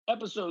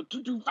episode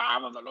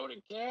 225 of the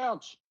Loaded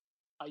Couch.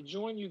 I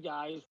join you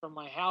guys from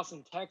my house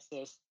in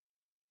Texas,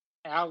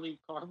 alley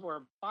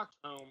cardboard box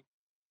home,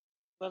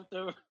 left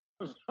over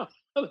from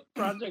the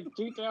project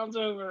 2 towns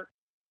over.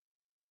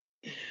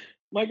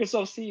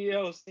 Microsoft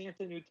CEO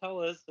Santa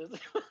Nutella says,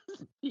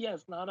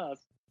 yes, not us.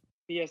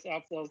 PS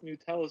outsells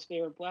Nutella's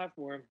favorite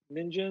platform,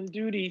 Ninja and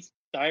Duties,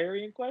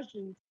 Diary and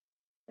Questions,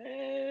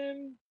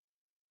 and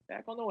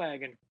back on the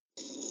wagon.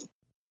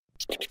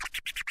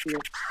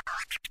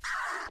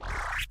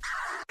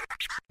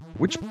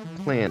 Which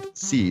plant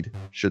seed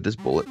should this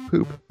bullet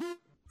poop?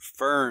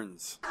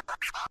 Ferns.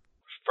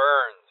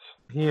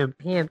 Him.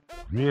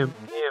 The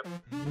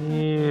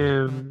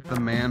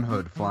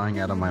manhood flying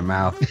out of my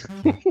mouth.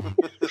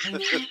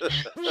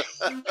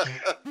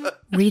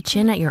 Reach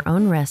in at your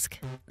own risk.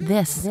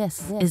 This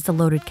is the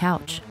Loaded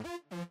Couch.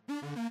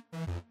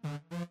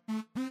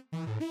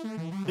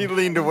 He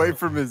leaned away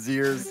from his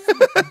ears. Yeah.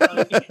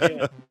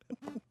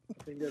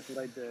 I think that's what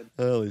I did.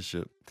 Holy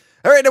shit.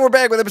 All right, now we're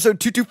back with episode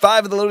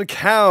 225 of the Loaded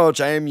Couch.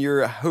 I am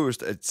your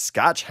host,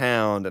 Scotch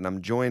Hound, and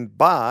I'm joined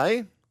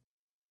by...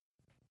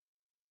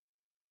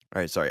 All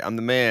right, sorry. I'm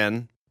the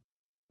man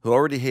who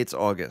already hates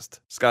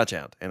August, Scotch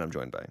Hound, and I'm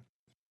joined by...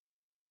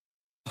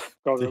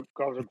 Go to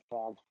the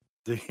fog.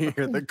 Do you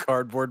hear the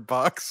cardboard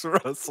box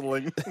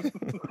rustling?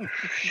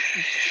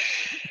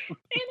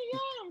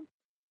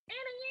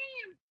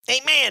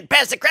 Hey, man,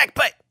 pass the crack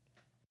pipe!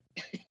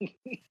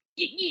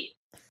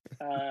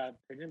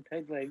 Pigeon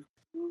peg leg.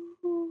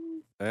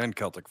 And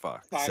Celtic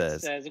Fox. Fox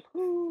Says.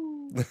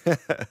 "Whoo."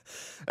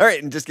 All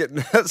right, and just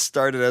getting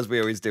started as we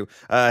always do.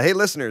 Hey,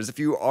 listeners, if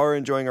you are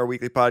enjoying our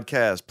weekly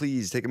podcast,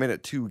 please take a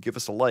minute to give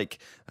us a like,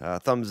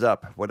 thumbs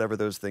up, whatever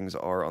those things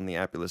are on the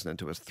app you're listening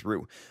to us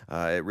through.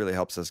 It really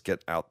helps us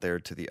get out there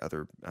to the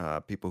other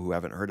people who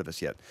haven't heard of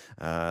us yet.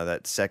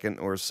 That second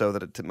or so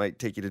that it might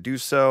take you to do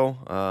so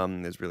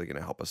is really going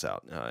to help us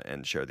out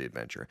and share the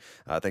adventure.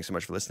 Thanks so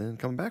much for listening and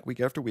coming back week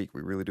after week.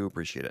 We really do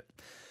appreciate it.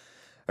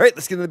 All right,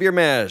 let's get into the beer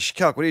mash.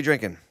 Calc, what are you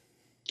drinking?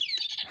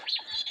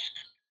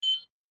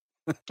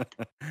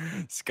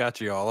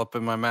 Scotchy all up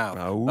in my mouth.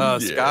 Oh, yeah.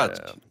 Scotch.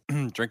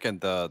 Drinking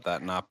that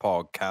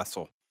Napog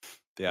Castle,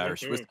 the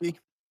Irish whiskey.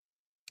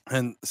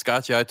 And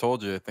Scotchy, I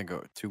told you, I think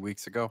 2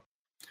 weeks ago,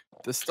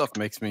 this stuff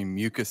makes me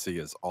mucusy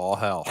as all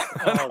hell.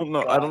 I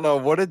don't know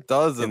what it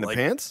does. In the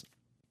pants?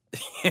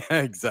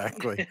 Yeah,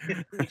 exactly.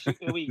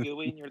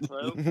 Gooey in your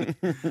throat.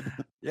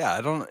 Yeah,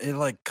 it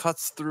like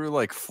cuts through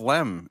like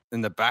phlegm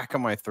in the back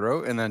of my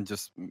throat and then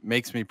just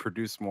makes me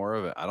produce more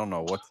of it. I don't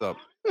know what's up.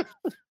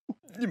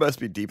 You must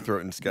be deep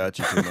throating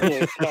scotchy too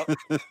much.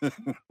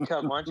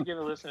 Cal, why don't you give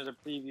the listeners a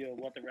preview of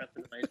what the rest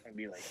of the night's going to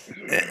be like?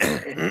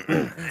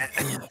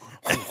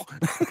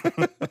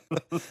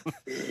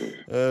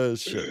 Oh,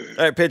 shit.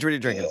 All right, Paige, what are you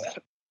drinking?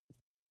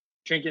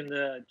 Drinking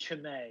the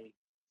Chimay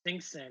Sing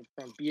Sing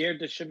from Bière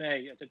de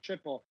Chimay at the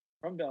triple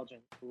from Belgium.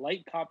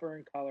 Light copper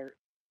in color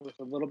with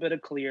a little bit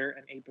of clear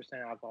and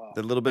 8% alcohol.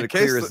 The little bit of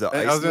clear is the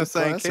ice. I was going to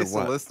say, in glass, or case the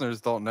what? listeners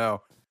don't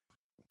know,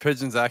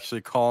 Pigeon's actually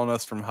calling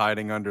us from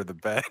hiding under the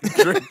bed,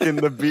 drinking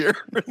the beer.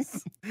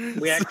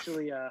 We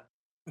actually,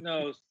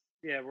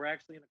 we're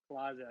actually in a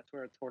closet. That's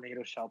where a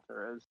tornado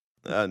shelter is.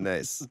 Oh,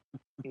 nice.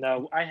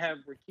 No,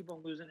 we keep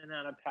on losing in and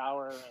out of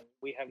power, and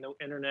we have no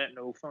internet,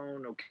 no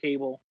phone, no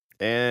cable.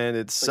 And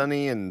it's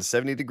sunny and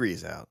 70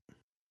 degrees out.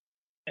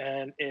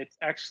 And it's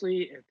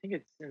actually, I think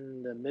it's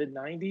in the mid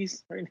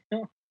 90s right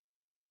now.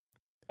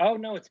 Oh,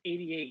 no, it's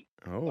 88.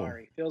 Oh.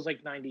 Sorry. Feels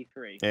like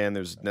 93. And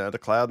there's not a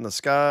cloud in the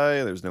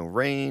sky. There's no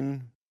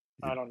rain.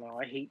 I don't know.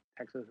 I hate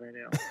Texas right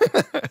now.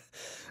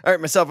 All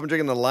right, myself, I'm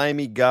drinking the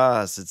Limey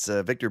Goss. It's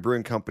Victor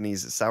Brewing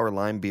Company's sour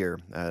lime beer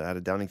out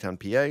of Downingtown,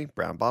 PA.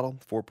 Brown bottle,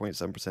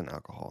 4.7%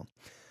 alcohol.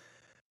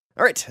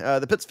 All right,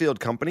 the Pittsfield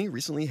Company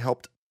recently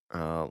helped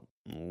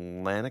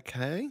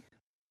Lanakai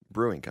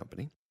Brewing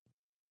Company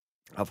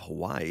of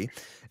Hawaii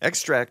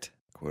extract,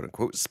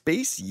 quote-unquote,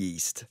 space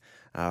yeast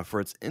for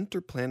its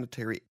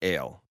interplanetary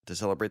ale to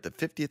celebrate the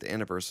 50th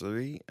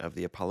anniversary of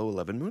the Apollo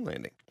 11 moon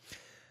landing.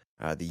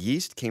 The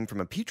yeast came from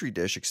a petri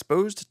dish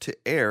exposed to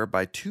air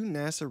by 2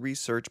 NASA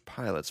research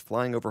pilots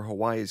flying over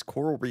Hawaii's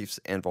coral reefs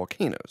and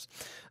volcanoes.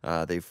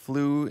 They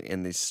flew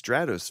in the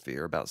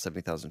stratosphere about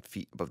 70,000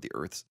 feet above the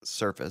Earth's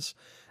surface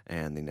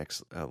and the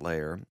next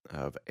layer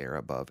of air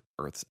above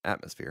Earth's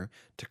atmosphere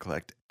to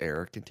collect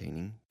air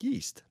containing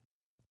yeast.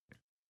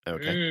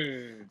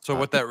 Okay. So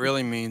what that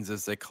really means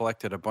is they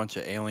collected a bunch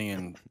of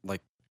alien,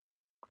 like,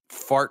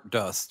 fart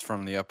dust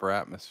from the upper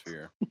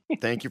atmosphere.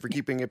 Thank you for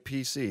keeping it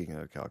PC,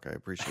 Calc. I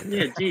appreciate that.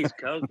 Yeah, geez,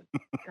 Coke.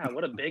 God,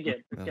 what a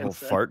bigot. That whole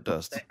fart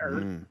dust.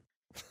 Earth.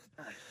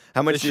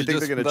 How much do you think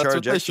they're going to charge That's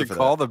what they extra should for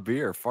call that? the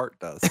beer, fart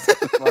dust.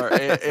 Or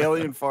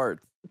alien farts.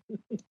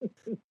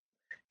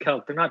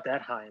 Coke, they're not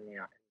that high in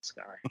the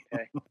sky,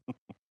 okay?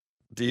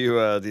 Do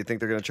you think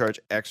they're going to charge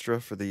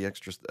extra for the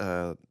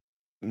extra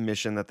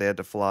mission that they had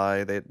to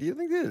fly? Do you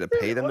think they had to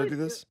pay them to do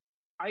this?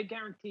 I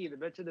guarantee you, the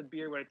bet you the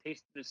beer would have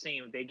tasted the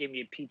same if they gave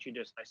me a petri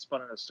dish and I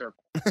spun in a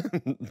circle.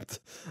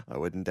 I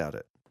wouldn't doubt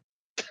it.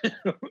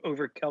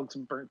 Over Kelk's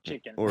burnt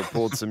chicken. Or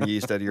pulled some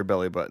yeast out of your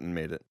belly button and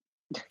made it.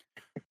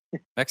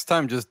 Next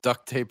time, just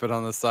duct tape it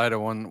on the side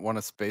of one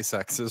of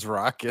SpaceX's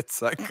rockets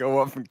that go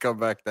up and come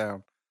back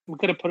down. We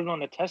could have put it on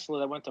the Tesla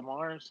that went to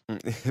Mars.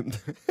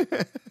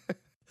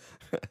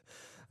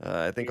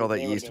 I think all that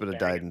They would've yeast been would have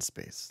buried. died in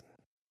space,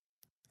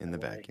 in the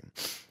No way. vacuum.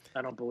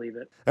 I don't believe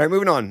it. All right,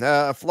 moving on.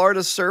 A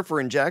Florida surfer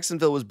in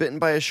Jacksonville was bitten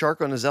by a shark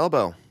on his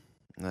elbow.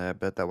 I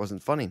bet that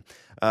wasn't funny.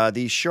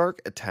 The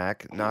shark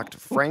attack knocked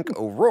Frank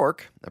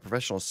O'Rourke, a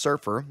professional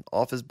surfer,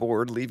 off his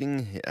board,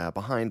 leaving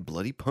behind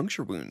bloody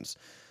puncture wounds.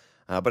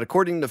 But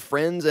according to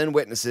friends and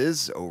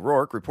witnesses,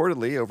 O'Rourke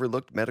reportedly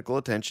overlooked medical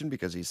attention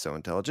because he's so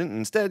intelligent and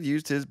instead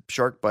used his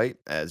shark bite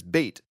as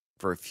bait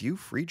for a few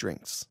free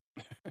drinks.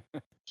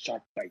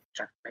 Shark bite,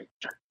 shark bite,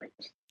 shark bite.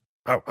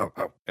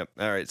 Oh. Yep.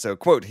 All right. So,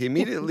 quote, he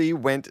immediately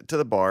went to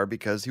the bar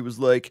because he was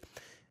like,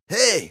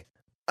 hey,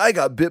 I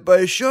got bit by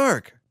a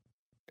shark.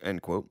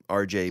 End quote.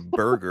 RJ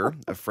Berger,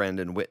 a friend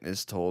and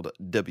witness, told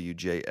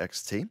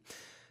WJXT.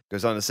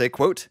 Goes on to say,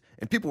 quote,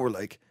 and people were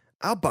like,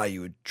 I'll buy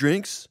you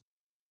drinks.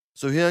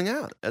 So he hung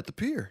out at the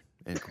pier.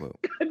 End quote.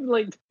 I'm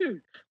like,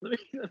 dude, let me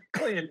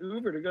play an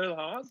Uber to go to the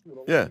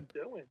hospital. Yeah. What are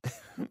you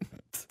doing?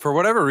 For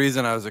whatever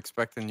reason, I was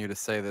expecting you to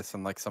say this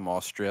in like some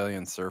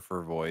Australian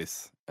surfer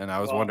voice, and I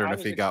was wondering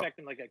if he got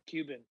expecting like a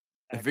Cuban.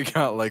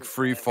 like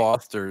free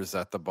Fosters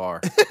at the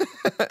bar.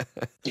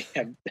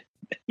 Yeah.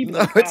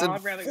 No, it's in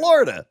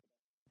Florida.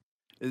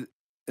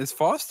 Is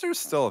Foster's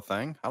still a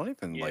thing? I don't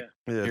even Yeah.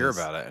 hear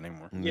about it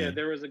anymore. Yeah,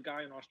 there was a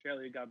guy in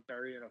Australia who got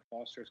buried in a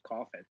Foster's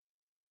coffin.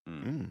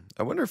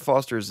 I wonder if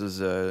Foster's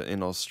is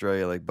in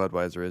Australia like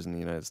Budweiser is in the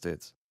United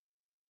States.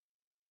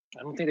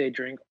 I don't think they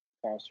drink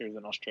Foster's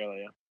in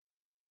Australia.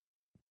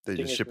 They think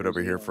just it's ship it New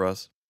over here for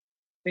us.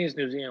 I think it's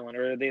New Zealand,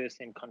 or are they the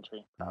same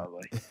country?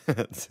 Probably.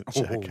 That's a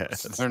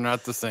jackass. They're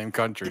not the same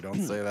country.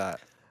 Don't say that.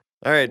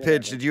 All right, Pidge,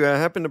 Whatever. did you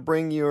happen to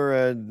bring your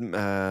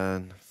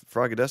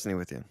Frog of Destiny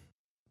with you?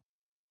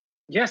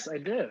 Yes, I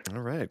did. All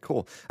right,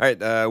 cool. All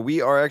right,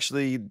 we are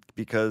actually,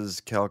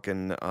 because Celk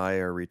and I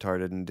are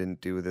retarded and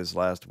didn't do this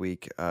last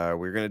week,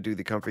 we're going to do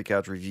the Comfy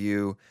Couch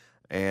review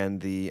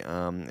and the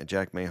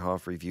Jack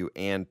Mayhoff review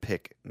and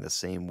pick the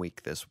same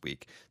week this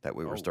week that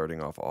we were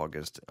starting off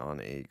August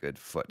on a good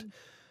foot.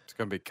 It's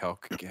going to be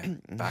Celk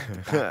again. Back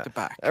to back to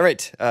back. All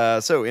right,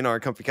 so in our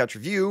Comfy Couch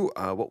review,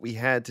 what we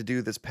had to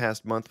do this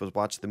past month was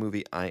watch the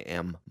movie I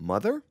Am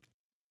Mother.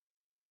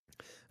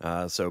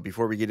 So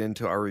before we get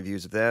into our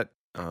reviews of that,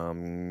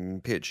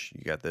 Pidge,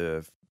 you got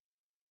the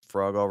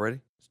frog all ready?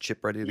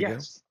 Chip ready to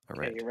Yes. go? All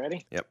right. Okay, you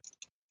ready? Yep.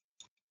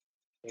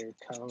 Here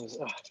comes.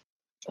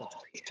 Yeah.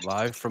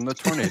 Live from the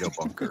tornado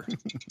bunker.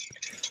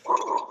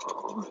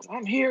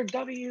 I'm here,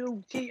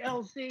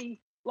 WTLC,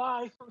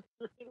 live from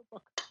the tornado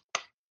bunker.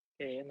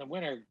 Okay, and the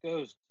winner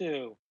goes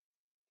to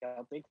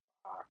Big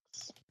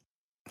Fox.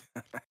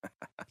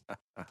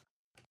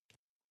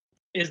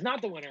 Is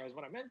not the winner, is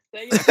what I meant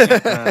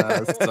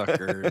to say.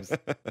 Suckers.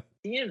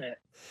 Damn it.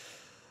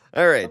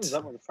 All right. Something's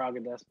up with the Frog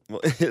of Destiny.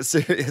 Well,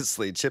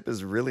 seriously, Chip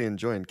is really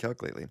enjoying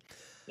Celk lately.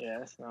 Yeah,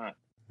 it's not.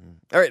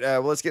 All right,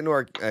 well, let's get into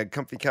our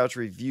Comfy Couch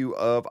review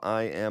of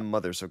I Am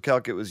Mother. So,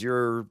 Celk, it was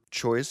your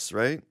choice,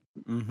 right?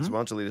 Mm-hmm. So why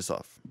don't you lead us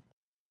off?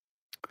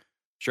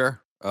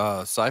 Sure.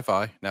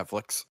 Sci-fi,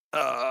 Netflix.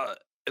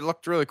 It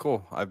looked really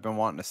cool. I've been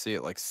wanting to see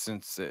it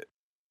since it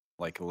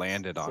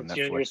landed on Since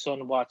you and your Netflix.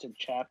 son watching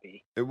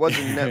Chappie. It was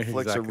a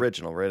Netflix Exactly.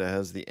 original, right? It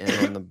has the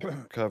N on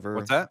the cover.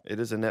 What's that? It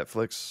is a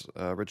Netflix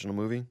original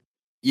movie.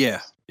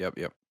 Yeah.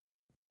 Yep.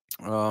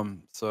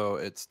 So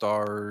it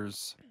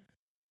stars. I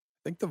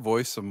think the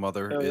voice of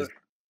Mother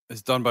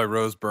is done by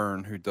Rose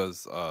Byrne, who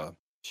does.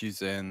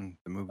 She's in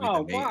the movie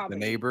The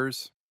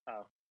Neighbors.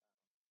 Oh.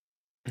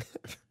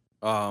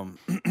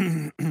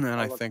 And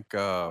I look- think.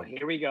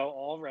 Here we go,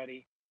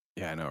 already.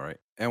 Yeah, I know, right?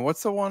 And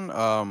what's the one?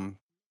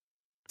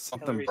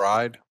 Something Hilary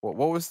Bride. What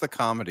was the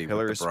comedy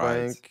Hilary with the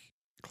brides? Swank,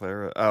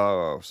 Clara.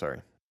 Oh,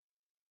 sorry.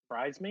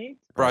 Bridesmaids?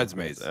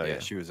 Bridesmaids. Oh, yeah, yeah.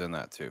 she was in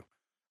that too.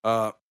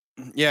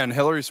 Yeah, and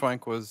Hilary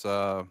Swank was,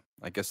 I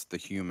guess, the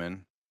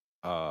human.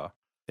 I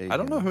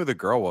don't know who the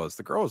girl was.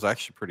 The girl was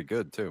actually pretty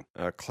good too.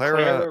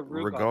 Clara Clara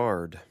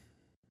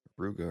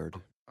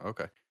Rugard.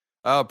 Okay.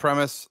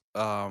 Premise.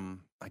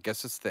 I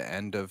guess it's the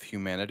end of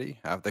humanity.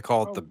 They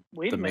call it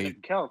Wait the a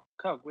minute, Kelk,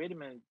 wait a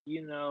minute.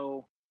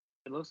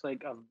 It looks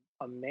like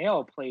a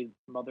male played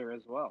Mother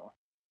as well.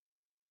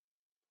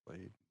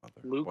 Played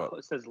Mother. Luke, What?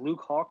 it says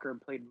Luke Hawker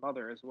played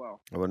Mother as well.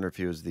 I wonder if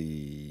he was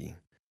the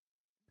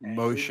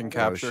Motion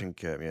capture. motion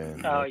cap. Yeah.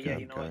 Oh, okay, yeah,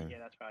 you know what? okay. Yeah,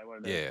 that's probably what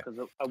it is. Yeah.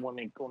 Because a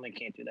woman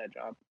can't do that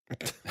job.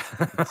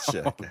 Oh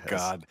Jackass.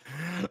 God.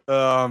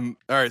 All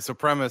right. So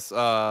premise.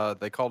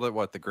 They called it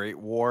what? The Great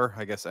War.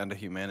 I guess end of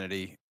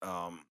humanity.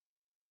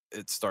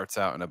 It starts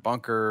out in a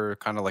bunker,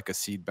 kind of like a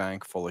seed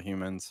bank full of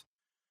humans,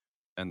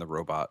 and the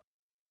robot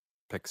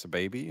picks a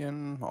baby,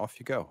 and off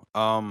you go.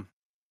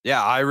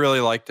 Yeah, I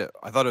really liked it.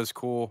 I thought it was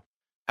cool.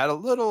 Had a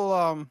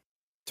little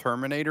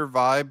Terminator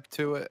vibe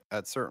to it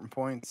at certain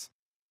points.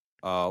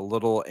 A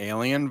little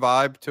Alien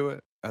vibe to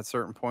it at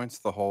certain points.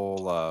 The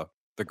whole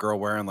the girl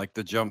wearing like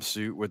the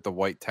jumpsuit with the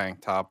white tank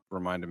top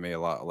reminded me a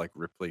lot of like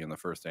Ripley in the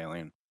first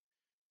Alien.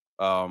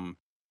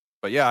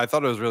 But yeah, I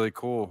thought it was really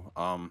cool.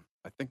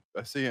 I think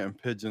I see it in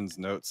Pigeon's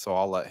notes, so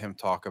I'll let him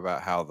talk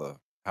about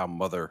how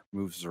Mother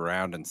moves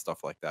around and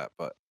stuff like that.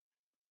 But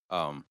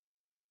um,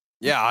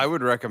 yeah, I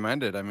would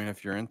recommend it. I mean,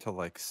 if you're into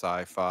like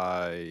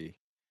sci-fi,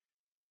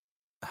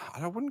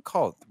 I wouldn't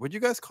call it. Would you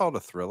guys call it a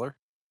thriller?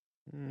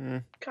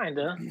 Mm,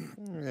 Kinda.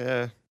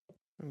 yeah,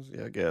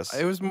 I guess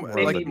It was more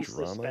more like like a Maybe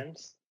drama.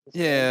 suspense.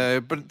 instead. yeah,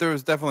 but there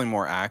was definitely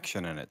more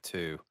action in it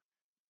too.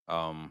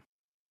 Um,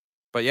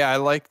 but yeah,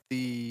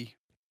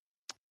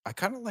 I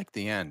kind of like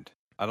the end.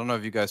 I don't know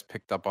if you guys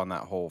picked up on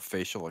that whole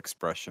facial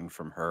expression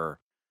from her,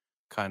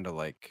 kind of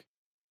like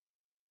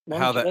Why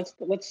how don't you,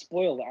 that. let's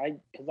spoil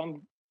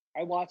it.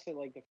 I watched it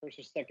like the first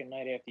or second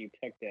night after you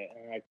picked it,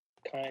 and I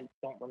kind of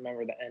don't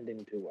remember the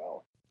ending too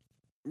well.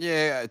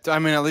 Yeah, I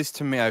mean, at least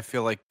to me, I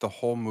feel like the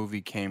whole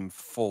movie came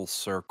full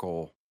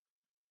circle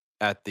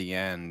at the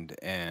end,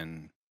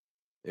 and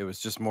it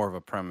was just more of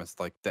a premise.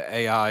 Like the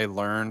AI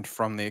learned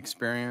from the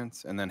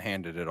experience and then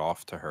handed it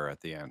off to her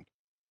at the end.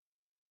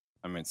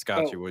 I mean,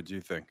 Scotchy, Oh, what do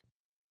you think?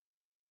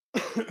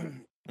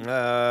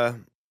 I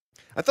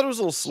thought it was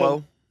a little so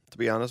slow, to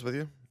be honest with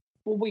you.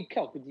 well, wait,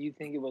 Kelk, do you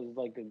think it was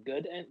like a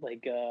good end?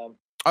 Like,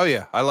 Oh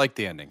yeah, I like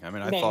the ending. I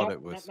mean, I no, thought not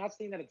it not was. not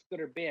saying that it's good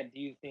or bad. Do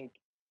you think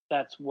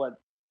that's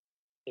what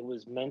it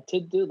was meant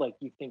to do? Like,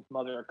 you think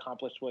Mother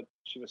accomplished what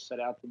she was set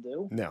out to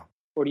do, No,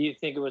 or do you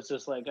think it was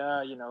just like,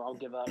 I'll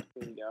give up.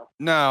 Here you go.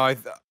 No,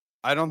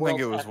 I don't think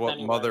it World's was effed what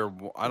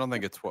anyway. I don't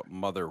think it's what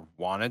Mother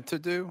wanted to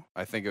do.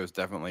 I think it was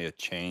definitely a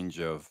change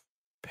of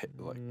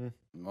like. Mm,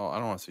 Well, I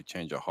don't want to say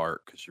change of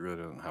heart because she really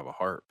doesn't have a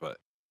heart, but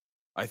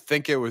I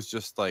think it was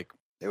just like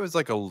it was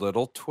like a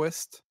little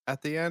twist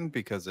at the end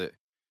because at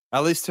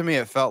least to me,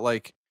 it felt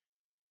like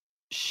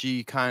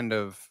she kind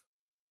of,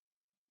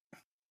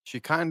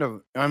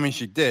 I mean,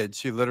 she did.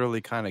 She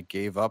literally kind of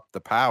gave up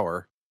the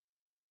power,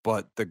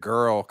 but the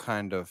girl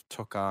kind of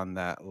took on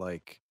that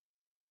like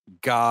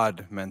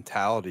God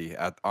mentality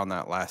on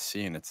that last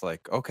scene. It's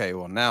like, okay,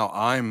 well, now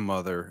I'm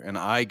Mother and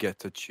I get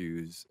to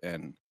choose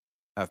and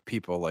have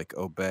people like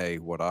obey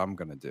what I'm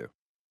going to do.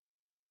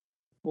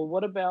 Well,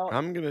 what about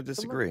I'm gonna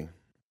some of disagree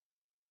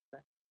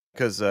Okay.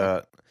 because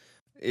Okay.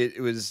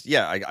 it was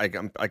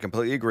I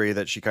completely agree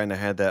that she kind of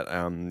had that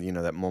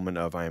that moment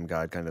of I am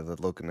God, kind of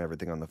the look and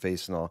everything on the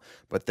face and all,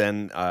 but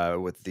then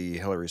with the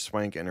Hillary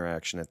Swank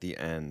interaction at the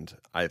end,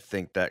 I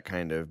think that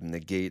kind of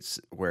negates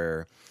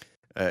where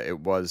it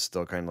was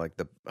still kind of like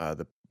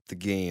the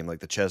game, like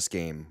the chess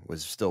game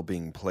was still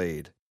being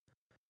played,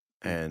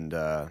 and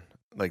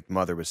like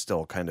Mother was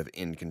still kind of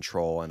in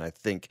control, and I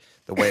think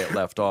the way it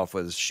left off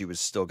was she was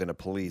still going to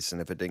police, and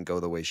if it didn't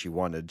go the way she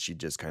wanted, she'd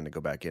just kind of go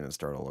back in and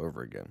start all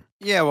over again.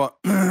 Yeah, well,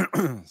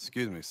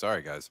 excuse me.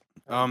 Sorry, guys.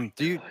 Oh my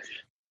Do gosh.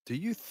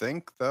 you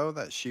think though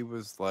that she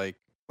was like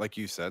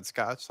you said,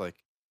 Scotch,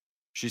 like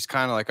she's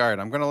kind of like, all right,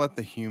 I'm gonna let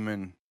the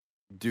human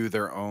do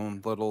their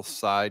own little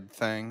side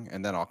thing,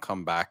 and then I'll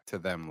come back to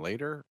them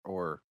later,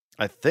 or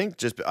I think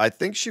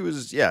she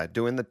was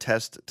doing the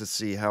test to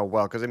see how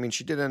well, because I mean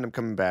she did end up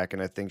coming back,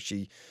 and I think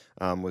she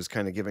was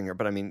kind of giving her,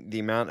 but I mean the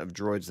amount of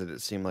droids that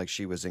it seemed like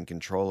she was in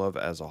control of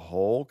as a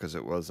whole, because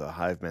it was a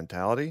hive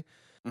mentality.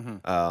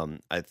 mm-hmm.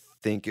 I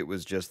think it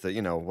was just that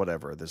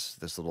whatever this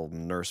little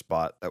nurse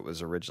bot that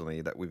was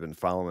originally that we've been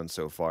following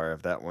so far.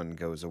 If that one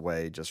goes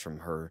away just from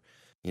her,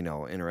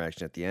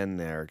 interaction at the end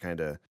there,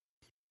 kind of,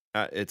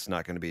 it's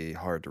not going to be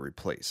hard to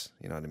replace.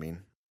 You know what I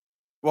mean?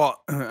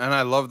 Well, and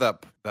I love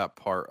that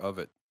part of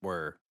it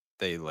where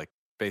they like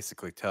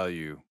basically tell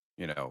you,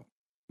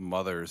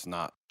 Mother's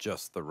not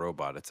just the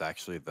robot; it's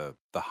actually the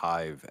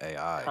hive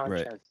AI,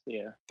 Right. Conscience,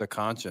 yeah. the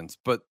conscience.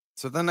 But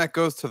so then that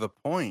goes to the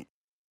point: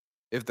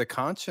 if the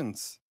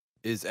conscience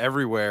is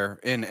everywhere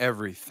in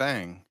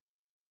everything,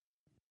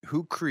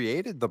 who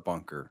created the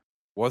bunker?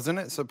 Wasn't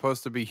it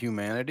supposed to be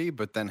humanity?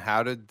 But then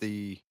how did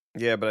the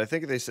Yeah, but I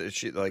think they said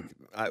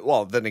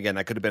well, then again,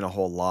 that could have been a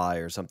whole lie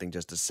or something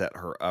just to set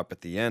her up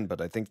at the end.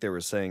 But I think they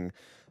were saying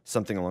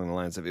something along the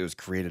lines of it was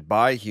created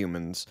by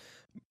humans,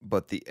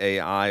 but the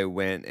AI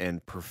went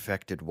and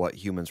perfected what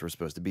humans were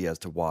supposed to be as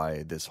to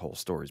why this whole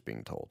story is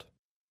being told.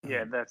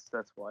 Yeah, that's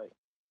why.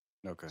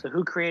 okay? So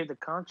who created the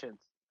consciousness?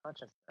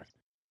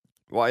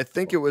 Well, I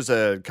think it was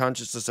a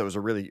consciousness that was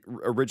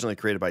originally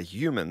created by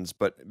humans,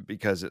 but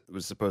because it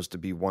was supposed to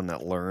be one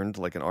that learned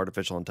like an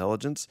artificial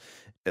intelligence,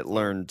 it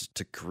learned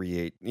to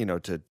create,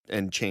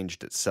 and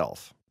changed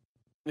itself.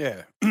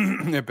 Yeah,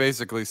 it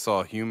basically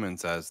saw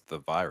humans as the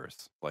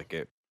virus. Like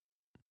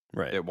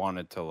Right. it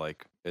wanted to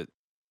it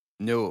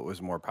knew it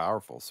was more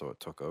powerful, so it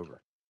took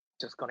over.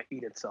 Just gonna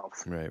eat itself.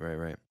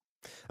 Right.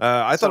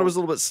 I thought it was a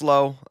little bit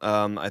slow.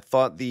 I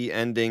thought the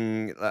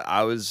ending.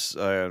 I was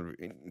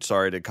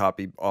sorry to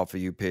copy off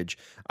of you, Pidge.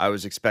 I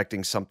was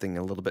expecting something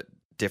a little bit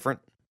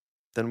different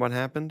than what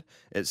happened.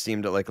 It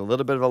seemed like a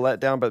little bit of a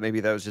letdown, but maybe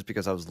that was just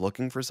because I was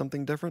looking for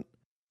something different.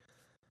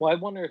 Well, I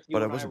wonder if But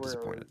you I and I wasn't were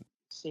disappointed.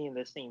 seeing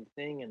the same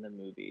thing in the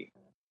movie.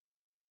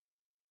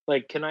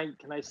 Like, can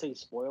I say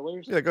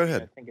spoilers? Yeah, go I mean, I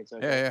ahead. think it's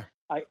okay.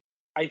 Yeah.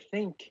 I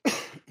think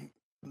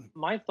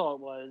my thought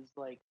was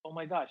like, oh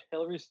my gosh,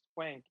 Hillary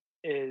Swank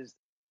is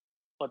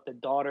what the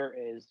daughter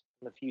is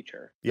in the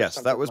future. Yes,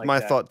 that was my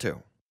thought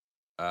too.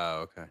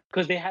 Oh, okay.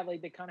 Because they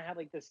kind of had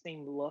like the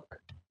same look.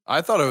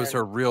 I thought it was And-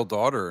 her real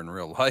daughter in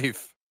real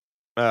life.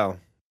 Oh,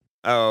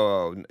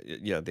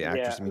 yeah, the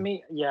actress. Yeah, I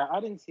mean, yeah, I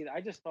didn't see that.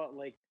 I just thought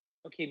like,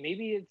 okay,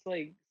 maybe it's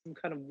like some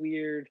kind of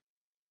weird,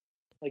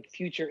 like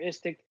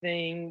futuristic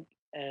thing,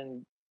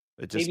 and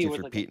it just maybe it keeps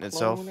was repeating like a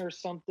itself. clone or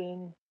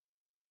something.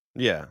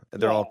 Yeah,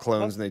 they're all Yeah,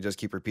 clones and they just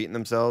keep repeating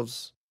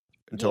themselves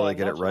until they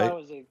get it that's right.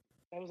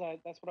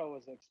 That's what I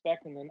was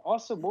expecting. And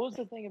also, what was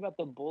the thing about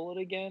the bullet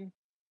again?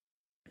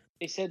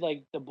 They said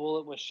like the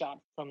bullet was shot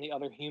from the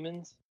other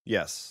humans,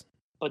 Yes,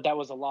 but that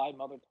was a lie.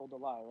 Mother told a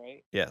lie,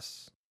 right?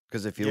 yes.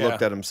 Because if you Yeah.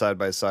 looked at them side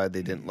by side,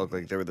 they didn't look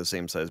like they were the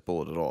same size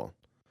bullet at all.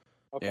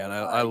 Okay, Yeah, and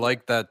all I right,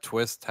 like that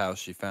twist how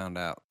she found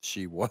out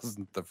she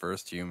wasn't the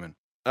first human.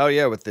 Oh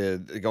yeah, with the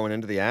going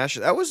into the ash.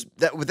 That was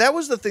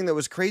the thing that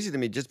was crazy to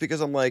me. Just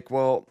because I'm like,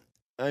 well,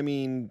 I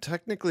mean,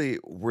 technically,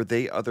 were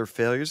they other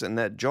failures? And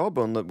that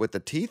jawbone with the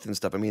teeth and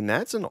stuff. I mean,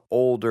 that's an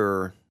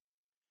older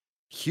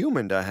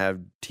human to have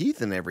teeth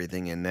and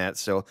everything in that.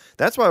 So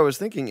that's why I was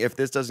thinking, if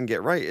this doesn't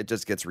get right, it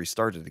just gets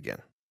restarted again.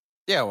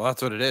 Yeah, well,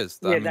 that's what it is.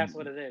 Yeah, that's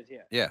what it is.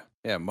 Yeah.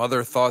 Yeah.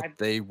 Mother thought I-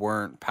 they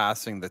weren't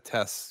passing the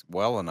tests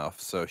well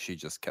enough, so she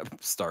just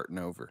kept starting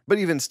over. But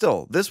even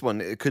still, this one,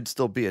 it could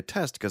still be a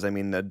test because I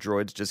mean, the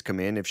droids just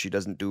come in if she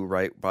doesn't do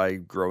right by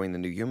growing the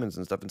new humans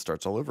and stuff and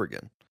starts all over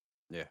again.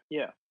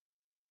 Yeah.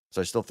 So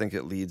I still think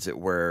it leads it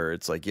where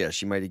it's like, yeah,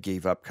 she might have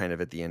gave up kind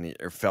of at the end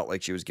or felt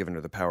like she was giving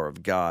her the power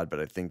of God, but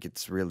I think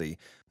it's really,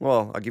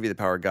 well, I'll give you the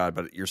power of God,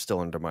 but you're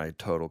still under my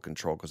total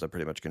control because I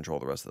pretty much control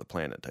the rest of the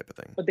planet type of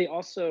thing. But they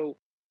also,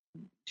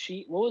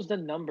 what was the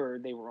number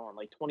they were on?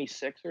 Like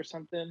 26 or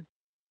something?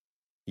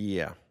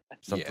 Yeah,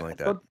 something Yeah. like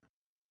I that. thought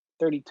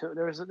 32.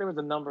 There was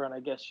a number, and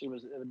I guess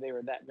they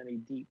were that many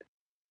deep.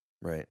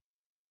 Right.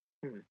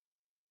 I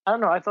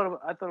don't know. I thought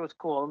it was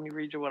cool. Let me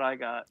read you what I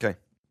got. Okay.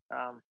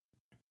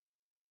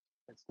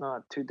 It's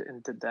not too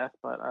into depth,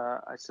 but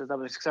I said I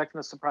was expecting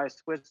a surprise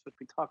twist, which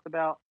we talked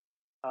about.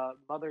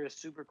 Mother is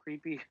super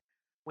creepy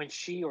when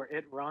she or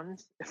it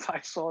runs. If I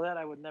saw that,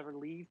 I would never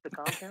leave the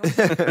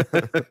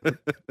compound.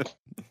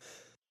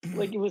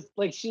 Like it was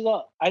like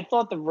I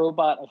thought the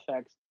robot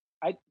effects.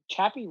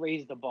 Chappie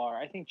raised the bar.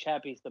 I think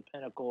Chappie's the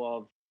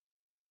pinnacle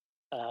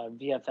of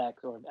VFX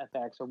or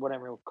FX or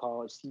whatever you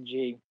call it,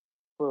 CG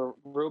for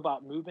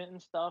robot movement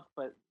and stuff.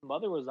 But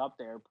Mother was up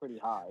there pretty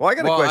high. Well, I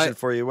got a question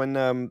for you.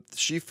 When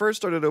she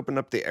first started opening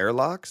up the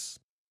airlocks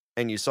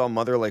and you saw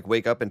Mother like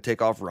wake up and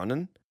take off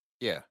running,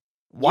 Yeah.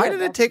 why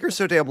did it take her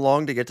so damn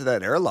long to get to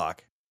that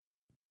airlock?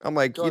 I'm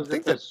like, you'd think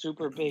it's that a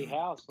super big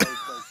house. Like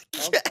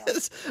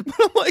yes, but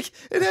I'm like,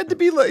 it had to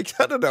be like,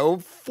 I don't know,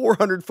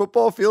 400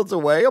 football fields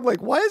away. I'm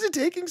like, why is it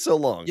taking so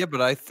long? Yeah,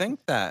 but I think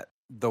that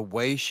the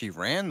way she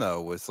ran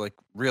though was like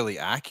really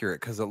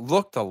accurate because it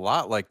looked a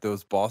lot like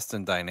those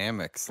Boston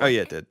Dynamics. Oh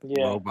yeah, it did.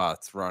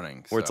 Robots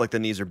running, where it's like the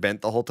knees are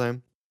bent the whole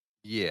time.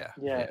 Yeah.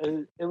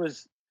 It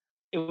was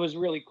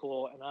really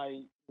cool, and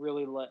I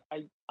really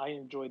I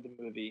enjoyed the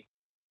movie.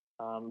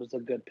 It was a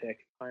good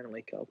pick.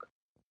 Finally, Coke.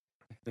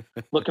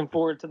 Looking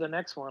forward to the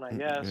next one, I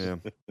guess. Yeah.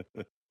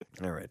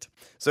 All right.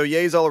 So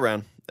yays all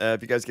around.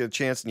 If you guys get a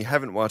chance and you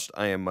haven't watched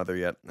I Am Mother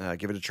yet,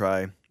 give it a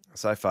try.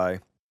 Sci-fi, a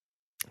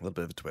little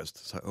bit of a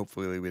twist. So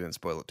hopefully we didn't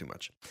spoil it too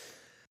much.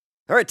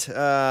 All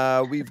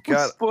right. We've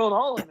got spoiled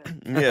all of it.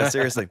 Yeah,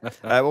 seriously.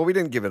 Well, we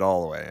didn't give it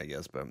all away, I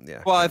guess, but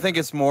yeah. Well, I think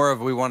it's more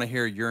of we want to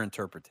hear your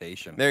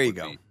interpretation. There you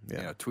go.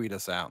 Yeah. Tweet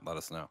us out. Let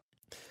us know.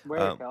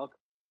 Where, Calc?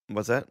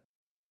 What's that?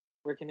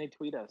 Where can they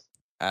tweet us?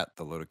 At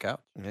the Loaded Couch.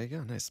 There you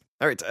go. Nice.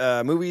 All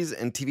right. Movies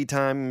and TV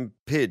time.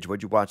 Pidge,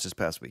 what'd you watch this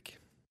past week?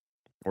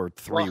 Or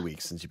 3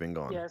 weeks since you've been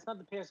gone? Yeah, it's not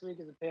the past week.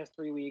 It's the past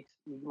 3 weeks.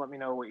 You can let me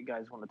know what you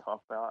guys want to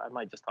talk about. I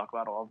might just talk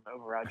about all of them,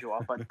 override you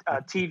all. But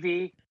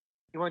TV,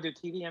 you want to do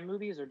TV and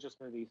movies or just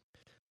movies?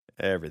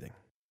 Everything.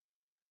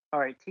 All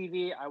right,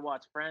 TV. I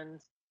watch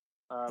Friends.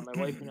 My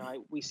wife and I,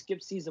 we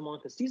skipped season 1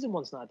 because season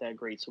 1's not that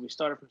great. So we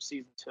started from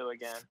season 2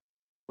 again.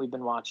 We've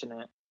been watching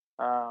it.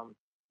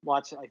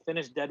 I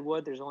finished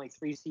Deadwood. There's only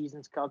 3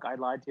 seasons, Calc. I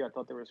lied to you. I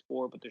thought there was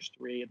 4, but there's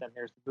 3. And then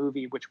there's the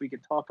movie, which we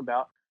could talk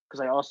about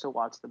because I also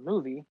watched the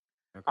movie.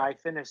 Okay. I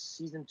finished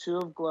season 2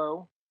 of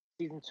Glow,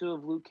 season 2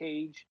 of Luke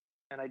Cage,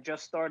 and I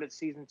just started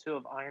season 2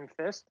 of Iron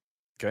Fist.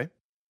 Okay.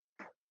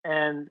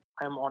 And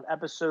I'm on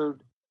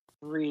episode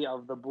 3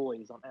 of The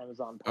Boys on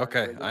Amazon Prime.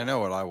 Okay, I know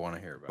what I want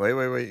to hear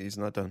about. Wait. He's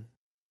not done.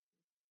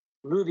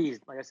 Movies,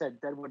 like I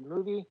said, Deadwood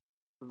movie,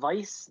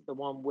 Vice, the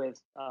one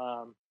with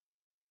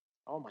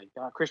oh my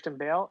God, Christian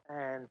Bale,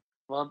 and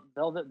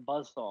Velvet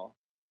Buzzsaw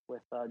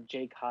with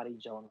Jake Hottie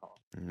Gyllenhaal.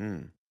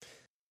 Mm-hmm.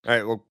 All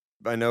right. Well,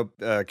 I know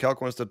Kelk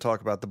wants to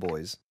talk about The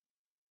Boys.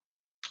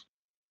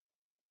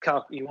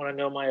 Kelk, you want to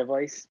know my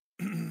advice?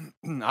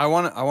 I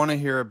want to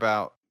hear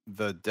about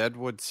the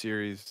Deadwood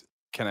series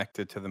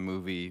connected to the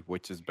movie,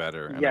 which is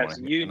better. And yes,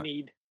 you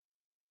need.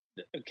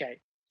 Okay.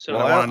 So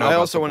well, I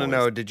also want to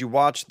know, did you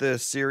watch the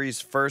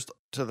series first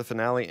to the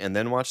finale and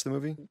then watch the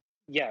movie?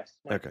 Yes.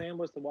 My plan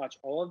was to watch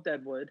all of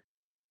Deadwood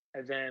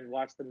and then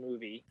watch the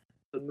movie.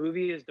 The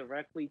movie is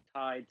directly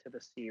tied to the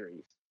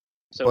series.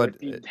 So But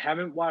if you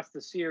haven't watched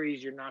the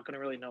series, you're not going to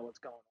really know what's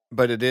going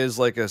but it is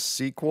like a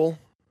sequel.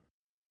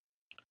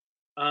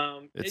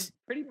 on. It's It's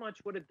pretty much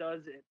what it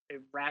does.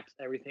 It wraps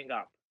everything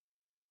up.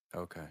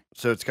 Okay.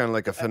 so it's kind of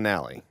like a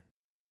finale.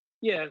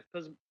 Yeah,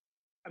 because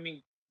I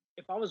mean,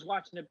 if I was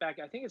watching it back,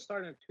 I think it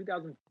started in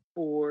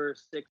 2004,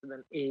 6, and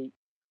then 8.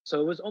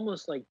 So it was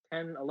almost like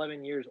 10,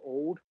 11 years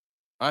old.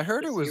 I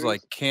heard The it was series?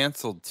 like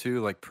canceled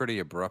too, like pretty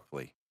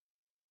abruptly.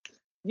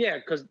 Yeah,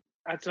 because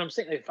that's what I'm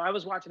saying. If I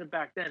was watching it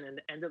back then and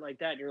it ended like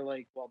that, you're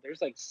like, well,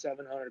 there's like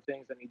 700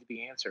 things that need to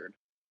be answered.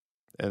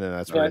 And then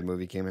that's where the But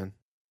movie came in.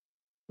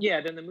 yeah,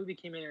 then the movie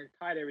came in and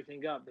tied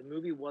everything up. The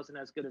movie wasn't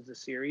as good as the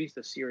series.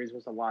 The series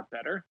was a lot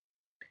better.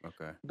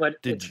 Okay.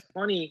 But Did it's you-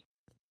 funny.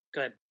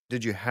 Good.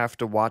 Did you have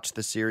to watch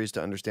the series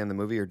to understand the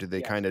movie, or did they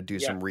Yes, kind of do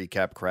some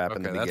recap crap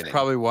in the Okay, that's beginning?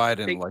 probably why I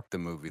didn't They- like the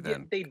movie Yeah,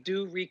 then. they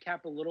do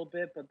recap a little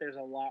bit, but there's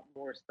a lot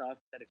more stuff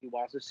that if you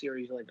watch the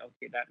series, you're like,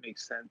 okay, that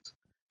makes sense.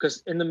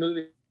 Because in the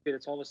movie,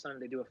 it's all of a sudden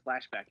they do a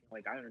flashback. And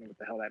like, I don't know what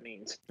the hell that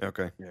means.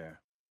 Okay. Yeah.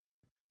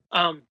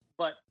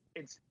 But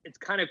it's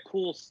kind of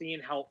cool seeing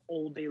how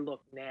old they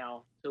look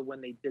now to when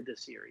they did the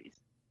series.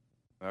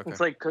 Okay. It's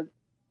like, 'cause,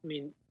 I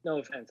mean, no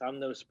offense, I'm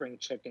no spring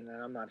chicken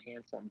and I'm not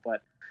handsome,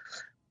 but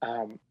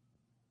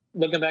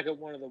looking back at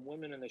one of the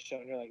women in the show,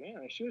 and you're like,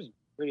 man, she was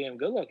pretty damn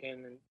good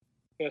looking. And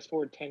fast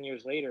forward 10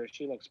 years later,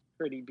 she looks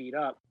pretty beat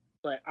up.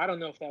 But I don't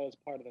know if that was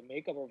part of the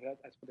makeup or if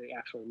that's what they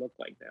actually look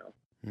like now.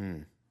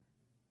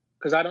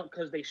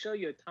 Because they show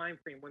you a time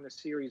frame when the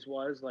series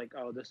was like,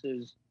 oh, this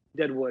is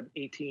Deadwood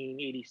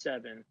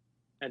 1887,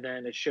 and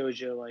then it shows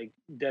you like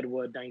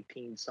Deadwood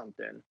 19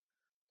 something.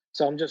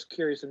 So I'm just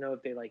curious to know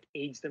if they like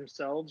aged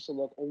themselves to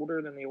look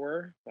older than they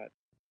were, but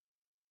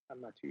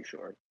I'm not too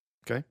sure.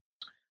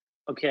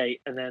 Okay,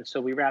 and then so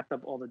we wrapped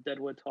up all the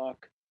Deadwood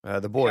talk.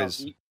 The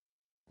Boys.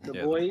 The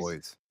Yeah, Boys. The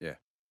Boys. Yeah.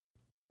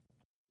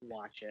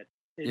 Watch it.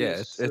 Yeah,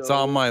 is it's so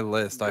on my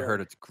list. I good.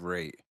 heard it's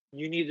great.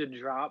 You need to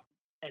drop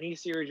any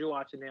series you're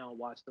watching now and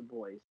watch The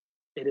Boys.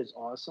 It is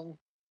awesome.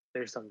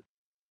 There's some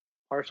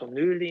partial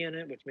nudity in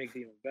it, which makes it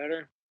even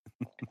better.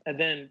 And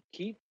then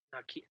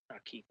not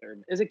Keith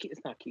Urban. Is it?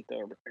 It's not Keith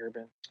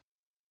Urban.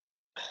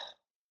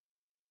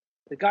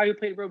 The guy who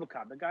played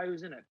RoboCop, the guy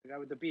who's in it, the guy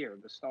with the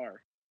beard, the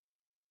star.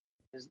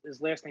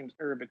 His last name's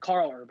Urban.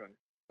 Carl Urban.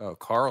 Oh,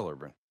 Carl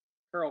Urban.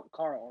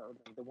 Carl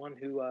Urban, the one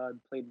who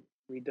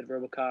redid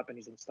RoboCop and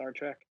he's in Star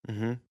Trek.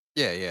 Mm-hmm.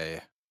 Yeah.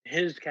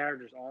 His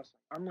character's awesome.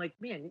 I'm like,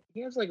 man,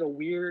 he has like a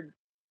weird,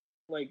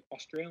 like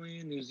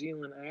Australian, New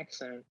Zealand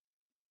accent.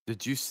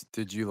 Did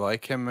you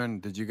like him? And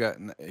did you guys?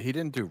 He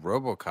didn't do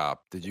RoboCop.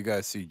 Did you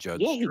guys see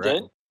Judge Yeah, he Dredd?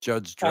 did.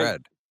 Judge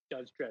Dredd.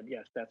 Judge Dredd,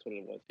 yes, that's what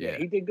it was. Yeah. Yeah,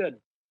 he did good.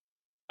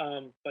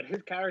 But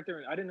his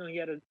character, I didn't know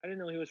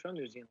he was from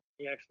New Zealand.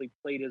 He actually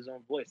played his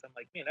own voice. I'm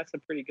like, man, that's a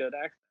pretty good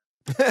accent.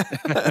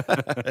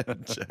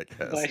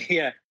 Jackass. But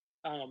yeah,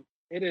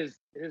 it is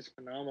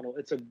phenomenal.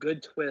 It's a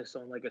good twist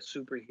on like a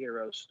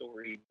superhero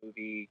story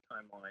movie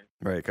timeline.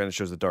 Right, it kind of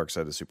shows the dark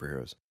side of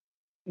superheroes.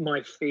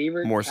 My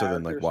favorite, More so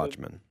than like characters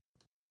Watchmen.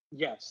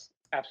 Yes,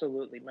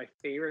 absolutely. My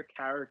favorite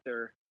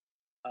character.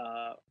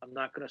 I'm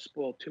not going to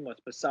spoil too much.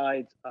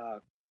 Besides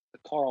the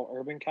Carl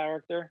Urban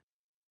character,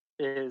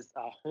 is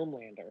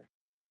Homelander,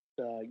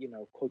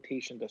 the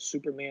quotation, the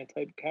Superman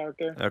type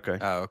character. Okay.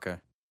 Oh, okay.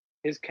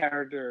 His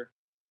character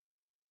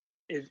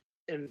is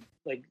in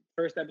like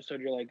first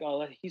episode. You're like,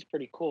 oh, he's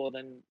pretty cool.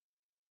 Then,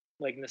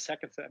 like in the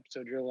second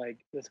episode, you're like,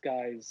 this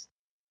guy's.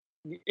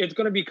 It's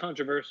going to be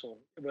controversial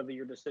whether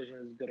your decision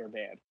is good or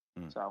bad.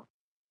 So,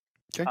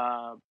 okay.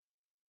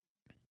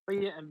 But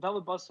yeah, and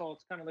Velvet Buzzsaw,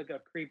 it's kind of like a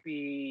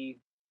creepy,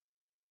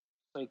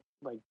 like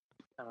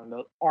I don't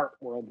know, art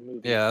world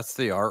movie. Yeah, that's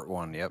the art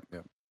one. Yep.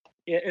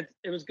 Yeah,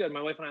 it was good.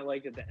 My wife and I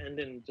liked it. The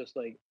ending just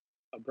like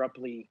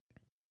abruptly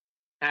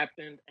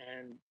happened,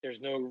 and there's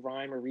no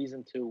rhyme or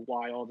reason to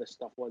why all this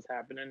stuff was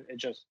happening. It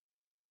just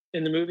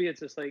in the movie, it's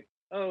just like,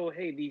 oh,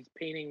 hey, these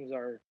paintings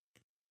are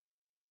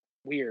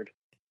weird,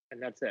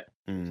 and that's it.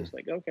 It's just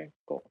like, okay,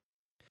 cool.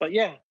 But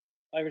yeah,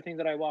 everything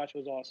that I watched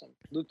was awesome.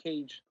 Luke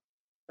Cage,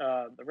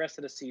 the rest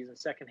of the season,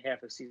 second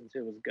half of season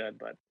 2 was good,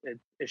 but it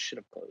should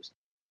have closed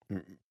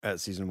at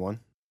season 1.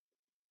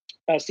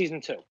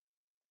 Season 2.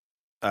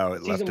 Oh,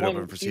 it left it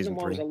open for season season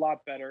 1 3. was a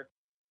lot better.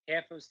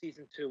 Half of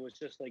season 2 was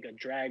just like a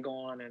drag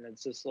on, and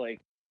it's just like,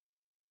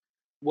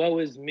 woe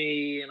is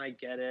me, and I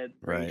get it,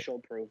 right. Racial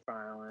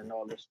profile and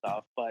all this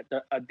stuff. But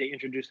they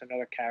introduced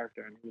another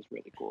character, and it was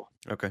really cool.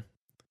 Okay. All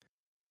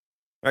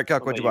right,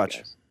 Calc, what'd you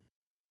watch?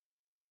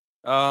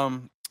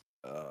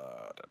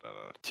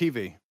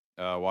 TV.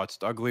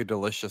 Watched Ugly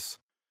Delicious.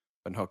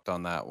 Been hooked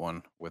on that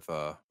one with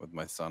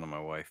my son and my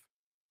wife.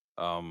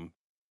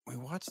 We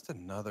watched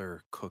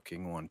another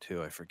cooking one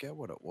too. I forget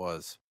what it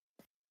was.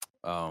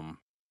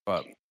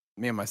 But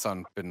me and my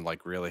son been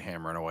like really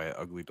hammering away at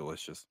Ugly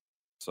Delicious.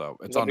 So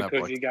it's on because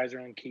Netflix. you guys are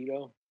on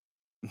keto?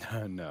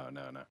 No.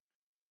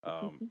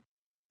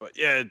 But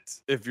yeah,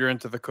 if you're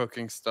into the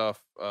cooking stuff,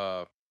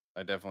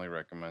 I definitely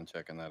recommend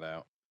checking that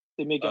out.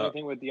 They make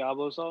anything with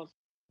Diablo sauce?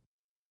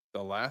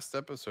 The last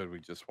episode we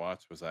just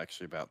watched was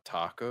actually about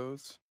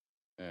tacos,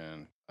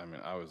 and I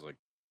mean, I was like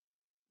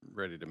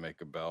ready to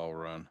make a bell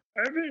run.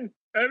 Evan,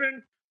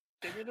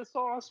 give me the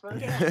sauce right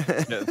now.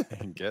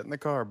 Get in the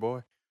car,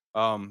 boy.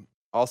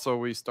 Also,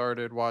 we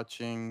started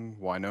watching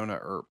Winona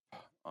Earp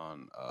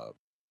on.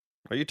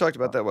 Oh, you talked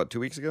about that 2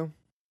 weeks ago?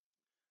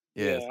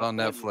 Yeah, it's Yeah, on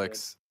I thought you did.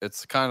 Netflix.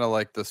 It's kind of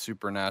like the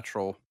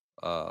supernatural.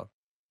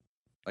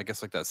 I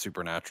guess like that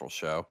supernatural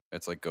show.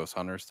 It's like Ghost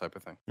Hunters type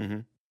of thing.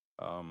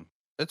 Mm-hmm.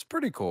 It's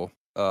pretty cool.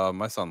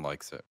 My son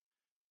likes it.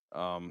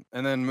 And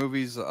then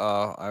movies.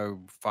 I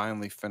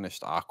finally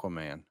finished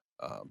Aquaman.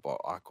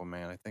 Bought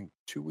Aquaman I think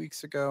 2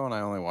 weeks ago, and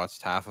I only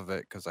watched half of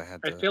it because I had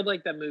I to. feel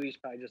like that movie's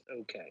probably just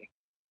okay.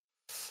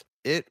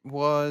 It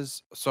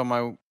was so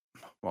my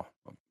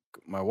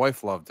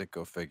wife loved it.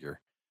 Go figure.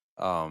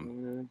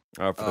 Mm.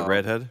 For the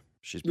redhead,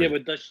 she's pretty,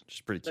 but does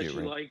pretty she cute,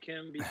 right? like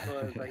him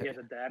because he has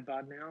a dad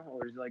bod now,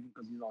 or is he like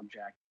because he's all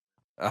jacked?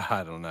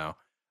 I don't know.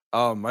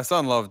 My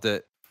son loved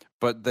it,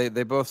 but they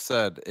both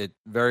said it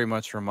very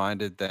much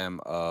reminded them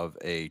of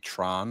a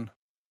Tron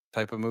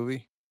type of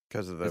movie.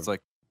 Because of It's the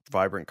like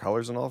vibrant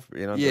colors and all,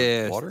 the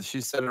yeah, water. she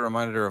said it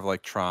reminded her of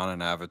like Tron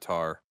and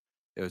Avatar.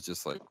 It was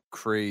just like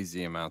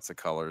crazy amounts of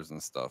colors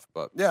and stuff.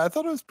 But yeah, I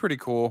thought it was pretty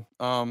cool.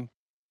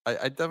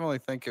 I definitely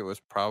think it was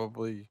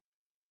probably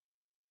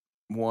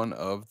one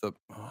of the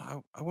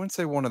I wouldn't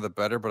say one of the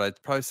better, but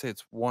I'd probably say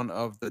it's one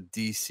of the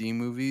DC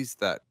movies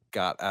that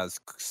got as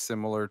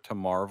similar to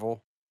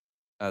Marvel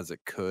as it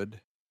could,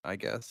 I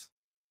guess.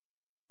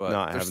 But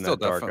Not there's having still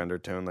that dark definitely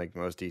undertone like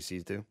most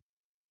DCs do.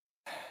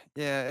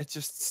 yeah, it's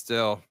just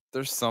still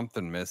there's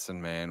something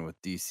missing, man, with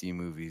DC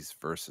movies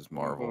versus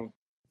Marvel.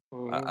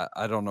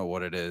 I don't know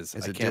what it is.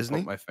 Is I it can't Disney?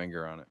 put my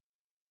finger on it.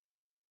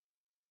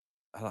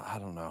 I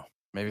don't know.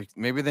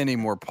 Maybe they need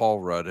more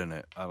Paul Rudd in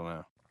it. I don't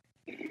know.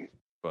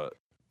 But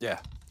yeah,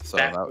 so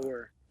Fat that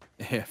Thor.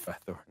 yeah,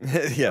 Fat Thor.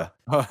 Yeah.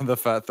 The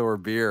Fat Thor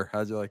beer.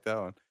 How'd you like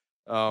that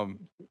one?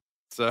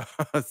 So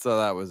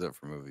that was it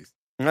for movies.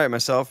 All right,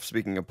 myself.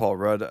 Speaking of Paul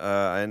Rudd,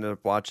 I ended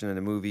up watching in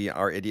a movie,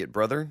 Our Idiot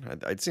Brother.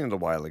 I'd seen it a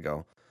while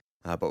ago,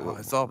 but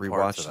I saw parts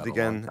rewatched of that it a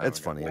again. long time It's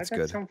ago. funny. Why It's does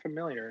that good. sound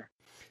familiar?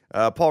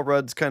 Paul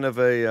Rudd's kind of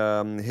a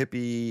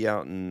hippie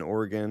out in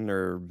Oregon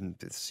or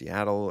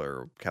Seattle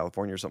or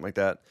California or something like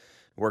that.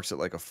 Works at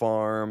like a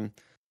farm,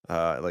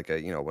 like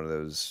a one of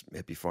those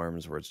hippie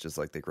farms where it's just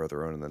like they grow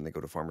their own and then they go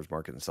to farmers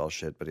market and sell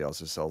shit. But he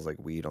also sells like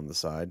weed on the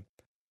side.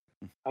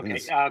 Okay,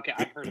 this- okay,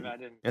 I've heard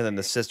about it. And then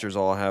the sisters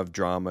all have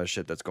drama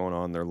shit that's going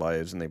on in their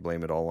lives, and they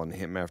blame it all on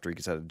him after he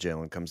gets out of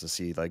jail and comes to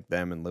see like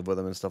them and live with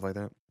them and stuff like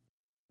that.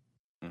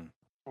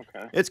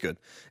 Okay. It's good.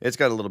 It's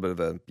got a little bit of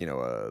a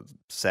a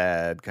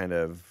sad kind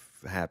of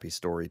happy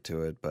story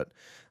to it, but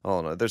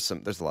oh no, there's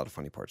a lot of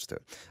funny parts to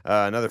it.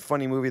 Another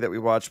funny movie that we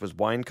watched was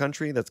Wine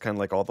Country. That's kind of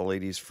like all the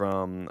ladies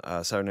from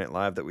Saturday Night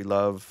Live that we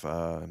love.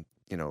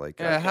 Like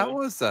Yeah, how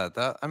was that?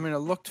 It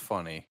looked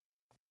funny.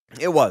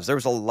 it was. There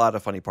was a lot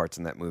of funny parts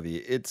in that movie.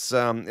 It's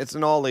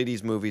an all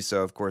ladies movie,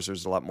 so of course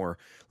there's a lot more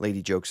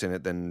lady jokes in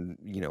it than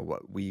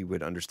what we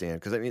would understand.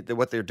 Because I mean,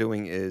 what they're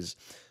doing is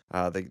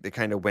they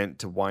kind of went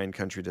to Wine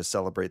Country to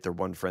celebrate their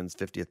one friend's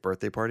 50th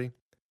birthday party.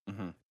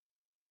 Mm-hmm.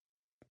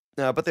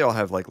 But they all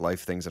have like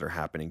life things that are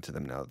happening to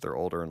them now that they're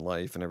older in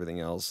life and everything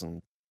else,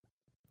 and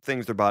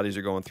things their bodies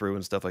are going through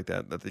and stuff like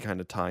that they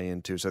kind of tie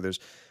into. So there's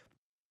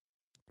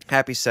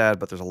happy, sad,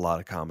 but there's a lot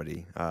of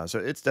comedy. So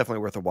it's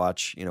definitely worth a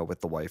watch,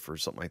 with the wife or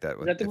something like that.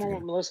 Is that the one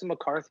with Melissa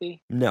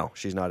McCarthy? No,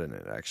 she's not in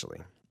it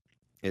actually.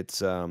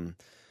 It's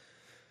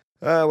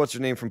what's her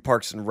name from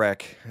Parks and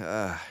Rec?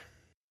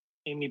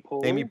 Amy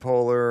Poehler. Amy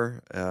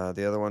Poehler.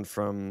 The other one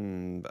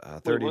from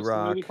 30 what's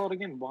Rock. the movie called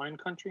again? Wine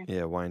Country.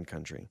 Yeah, Wine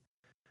Country.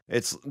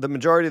 It's the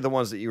majority of the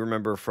ones that you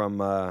remember from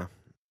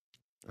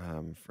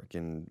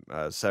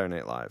Saturday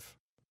Night Live.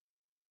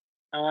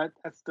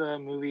 That's the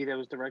movie that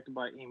was directed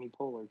by Amy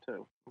Poehler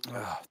too.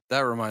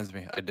 That reminds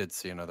me, I did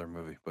see another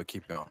movie, but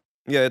keep going.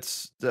 Yeah,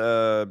 it's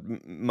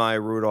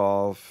Maya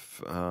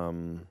Rudolph,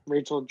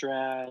 Rachel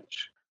Dratch,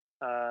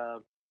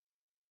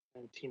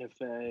 and Tina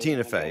Fey.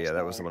 Tina Fey, yeah,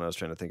 that was the one I was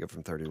trying to think of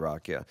from 30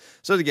 Rock. Yeah,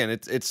 so again,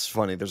 it's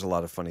funny. There's a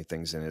lot of funny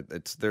things in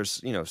it.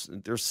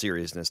 There's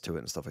seriousness to it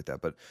and stuff like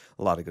that, but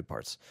a lot of good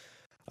parts.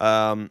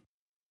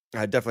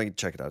 I definitely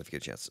check it out if you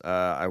get a chance.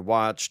 I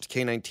watched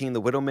K-19,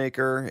 The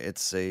Widowmaker.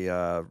 It's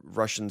a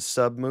Russian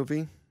sub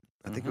movie.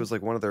 I think it was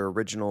like one of their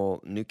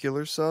original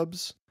nuclear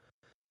subs.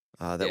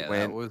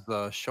 That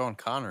was Sean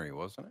Connery,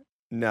 wasn't it?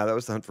 No, that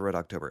was The Hunt for Red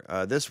October.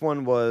 This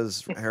one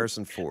was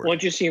Harrison Ford.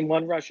 Once you've seen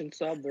one Russian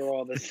sub, they're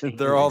all the same.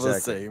 They're all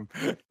Exactly.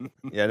 the same.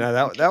 Yeah,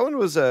 no, that one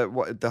was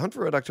The Hunt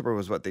for Red October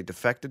was what, they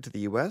defected to the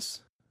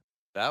U.S.?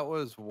 That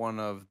was one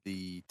of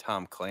the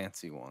Tom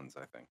Clancy ones,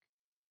 I think.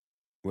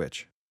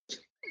 Which?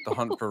 The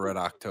Hunt for Red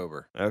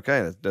October.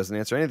 Okay, that doesn't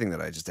answer anything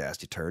that I just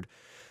asked you, turd.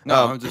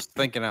 No, I'm just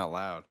thinking out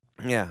loud.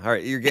 Yeah, all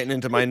right, you're getting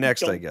into my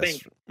next, I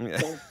guess.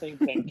 Don't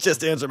think.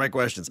 Just answer my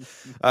questions.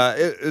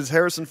 It was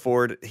Harrison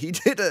Ford. He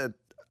did a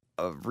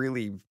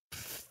really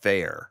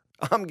fair,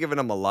 I'm giving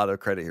him a lot of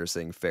credit here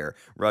saying fair,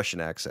 Russian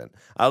accent.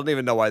 I don't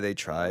even know why they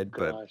tried,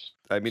 but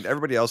I mean,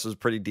 everybody else was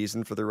pretty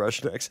decent for their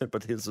Russian accent,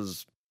 but his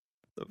was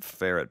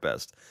fair at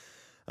best.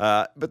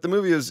 But the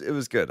movie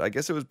was good. I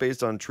guess it was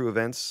based on true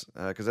events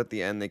because at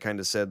the end they kind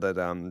of said that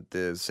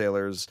the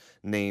sailors'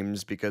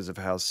 names, because of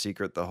how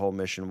secret the whole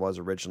mission was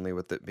originally,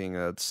 with it being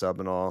a sub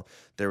and all,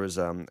 there was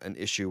an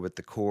issue with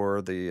the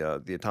core,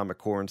 the atomic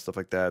core and stuff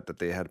like that. That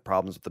they had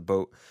problems with the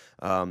boat.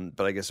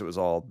 But I guess it was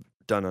all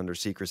done under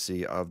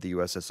secrecy of the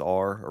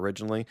USSR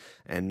originally,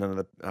 and none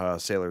of the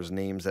sailors'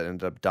 names that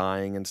ended up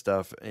dying and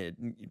stuff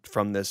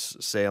from this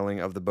sailing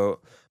of the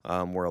boat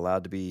were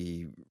allowed to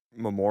be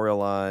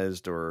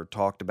memorialized or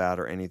talked about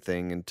or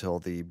anything until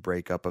the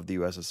breakup of the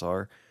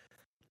USSR.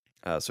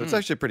 So it's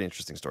actually a pretty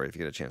interesting story if you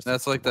get a chance.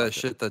 That's to like that watch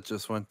shit that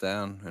just went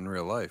down in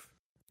real life.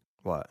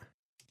 What?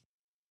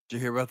 Did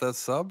you hear about that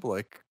sub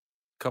like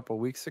a couple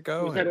weeks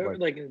ago? Was that over,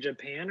 like in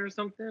Japan or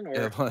something? Or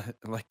Yeah,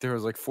 like there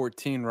was like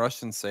 14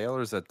 Russian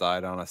sailors that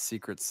died on a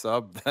secret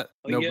sub that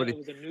nobody. Yeah,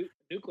 it was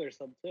a nuclear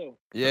sub too.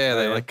 Yeah,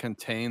 they yeah. like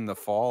contained the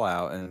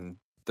fallout, and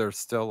they're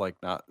still like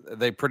not.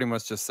 They pretty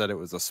much just said it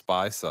was a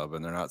spy sub,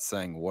 and they're not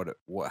saying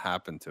what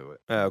happened to it.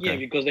 Okay. Yeah,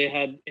 because they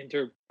had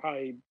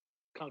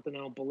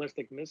intercontinental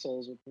ballistic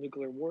missiles with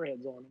nuclear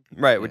warheads on them.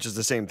 Right, which is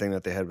the same thing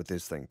that they had with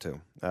this thing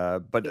too.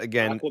 But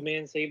again,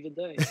 Aquaman saved the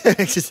day.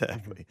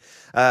 exactly.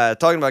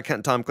 Talking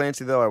about Tom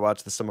Clancy though, I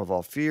watched The Sum of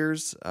All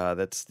Fears.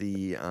 That's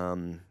the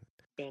Ben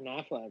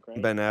Affleck,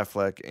 right? Ben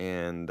Affleck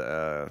and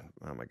oh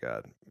my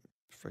god,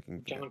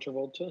 freaking John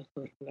Travolta.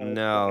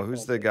 no,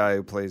 who's the guy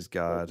who plays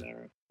God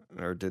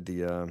or did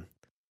the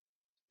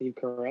Steve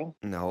Carell?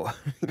 no,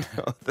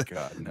 no,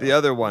 God, no. the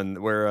other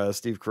one where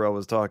Steve Carell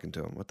was talking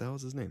to him. What the hell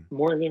was his name?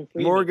 Morgan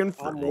Freeman. Morgan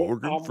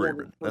Morgan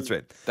Freeman. That's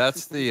right.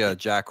 That's the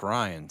Jack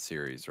Ryan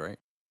series, right?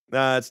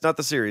 It's not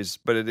the series,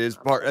 but it is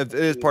part. It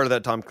is part of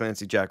that Tom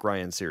Clancy Jack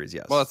Ryan series.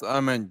 Yes. Well, I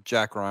mean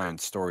Jack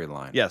Ryan's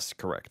storyline. Yes,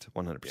 correct.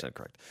 100%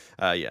 correct.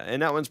 Yeah,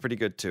 and that one's pretty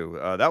good too.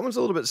 That one's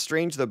a little bit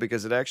strange though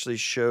because it actually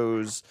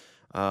shows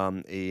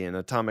an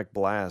atomic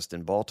blast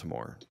in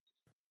Baltimore,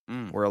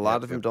 where a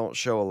lot of them don't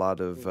show a lot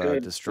of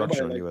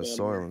destruction on U.S.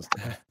 soil and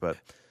stuff. But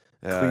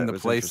clean the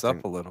place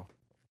up a little.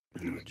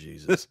 Oh,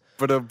 Jesus.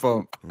 But a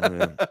bump.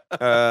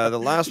 The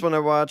last one I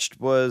watched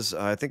was,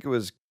 I think it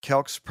was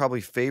Celk's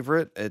probably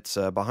favorite. It's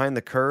Behind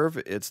the Curve.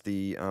 It's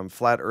the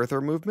Flat Earther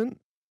movement.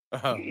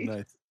 Oh,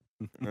 nice.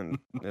 And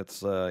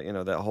it's,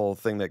 that whole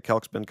thing that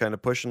Celk's been kind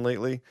of pushing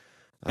lately.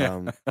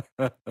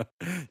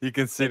 You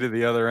can see to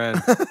the other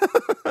end.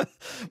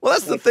 Well,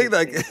 that's the thing.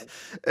 Like,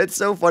 it's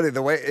so funny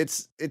the way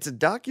it's a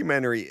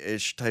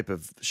documentary-ish type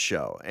of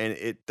show, and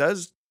it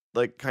does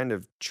like kind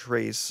of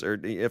trace, or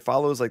it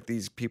follows like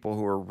these people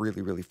who are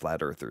really, really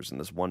flat earthers, and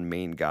this one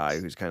main guy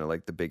who's kind of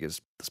like the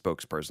biggest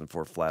spokesperson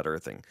for flat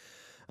earthing.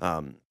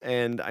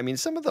 And I mean,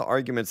 some of the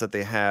arguments that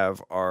they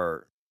have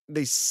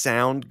they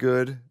sound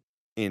good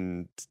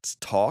in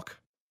talk.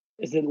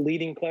 Is it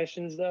leading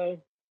questions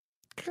though?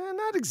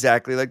 Not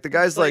exactly. Like the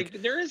guy's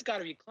like there has got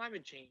to be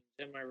climate change.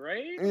 Am I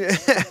right?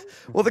 Yeah.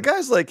 Well, the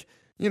guy's like,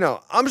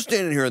 I'm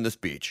standing here on this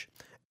beach,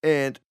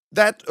 and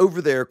that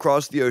over there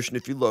across the ocean,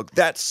 if you look,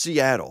 that's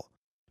Seattle.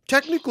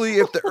 Technically,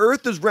 if the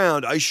Earth is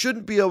round, I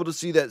shouldn't be able to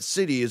see that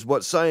city, is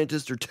what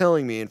scientists are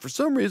telling me. And for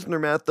some reason, their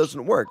math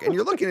doesn't work. And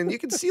you're looking, and you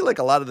can see like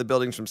a lot of the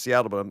buildings from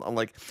Seattle, but I'm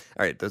like,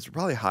 all right, those are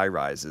probably high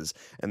rises.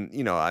 And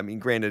I mean,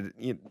 granted,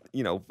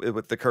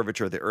 with the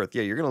curvature of the Earth,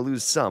 yeah, you're going to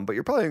lose some, but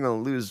you're probably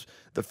going to lose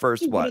the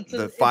first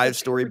the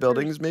 5-story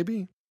buildings,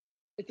 maybe.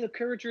 It's a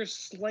curvature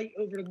slight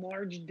over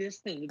large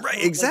distance. It's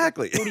right,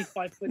 exactly. Like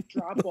 45-foot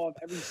drop off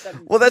every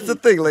 7 Well, that's the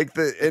thing. Like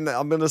and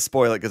I'm gonna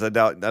spoil it because I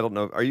don't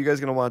know. Are you guys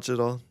gonna watch it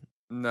all?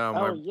 No,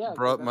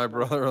 my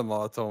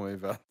brother-in-law told me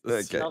about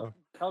this. Okay.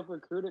 Celk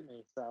recruited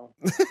me, so.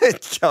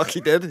 Celk,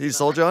 he did? He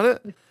sold you on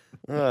it?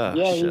 Yeah,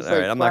 shit. he's all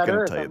right, like, I'm not going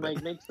Earth. to tell you I'm that.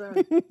 like, makes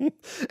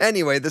sense.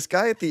 Anyway, this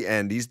guy at the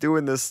end, he's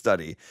doing this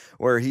study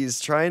where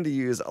he's trying to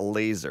use a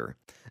laser.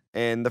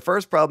 And the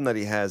first problem that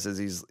he has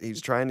is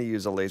he's trying to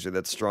use a laser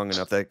that's strong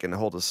enough that it can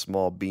hold a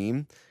small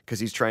beam, because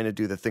he's trying to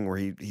do the thing where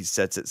he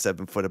sets it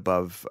 7 foot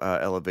above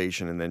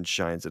elevation and then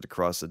shines it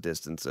across a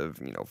distance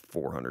of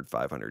 400,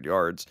 500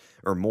 yards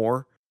or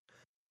more.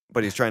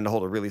 But he's trying to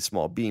hold a really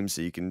small beam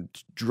so you can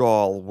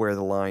draw where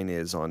the line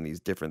is on these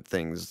different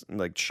things,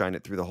 like shine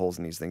it through the holes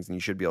in these things, and you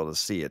should be able to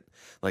see it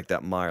like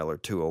that mile or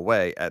two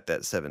away at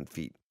that 7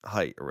 feet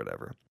height or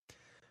whatever.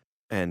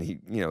 And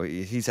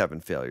he's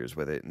having failures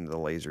with it, and the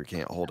laser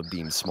can't hold a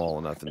beam small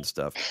enough and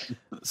stuff.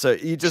 So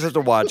you just have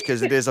to watch,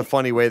 because it is a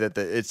funny way that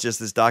it's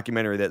just this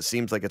documentary that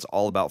seems like it's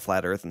all about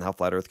flat Earth and how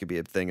flat Earth could be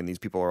a thing, and these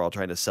people are all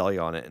trying to sell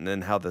you on it. And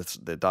then how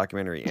the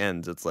documentary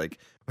ends, it's like,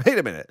 wait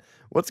a minute,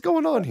 what's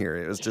going on here?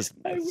 It was just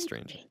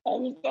strange.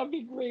 That'd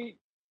be great.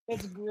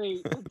 That's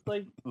great. It's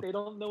like they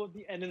don't know what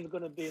the ending is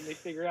going to be, and they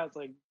figure out, it's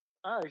like,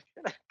 oh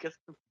shit, I guess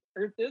the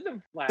Earth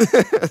isn't flat.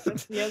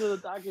 That's the end of the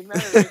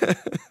documentary.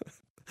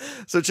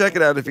 So check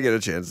it out if you get a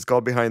chance. It's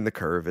called Behind the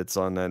Curve. It's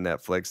on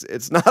Netflix.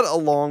 It's not a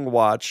long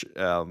watch,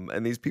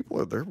 and these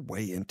people they're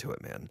way into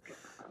it, man.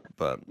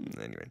 But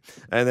anyway,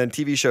 and then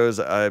TV shows.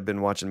 I've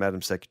been watching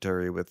Madam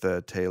Secretary with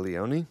Tay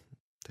Leone.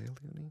 Tay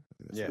Leone?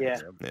 Yeah.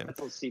 That's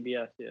on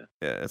CBS. Yeah.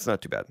 Yeah, it's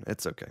not too bad.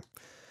 It's okay.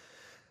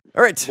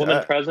 All right.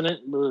 Woman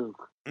president.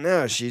 Luke.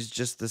 No, she's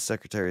just the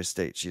Secretary of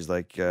State. She's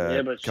like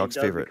Yeah, but she Kelk's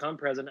does favorite. become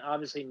president.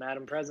 Obviously,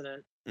 Madam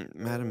President.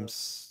 Madam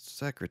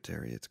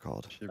Secretary, it's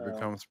called. She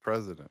becomes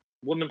president.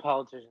 Woman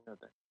politician, I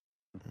think.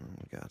 Oh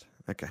my god.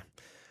 Okay.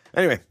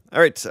 Anyway, all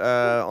right.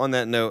 On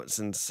that note,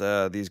 since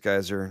these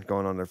guys are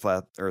going on their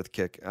flat Earth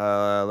kick,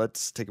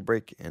 let's take a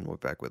break and we'll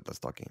be back with Let's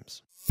Talk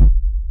Games.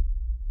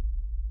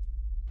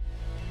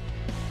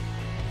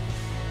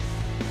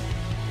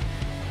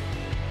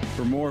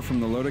 For more from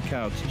the Loaded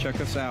Couch,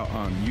 check us out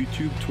on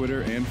YouTube,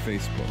 Twitter, and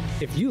Facebook.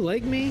 If you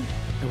like me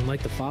and would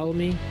like to follow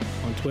me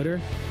on Twitter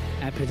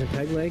at Pigeon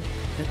Pegleg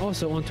and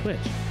also on Twitch,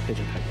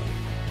 Pigeon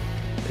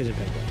Pegleg. Pigeon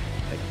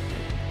Pegleg.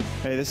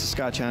 Hey, this is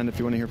Scotchhound. If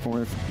you want to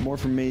hear more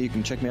from me, you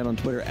can check me out on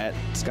Twitter at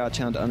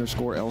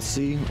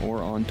Scotchhound_LC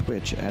or on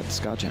Twitch at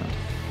Scotchhound.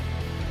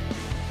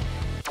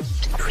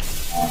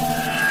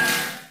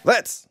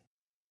 Let's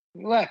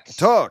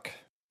talk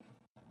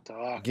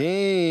Talk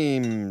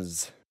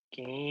games.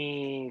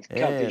 games.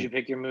 Kel, did And- you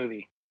pick your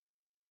movie?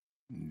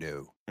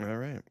 No. All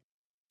right.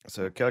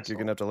 So, Kelk, you're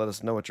going to have to let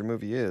us know what your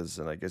movie is,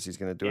 and I guess he's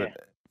going to do it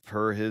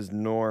per his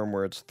norm,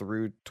 where it's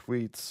through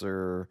tweets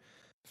or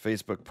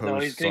Facebook posts. No,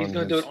 he's going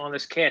to do it on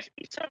this cast.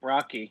 It's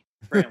Rocky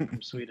Graham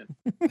from Sweden.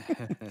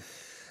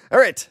 All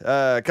right.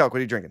 Kelk, what are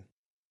you drinking?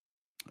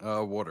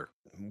 Water.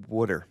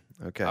 Water.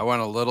 Okay. I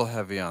went a little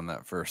heavy on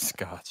that first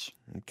scotch.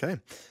 Okay.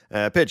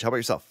 Pidge, how about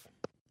yourself?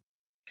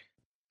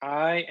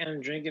 I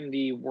am drinking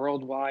the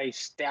Worldwide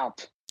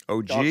Stout.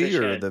 OG Dogfish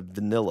or Head. the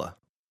vanilla?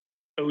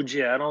 OG.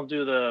 I don't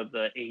do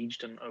the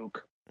aged in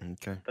oak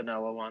Okay.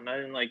 vanilla one. I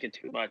didn't like it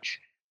too much.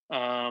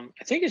 I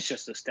think it's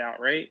just a stout,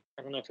 right?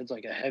 I don't know if it's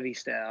like a heavy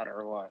stout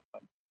or what.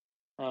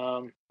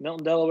 But,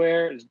 Milton,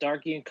 Delaware is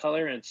darky in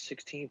color and it's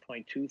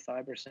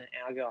 16.25%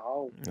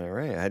 alcohol. All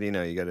right. How do you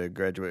know? You got to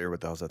graduate, or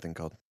what the hell's that thing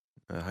called?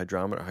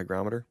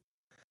 Hygrometer?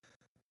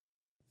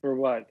 For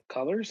what?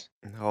 Colors?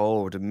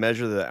 Oh, to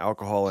measure the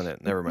alcohol in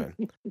it. Never mind.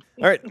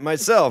 All right.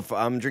 Myself,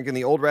 I'm drinking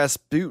the Old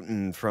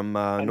Rasputin from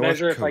I North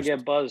measure Coast. if I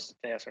get buzzed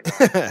fast or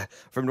not.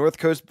 From North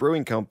Coast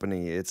Brewing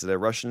Company. It's a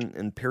Russian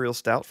Imperial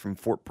Stout from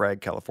Fort Bragg,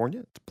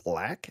 California. It's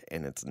black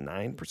and it's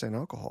 9%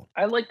 alcohol.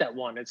 I like that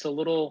one. It's a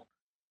little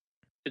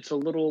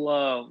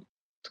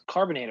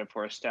carbonated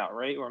for a stout,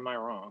 right? Or am I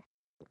wrong?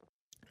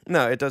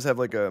 No, it does have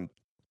like a.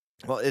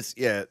 Well, it's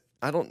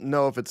I don't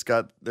know if it's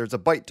got. There's a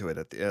bite to it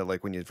at the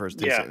like when you first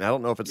taste Yeah. it. And I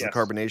don't know if it's Yes. the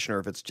carbonation or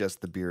if it's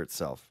just the beer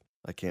itself.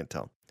 I can't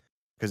tell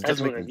because it That's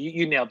doesn't what make. it is.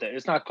 You nailed it.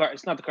 It's not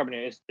the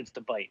carbonate. It's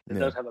the bite. It Yeah.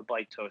 does have a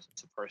bite to it.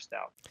 It's a first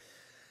stout.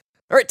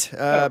 All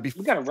right.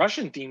 We got a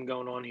Russian theme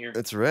going on here.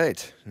 That's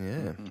right.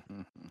 Yeah.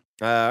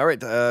 All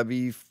right.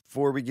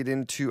 Before we get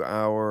into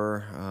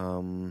our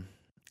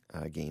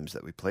games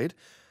that we played,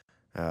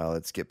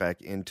 let's get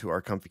back into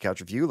our comfy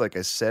couch review. Like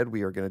I said,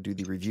 we are going to do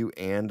the review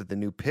and the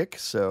new pick.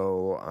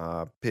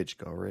 So, Pitch,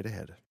 go right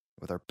ahead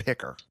with our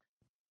picker.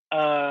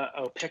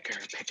 Picker.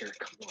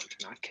 Come on,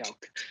 not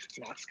Celk,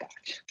 not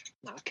Scotch,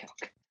 not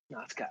Celk,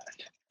 not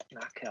Scotch,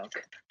 not Celk,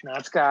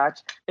 not Scotch.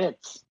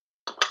 It's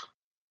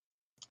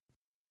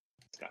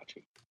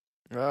Scotchy.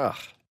 Ah.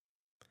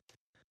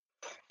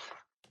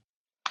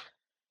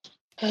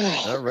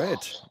 All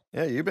right.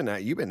 Yeah, you've been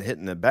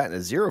hitting the bat in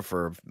a zero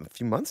for a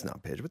few months now,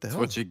 Pidge. What the That's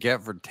hell? what you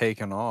get for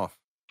taking off.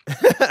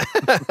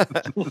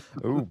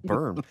 Ooh,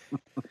 burn.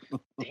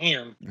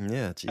 Damn.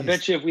 Yeah, geez. I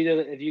bet you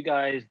if you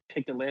guys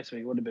picked it last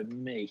week, it would have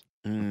been me.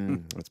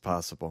 That's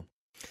possible.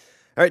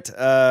 All right.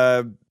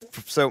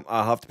 So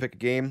I'll have to pick a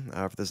game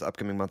for this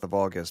upcoming month of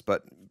August.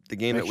 But the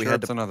game Make that we sure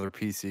had it's to. another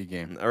PC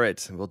game. All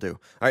right, we'll do.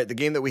 All right, the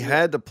game that we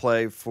had to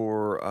play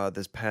for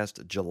this past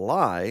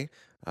July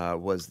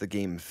was the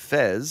game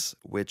Fez,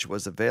 which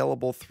was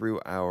available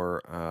through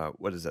our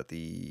what is that?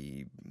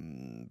 The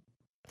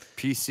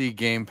PC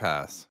Game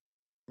Pass.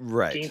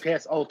 right. Game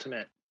Pass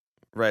Ultimate.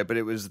 Right, but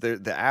it was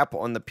the app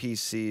on the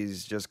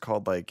PCs just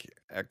called like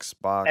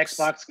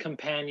Xbox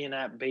Companion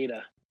app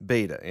beta.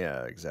 Beta.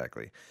 Yeah,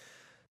 exactly.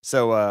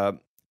 So, all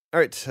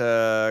right,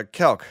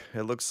 Kelk,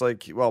 it looks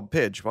like, well,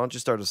 Pidge, why don't you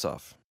start us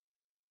off?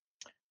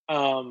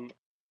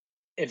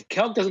 If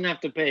Celk doesn't have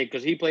to pay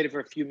because he played it for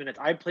a few minutes,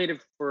 I played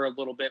it for a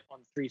little bit on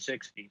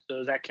 360. So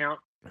does that count?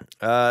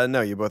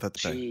 No, you both have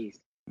to pay. Jeez.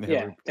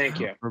 Yeah, thank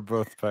you. We're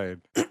both paid.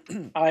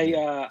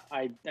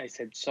 I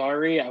said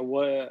sorry. I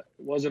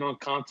wasn't on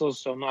console,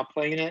 so I'm not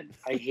playing it.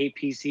 I hate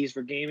PCs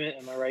for gaming.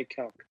 Am I right,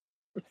 Celk?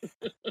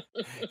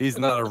 He's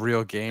not a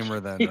real gamer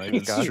then, right?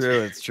 It's Scotch?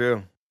 true. It's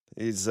true.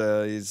 He's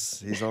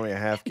only a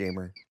half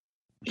gamer.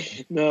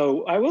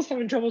 No, I was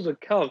having troubles with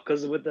Celk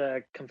because with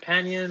the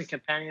companion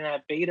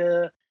app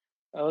beta,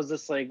 I was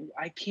just like,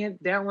 I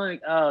can't download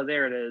it. Oh,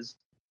 there it is.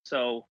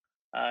 So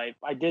I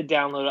did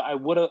download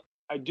it.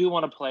 I do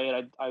want to play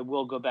it. I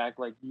will go back.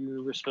 Like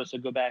you were supposed to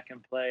go back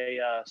and play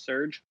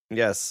Surge.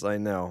 Yes, I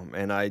know.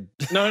 And I.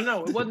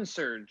 No, it wasn't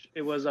Surge.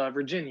 It was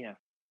Virginia.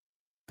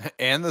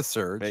 And the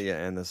Surge.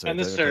 Yeah, and the Surge. And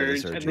the I didn't play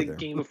Surge, and the either.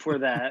 game before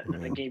that,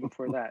 and the game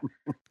before that.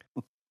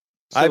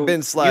 I've So been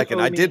you slacking.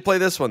 owe I me- did play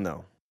this one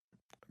though.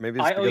 Maybe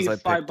it's I owe because you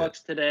I picked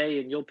 $5 today,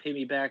 and you'll pay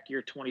me back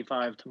your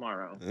 25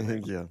 tomorrow.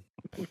 it. Yeah.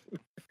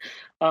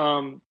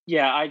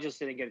 Yeah, I just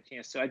didn't get a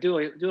chance to. I do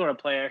want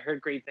to play. I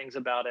heard great things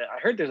about it. I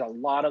heard there's a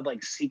lot of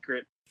like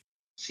secrets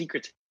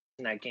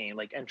in that game,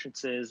 like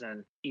entrances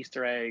and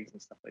Easter eggs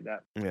and stuff like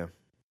that. Yeah. All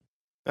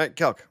right,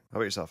 Kelk, how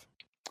about yourself?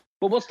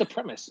 But what's the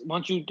premise? Why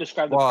don't you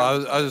describe the Well,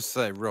 premise? I'll just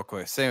say real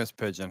quick, same as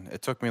Pigeon.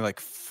 It took me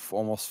like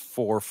almost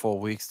 4 full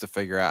weeks to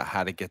figure out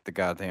how to get the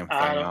goddamn thing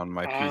on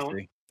my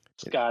PC.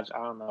 Scotch, I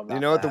don't know about You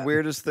know what the that.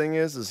 weirdest thing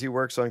is he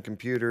works on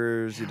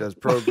computers, he does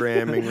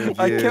programming review,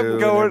 I kept and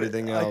going.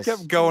 everything else. I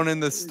kept going in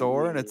the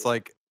store, and it's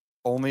like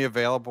only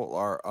available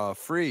or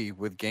free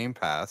with Game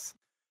Pass,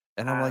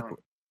 and I'm like,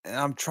 and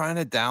I'm trying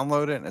to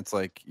download it, and it's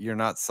like you're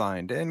not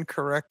signed in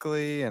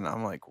correctly, and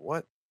I'm like,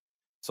 what?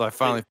 So I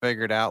finally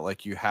figured out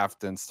like you have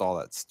to install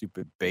that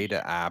stupid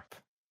beta app.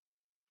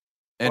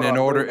 And in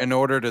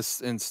order to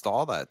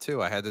install that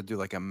too, I had to do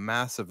like a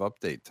massive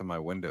update to my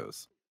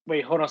Windows.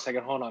 Wait, hold on a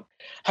second. Hold on.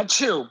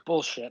 Achoo!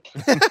 Bullshit.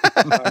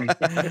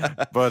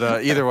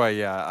 But either way,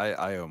 yeah,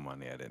 I owe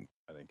money. I didn't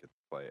get to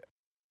play it.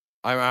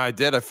 I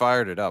did. I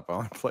fired it up. I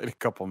only played a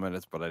couple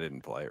minutes, but I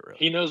didn't play it really.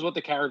 He knows what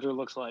the character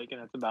looks like,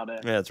 and that's about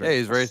it. Yeah, that's right.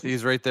 Yeah,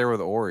 he's right there with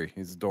Ori.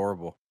 He's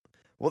adorable.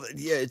 Well,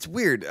 yeah, it's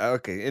weird.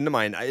 Okay, into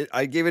mine.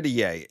 I gave it a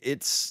yay.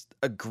 It's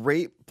a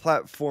great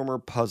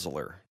platformer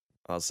puzzler,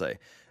 I'll say.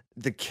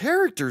 The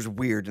character's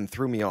weird and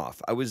threw me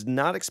off. I was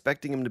not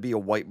expecting him to be a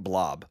white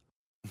blob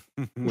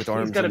with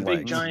arms He's got a and big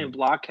legs. giant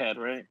blockhead,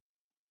 right?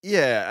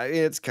 Yeah,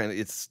 it's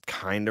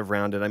kind of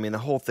rounded. I mean, the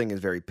whole thing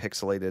is very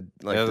pixelated.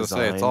 Like yeah,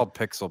 design. It's all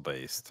pixel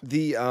based.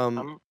 The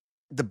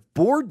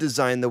board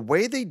design, the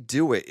way they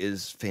do it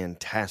is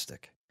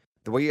fantastic.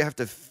 The way you have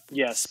to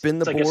spin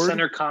the board, like a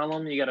center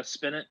column. You got to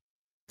spin it.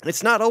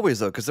 It's not always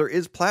though, because there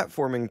is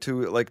platforming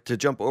to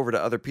jump over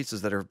to other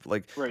pieces that are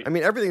like. Right. I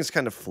mean, everything's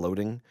kind of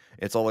floating.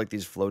 It's all like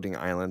these floating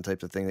island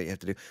types of thing that you have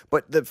to do.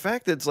 But the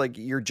fact that it's like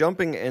you're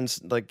jumping and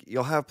like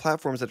you'll have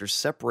platforms that are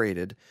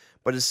separated,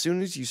 but as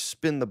soon as you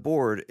spin the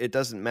board, it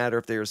doesn't matter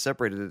if they are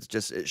separated. It's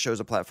just it shows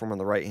a platform on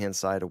the right hand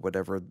side of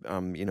whatever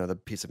the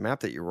piece of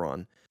map that you're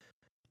on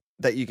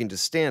that you can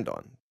just stand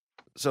on.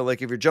 So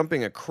like if you're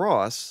jumping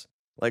across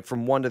like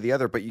from one to the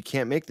other, but you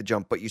can't make the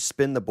jump, but you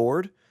spin the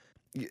board.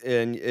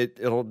 And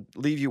it'll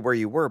leave you where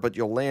you were, but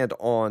you'll land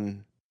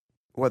on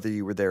whether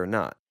you were there or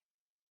not,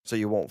 so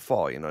you won't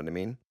fall. You know what I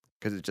mean?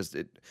 Because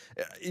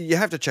you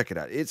have to check it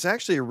out. It's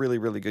actually a really,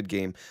 really good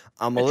game.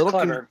 I'm a little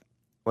clever.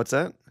 What's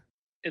that?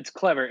 It's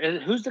clever.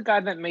 Who's the guy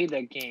that made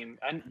that game?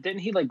 And didn't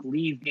he like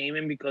leave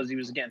gaming because he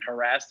was getting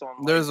harassed on?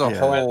 Like, there's a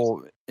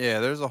whole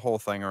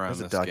thing around There's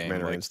this a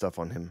documentary game, and stuff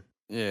on him.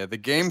 Yeah, the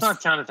game's It's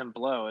not Jonathan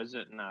Blow, is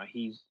it?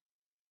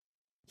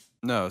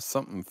 No,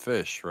 something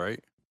Fish,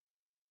 right?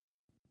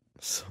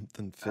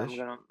 Something Fish.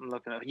 I'm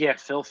looking up. Yeah,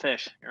 Phil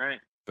Fish. You're right.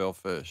 Phil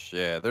Fish.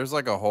 Yeah, there's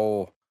like a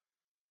whole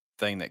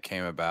thing that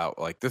came about.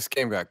 Like this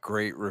game got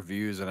great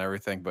reviews and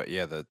everything, but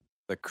yeah, the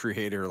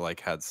creator like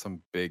had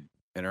some big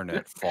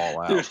internet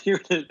fallout.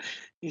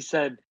 He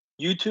said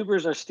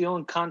YouTubers are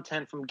stealing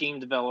content from game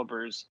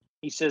developers.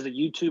 He says that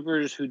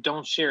YouTubers who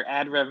don't share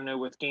ad revenue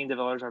with game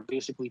developers are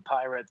basically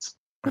pirates.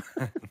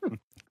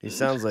 He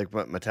sounds like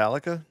what,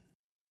 Metallica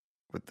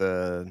with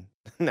the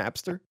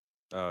Napster.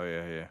 Oh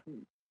yeah.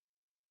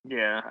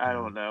 Yeah, I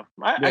don't know.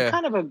 I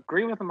kind of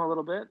agree with him a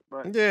little bit,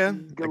 but yeah,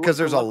 because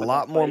there's a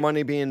lot more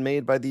money being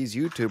made by these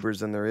YouTubers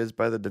than there is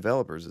by the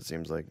developers. It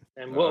seems like,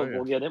 and we'll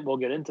get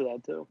into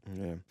that too.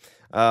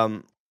 Yeah.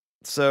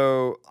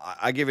 So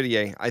I give it a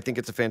yay. I think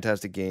it's a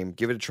fantastic game.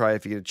 Give it a try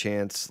if you get a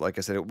chance. Like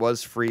I said, it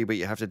was free, but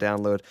you have to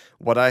download.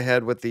 What I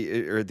had with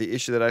the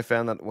issue that I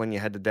found that when you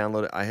had to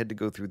download it, I had to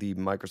go through the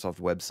Microsoft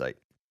website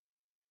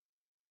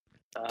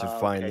to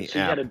find the app.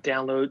 You had to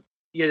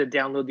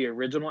download the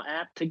original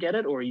app to get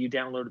it, or you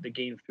downloaded the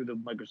game through the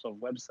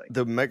Microsoft website?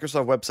 The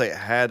Microsoft website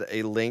had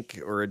a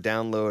link or a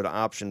download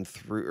option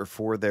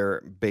for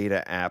their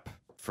beta app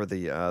for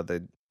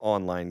the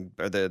online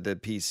or the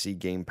PC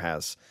Game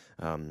Pass,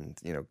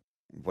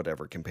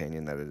 whatever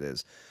companion that it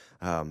is.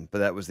 But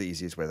that was the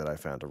easiest way that I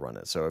found to run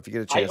it. So if you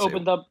get a chance,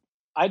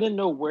 I didn't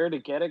know where to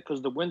get it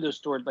because the Windows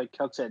Store, like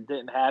Chuck said,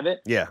 didn't have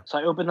it. Yeah. So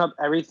I opened up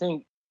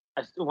everything.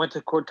 I went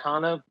to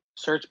Cortana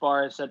search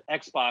bar. It said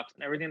Xbox,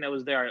 and everything that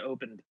was there I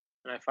opened,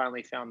 and I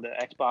finally found the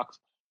Xbox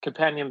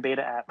companion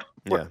beta app.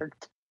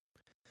 Worked.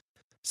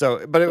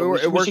 So, but it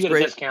works great. We should get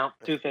a discount,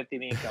 $250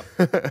 me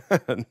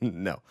and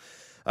No.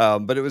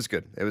 But it was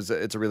good.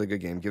 It's a really good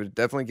game.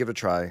 Definitely give it a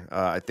try.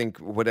 I think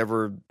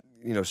whatever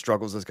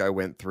struggles this guy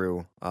went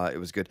through, it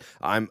was good.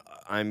 I'm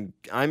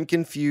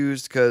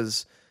confused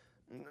because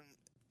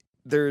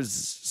there's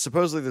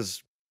supposedly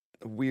this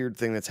weird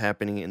thing that's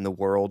happening in the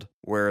world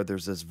where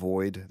there's this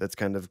void that's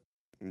kind of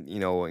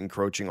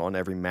encroaching on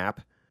every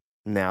map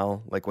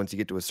now. Like once you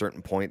get to a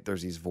certain point,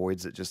 there's these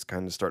voids that just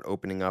kind of start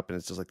opening up, and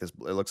it's just like this.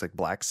 It looks like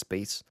black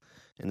space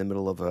in the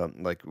middle of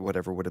like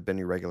whatever would have been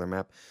your regular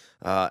map.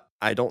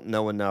 I don't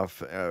know enough.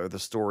 The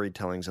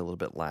storytelling's a little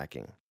bit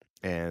lacking,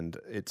 and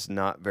it's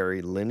not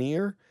very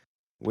linear,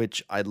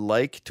 which I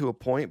like to a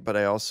point, but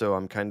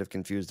I'm kind of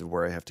confused of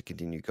where I have to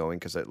continue going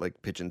because,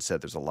 like Pigeon said,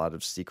 there's a lot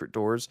of secret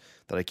doors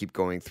that I keep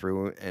going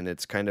through, and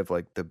it's kind of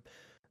like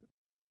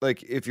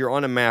like if you're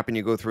on a map and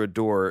you go through a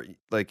door,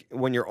 like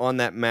when you're on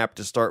that map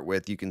to start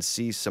with, you can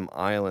see some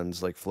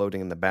islands like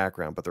floating in the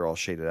background, but they're all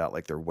shaded out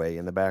like they're way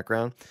in the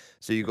background.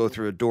 So you go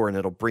through a door and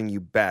it'll bring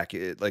you back.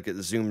 It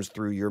zooms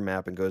through your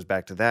map and goes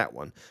back to that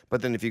one.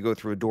 But then if you go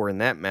through a door in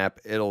that map,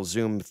 it'll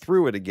zoom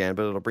through it again,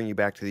 but it'll bring you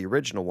back to the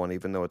original one,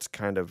 even though it's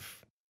kind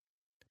of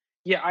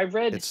Yeah,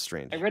 it's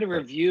strange. I read a but-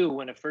 review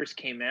when it first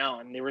came out,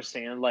 and they were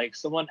saying like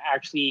someone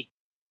actually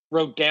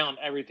wrote down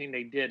everything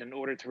they did in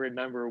order to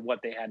remember what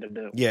they had to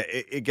do. Yeah,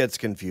 it gets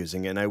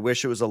confusing, and I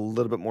wish it was a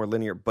little bit more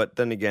linear. But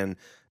then again,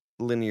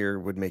 linear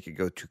would make it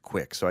go too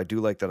quick. So I do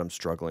like that I'm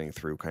struggling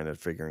through kind of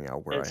figuring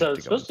out where And I so have to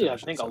it's go. in supposed to, I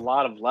Division, think, so. a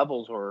lot of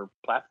levels or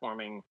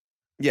platforming.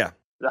 Yeah,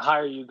 The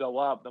higher you go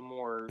up, the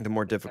more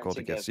difficult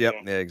it gets. Yeah.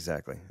 Yep, yeah,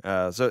 exactly.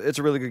 So it's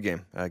a really good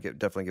game.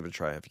 Definitely give it a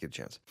try if you get a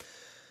chance.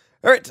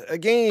 All right,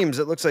 games.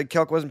 It looks like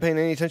Celk wasn't paying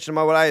any attention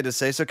to what I had to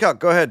say. So Celk,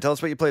 go ahead. Tell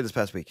us what you played this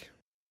past week.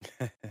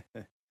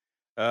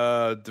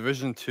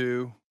 Division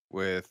 2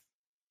 with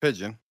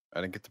Pigeon. I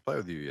didn't get to play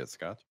with you yet,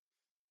 Scott.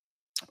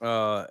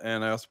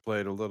 And I also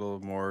played a little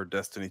more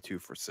Destiny 2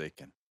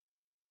 Forsaken.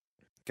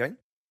 Okay.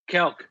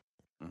 Kelk,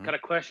 Mhm. got a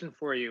question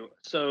for you.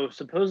 So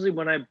supposedly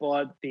when I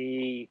bought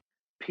the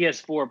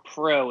PS4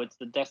 Pro, it's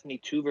the Destiny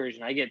 2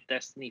 version. I get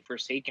Destiny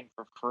Forsaken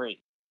for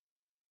free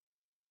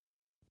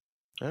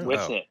Oh.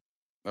 with it.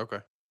 Okay.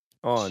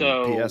 On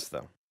So- PS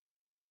though.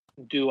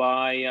 Do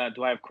I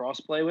have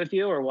crossplay with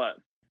you or what?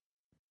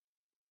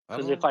 I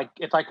Because don't- if I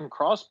can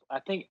I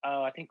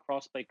think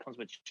crossplay comes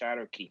with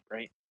Shadowkeep,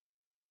 right?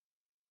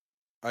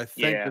 I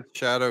think Yeah. it's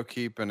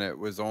Shadowkeep, and I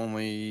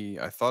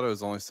thought it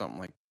was only something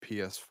like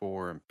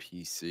PS4 and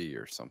PC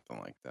or something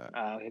like that.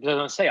 It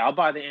doesn't say. I'll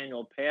buy the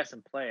annual pass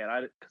and play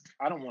it.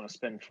 I don't want to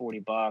spend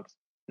 $40.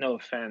 No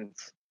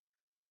offense.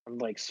 I'm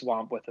like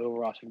swamped with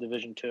Overwatch and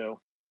Division 2.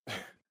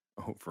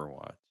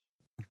 Overwatch.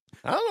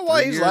 I don't know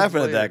why 3 he's years laughing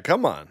at later. that.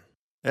 Come on,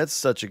 that's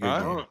such a good I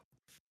game. don't-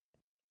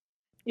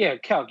 Yeah,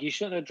 Calc, you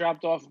shouldn't have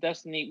dropped off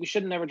Destiny. We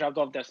should have never dropped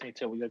off Destiny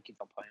 2. We gotta keep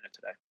on playing it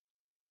today.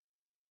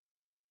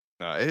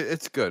 No,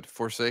 it's good.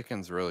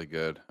 Forsaken's really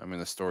good. I mean,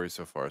 the story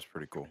so far is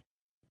pretty cool.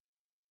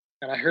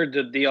 And I heard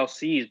the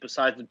DLCs,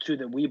 besides the 2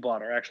 that we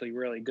bought, are actually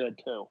really good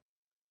too.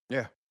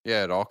 Yeah,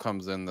 it all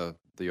comes in the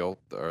old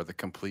or the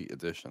complete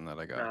edition that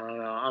I I got. don't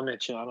know. I'm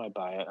itching. I might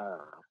buy it. I don't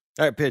know.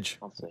 All right, Pidge.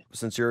 I'll see.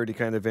 Since you're already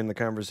kind of in the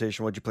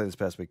conversation, what'd you play this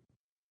past week?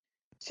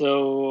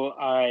 So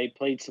I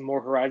played some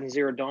more Horizon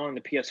Zero Dawn on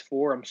the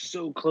PS4. I'm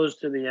so close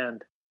to the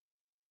end.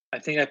 I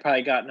think I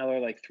probably got another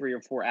like 3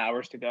 or 4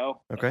 hours to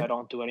go. Okay. If I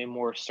don't do any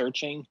more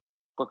searching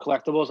for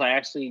collectibles, I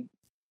actually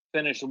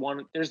finished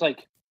one. There's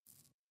like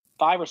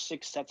 5 or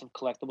 6 sets of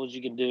collectibles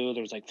you can do.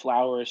 There's like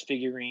flowers,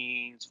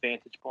 figurines,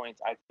 vantage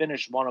points. I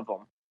finished one of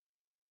them.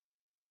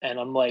 And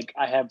I'm like,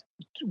 I have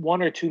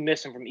 1 or 2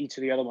 missing from each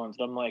of the other ones.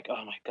 And I'm like,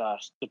 oh my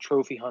gosh, the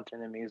trophy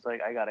hunter in me is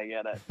like, I gotta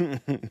get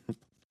it.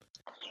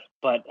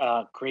 But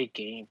great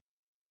game.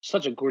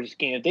 Such a gorgeous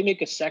game. If they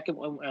make a second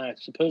one,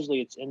 supposedly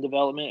it's in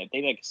development. If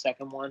they make a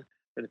second one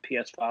for the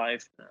PS5,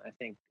 I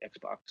think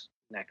Xbox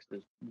Next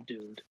is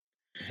doomed.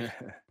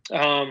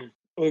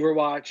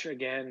 Overwatch,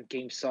 again,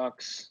 game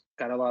sucks.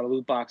 Got a lot of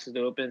loot boxes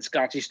to open.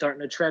 Scotchy's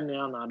starting to trend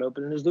now, not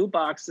opening his loot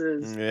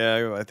boxes.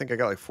 Yeah, I think I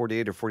got like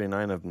 48 or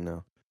 49 of them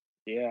now.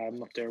 Yeah,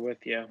 I'm up there with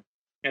you.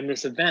 And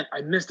this event,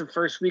 I missed the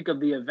first week of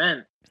the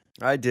event.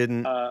 I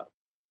didn't.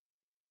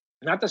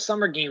 Not the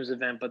Summer Games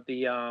event, but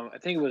the I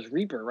think it was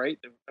Reaper, right?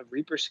 The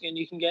Reaper skin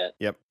you can get.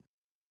 Yep.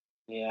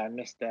 Yeah, I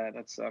missed that.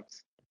 That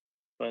sucks.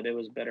 But it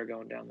was better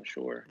going down the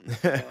shore.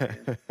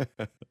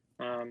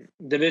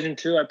 Division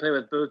 2, I played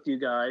with both you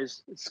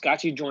guys.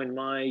 Scotchy joined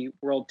my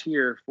world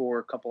tier for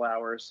a couple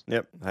hours.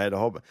 Yep, I had a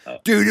whole. Oh.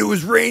 Dude, it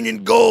was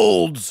raining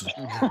golds.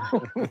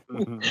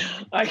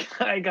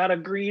 I got a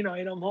green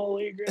item,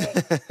 holy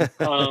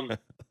grail.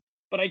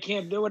 But I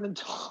can't do it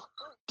until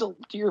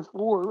tier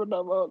 4. What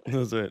about?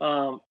 That's it.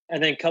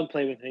 And then Cub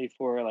played with me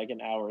for like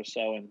an hour or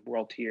so in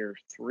world tier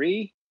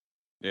 3.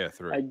 Yeah,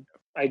 3.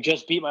 I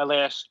just beat my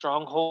last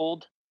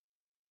stronghold.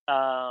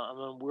 I'm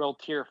in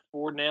world tier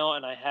 4 now,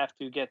 and I have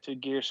to get to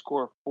gear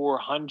score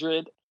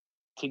 400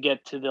 to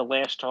get to the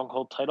last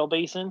stronghold title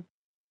basin.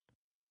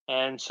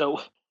 And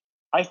so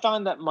I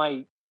found that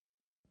my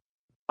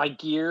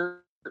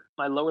gear,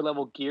 my lower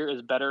level gear,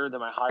 is better than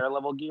my higher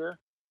level gear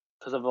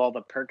because of all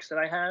the perks that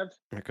I have.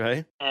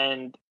 Okay.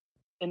 And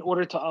in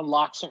order to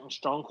unlock certain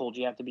strongholds,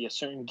 you have to be a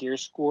certain gear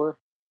score.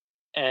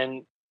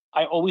 And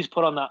I always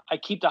put on I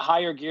keep the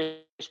higher gear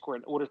score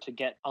in order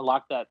to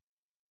unlock that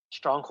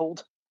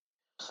stronghold.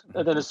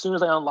 And then as soon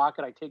as I unlock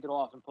it, I take it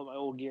off and put my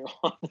old gear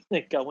on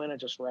and go in and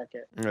just wreck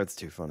it. That's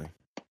too funny.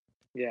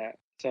 Yeah.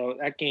 So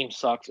that game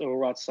sucks.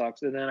 Overwatch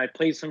sucks. And then I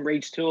played some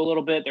Rage 2 a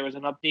little bit. There was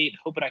an update,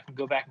 hoping I can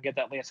go back and get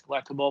that last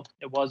collectible.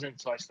 It wasn't,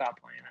 so I stopped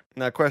playing it.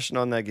 Now, question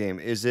on that game: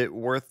 is it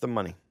worth the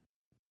money?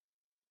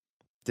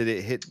 Did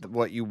it hit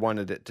what you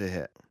wanted it to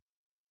hit?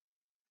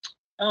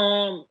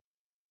 To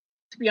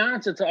be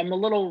honest, I'm a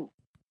little.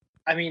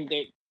 I mean,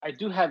 I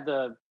do have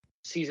the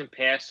season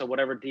pass, so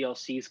whatever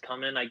DLCs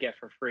come in, I get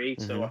for free.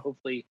 So Mhm.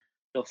 hopefully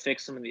they'll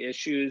fix some of the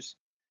issues.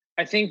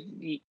 I think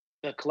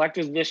the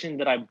collector's edition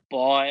that I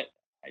bought,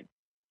 I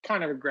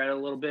kind of regret it a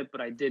little bit,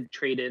 but I did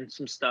trade in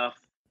some stuff,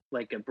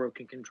 like a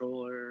broken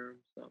controller.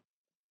 So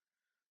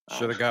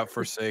Should have got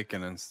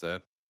Forsaken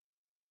instead.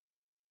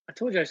 I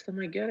told you I still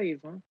might get it,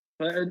 Yvonne.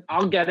 But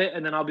I'll get it,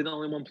 and then I'll be the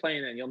only one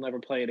playing it, and you'll never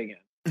play it again.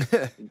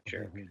 You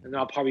jerk. And then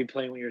I'll probably be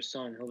playing with your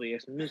son. He'll be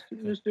asking,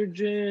 Mr.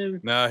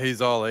 Jim. No,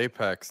 he's all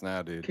Apex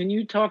now, dude. Can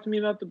you talk to me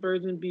about the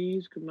birds and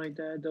bees? Because my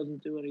dad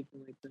doesn't do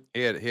anything like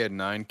that. He had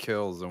 9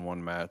 kills in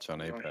one match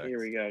on Apex. Oh,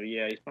 here we go.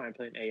 Yeah, he's probably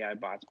playing AI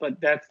bots.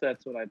 But that's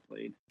what I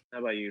played. How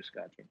about you,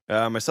 Scotty?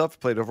 Myself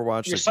played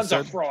Overwatch. Your son's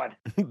a fraud.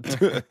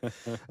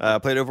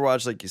 Played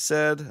Overwatch, like you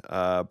said.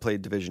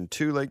 Played Division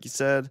 2, like you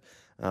said.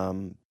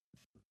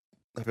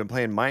 I've been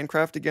playing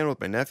Minecraft again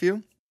with my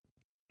nephew.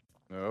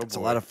 Oh, it's a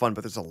lot of fun,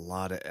 but there's a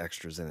lot of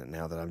extras in it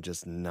now that I'm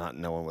just not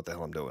knowing what the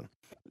hell I'm doing.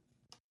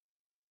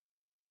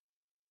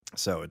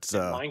 So it's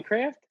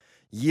Minecraft?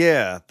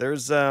 Yeah,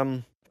 there's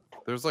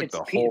like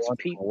the whole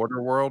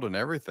water world and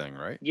everything,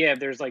 right? Yeah,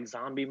 there's like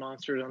zombie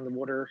monsters on the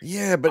water.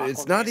 Yeah, but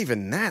it's not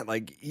even that.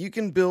 Like you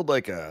can build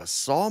like a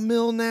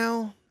sawmill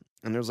now,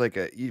 and there's like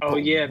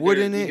wood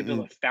in it. You can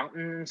build a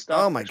fountain and stuff.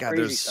 Oh my god,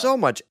 there's so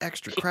much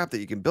extra crap that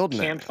you can build in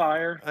that.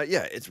 Campfire.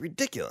 Yeah, it's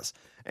ridiculous.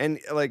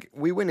 And like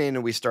we went in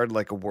and we started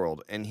like a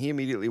world, and he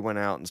immediately went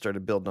out and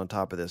started building on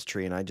top of this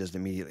tree, and I just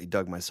immediately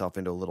dug myself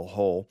into a little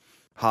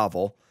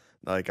hovel,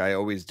 like I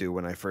always do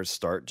when I first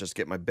start. Just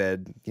get my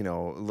bed, a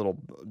little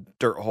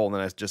dirt hole, and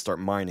then I just start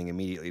mining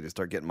immediately to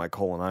start getting my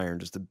coal and iron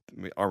just to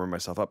armor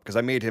myself up. Because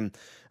I made him,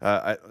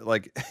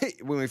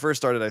 when we first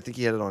started, I think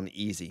he had it on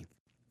easy.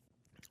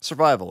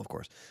 Survival, of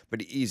course,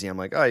 but easy. I'm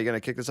like, oh, you're going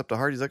to kick this up to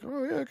hard? He's like,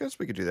 oh, yeah, I guess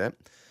we could do that.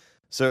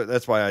 So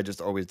that's why I just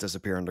always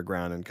disappear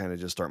underground and kind of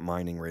just start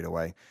mining right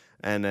away.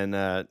 And then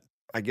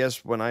I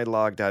guess when I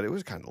logged out, it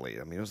was kind of late.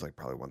 I mean, it was like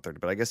probably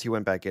 1:30, but I guess he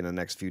went back in the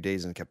next few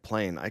days and kept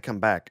playing. I come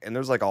back, and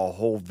there's like a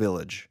whole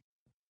village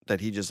that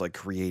he just like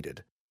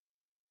created,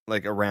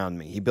 like around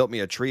me. He built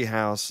me a tree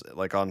house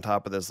like on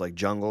top of this like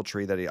jungle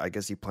tree that I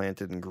guess he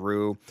planted and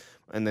grew.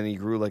 And then he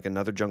grew like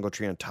another jungle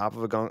tree on top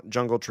of a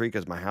jungle tree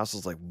because my house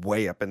is like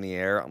way up in the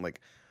air. I'm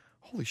like,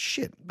 holy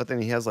shit. But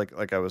then he has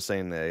like I was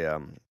saying,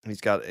 he's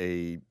got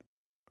a,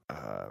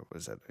 what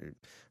is that? A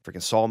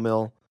freaking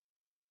sawmill.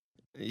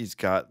 He's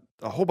got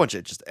a whole bunch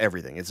of just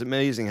everything. It's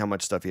amazing how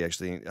much stuff he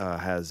actually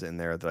has in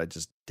there that I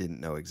just didn't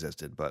know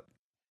existed, but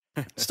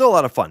still a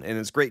lot of fun. And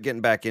it's great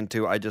getting back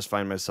into. I just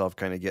find myself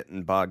kind of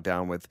getting bogged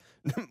down with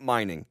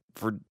mining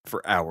for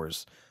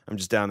hours. I'm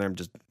just down there. I'm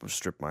just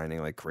strip mining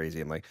like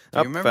crazy. I'm like,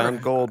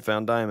 found gold,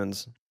 found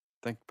diamonds.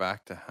 Think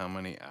back to how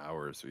many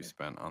hours we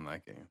spent on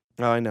that game.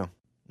 Oh, I know.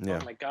 Yeah.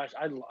 Oh my gosh,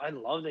 I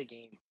love the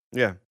game.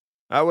 Yeah.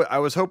 I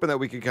was hoping that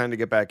we could kind of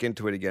get back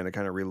into it again and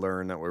kind of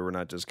relearn that way we're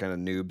not just kind of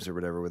noobs or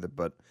whatever with it,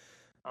 but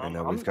I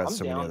know we've got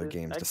so many other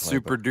games to play.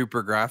 Super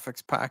duper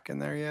graphics pack in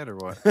there yet or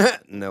what?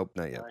 Nope,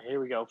 not yet. Here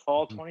we go.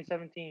 Fall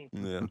 2017.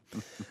 Yeah.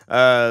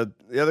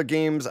 The other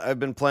games I've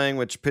been playing,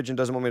 which Pigeon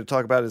doesn't want me to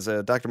talk about, is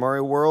Dr.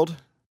 Mario World.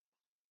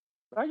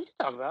 Oh, you can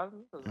talk about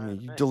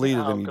it. You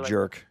deleted them, you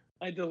jerk.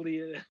 I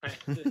deleted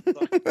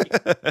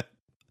it.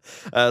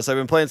 So I've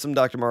been playing some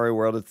Dr. Mario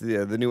World. It's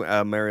the new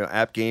Mario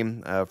app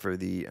game for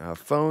the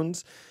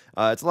phones.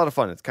 It's a lot of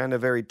fun. It's kind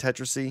of very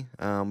Tetris-y,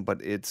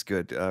 but it's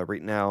good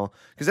right now.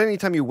 Because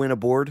anytime you win a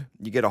board,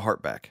 you get a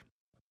heart back.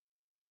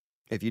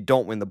 If you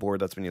don't win the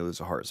board, that's when you lose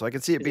a heart. So I can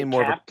see it being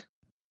more capped?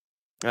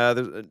 of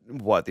a...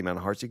 the amount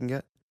of hearts you can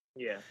get?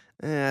 Yeah.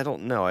 I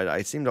don't know.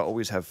 I seem to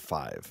always have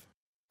 5.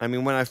 I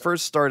mean, when I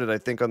first started, I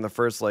think on the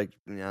first,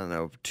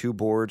 2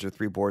 boards or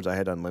 3 boards, I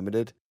had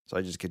unlimited. So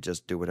I just could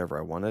just do whatever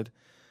I wanted.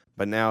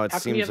 But now it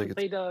seems like it's... How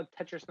come you haven't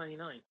played Tetris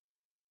 99?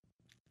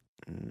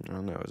 I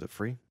don't know. Is it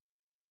free?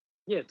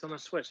 Yeah, it's on the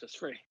Switch. It's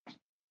free.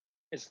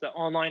 It's the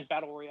online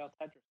Battle Royale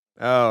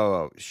Tetris.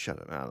 Oh, shut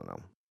up. I don't know.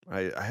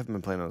 I haven't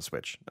been playing on the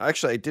Switch.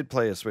 Actually, I did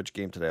play a Switch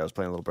game today. I was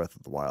playing a little Breath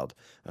of the Wild.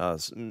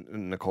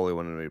 Nicole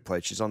wanted me to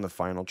play. She's on the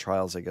final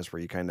trials, I guess,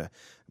 where you kind of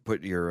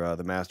put your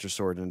the Master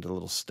Sword into a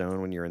little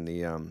stone when you're in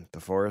the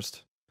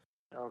forest.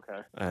 Okay.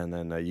 And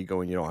then you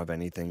go and you don't have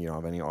anything. You don't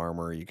have any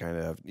armor. You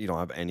don't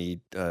have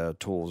any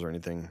tools or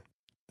anything.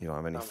 You don't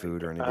have any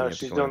food or anything. You have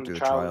to go and do the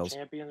trials.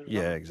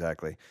 Yeah,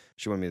 exactly.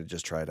 She wanted me to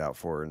just try it out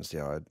for her and see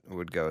how it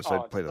would go.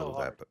 So I played a little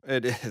of that.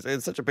 But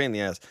it's such a pain in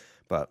the ass.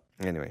 But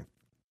anyway.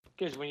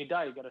 Because when you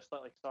die, you got to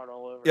start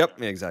all over.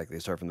 Yep, exactly.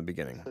 Start from the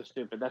beginning. So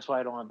stupid. That's why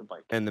I don't have the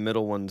bike. And the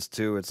middle ones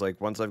too. It's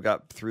like once I've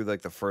got through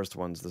like the first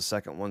ones, the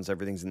second ones,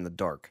 everything's in the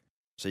dark,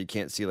 so you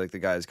can't see like the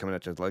guys coming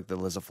at you, like the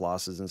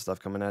Lizaflosses and stuff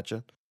coming at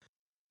you.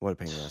 What a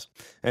pain in the ass.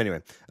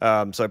 Anyway,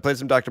 so I played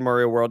some Dr.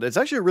 Mario World. It's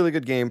actually a really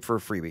good game for a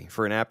freebie.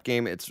 For an app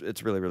game, it's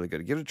really, really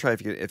good. Give it a try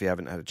if you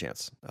haven't had a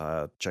chance.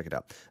 Check it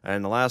out.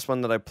 And the last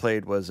one that I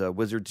played was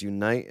Wizards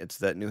Unite. It's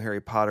that new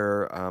Harry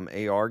Potter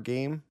AR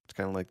game. It's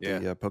kind of like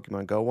the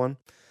Pokemon Go one.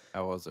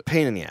 How was it?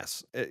 Pain in the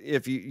ass.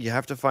 If you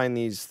have to find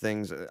these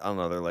things, I don't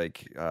know, they're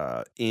like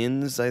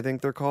inns, I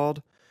think they're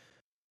called.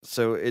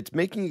 So it's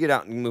making you get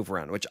out and move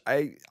around, which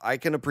I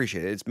can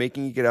appreciate it. It's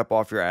making you get up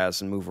off your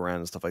ass and move around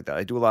and stuff like that.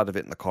 I do a lot of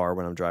it in the car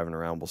when I'm driving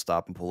around. We'll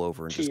stop and pull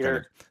over and just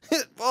kind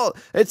of. Well,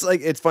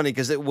 it's funny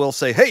because it will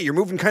say, "Hey, you're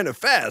moving kind of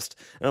fast,"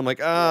 and I'm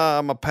like,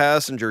 I'm a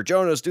passenger.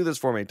 Jonas, do this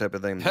for me, type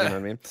of thing. You know what I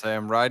mean? Say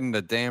I'm riding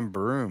the damn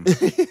broom.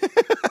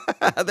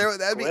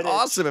 That'd be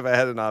awesome if I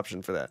had an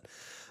option for that.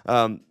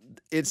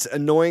 It's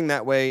annoying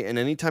that way, and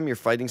anytime you're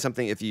fighting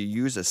something, if you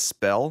use a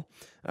spell,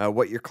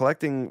 what you're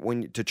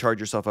collecting to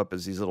charge yourself up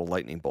is these little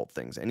lightning bolt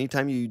things.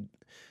 Anytime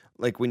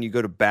when you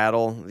go to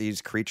battle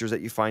these creatures that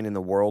you find in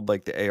the world,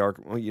 like the AR,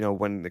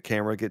 when the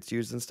camera gets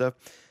used and stuff,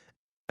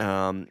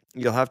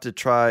 you'll have to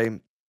try,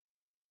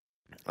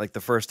 like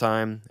the first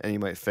time, and you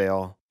might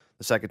fail.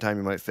 The second time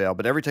you might fail,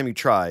 but every time you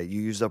try,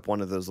 you use up one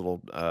of those little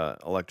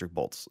electric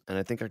bolts, and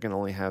I think I can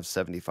only have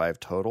 75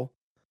 total.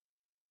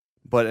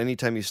 But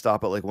anytime you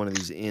stop at like one of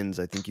these inns,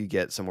 I think you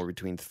get somewhere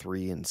between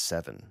 3 and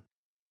 7,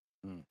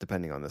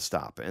 depending on the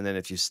stop. And then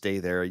if you stay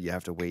there, you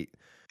have to wait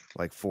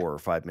like 4 or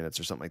 5 minutes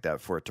or something like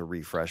that for it to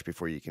refresh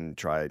before you can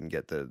try and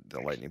get the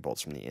lightning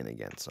bolts from the inn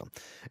again. So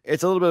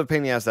it's a little bit of a pain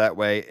in the ass that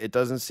way. It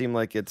doesn't seem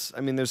like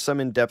there's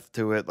some in depth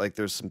to it. Like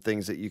there's some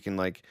things that you can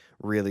like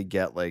really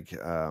get like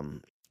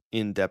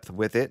in depth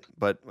with it.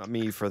 But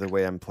me, for the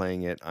way I'm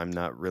playing it, I'm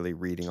not really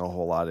reading a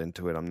whole lot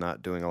into it. I'm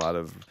not doing a lot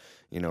of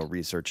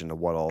research into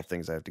what all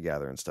things I have to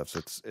gather and stuff. So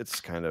it's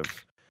kind of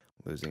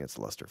losing its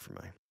luster for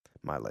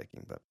my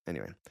liking. But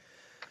anyway.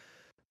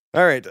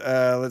 All right,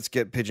 let's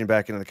get Pigeon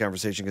back into the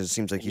conversation because it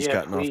seems like he's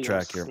gotten off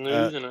track here.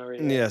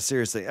 Yeah,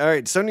 seriously. All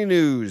right, Sony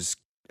news.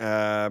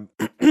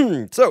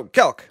 So,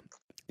 Celk,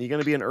 are you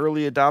going to be an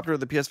early adopter of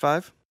the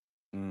PS5?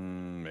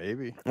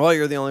 Maybe. Well,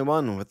 you're the only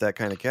one with that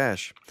kind of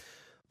cash.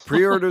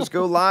 Pre-orders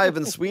go live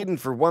in Sweden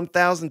for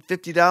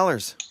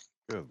 $1,050.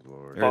 Good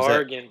Lord.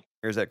 Bargain.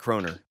 Here's that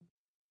kroner.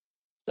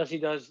 He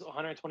does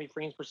 120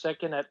 frames per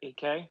second at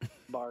 8K.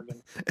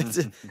 Bargain.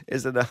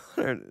 Is it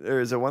 100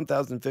 or is it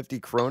 1,050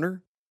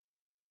 kroner?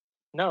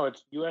 No,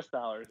 it's US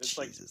dollars. It's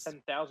Jesus. like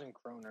 10,000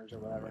 kroners or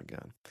whatever.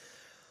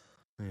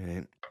 Oh my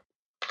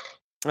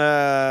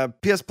god.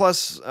 PS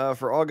Plus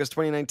for August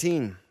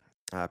 2019.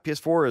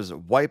 PS4 is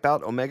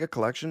Wipeout Omega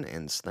Collection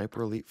and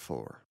Sniper Elite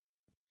 4.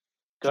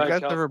 Do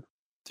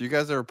you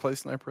guys ever play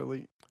Sniper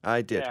Elite?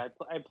 I did. Yeah,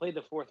 I played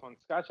the fourth one.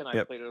 Scotch and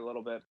I played it a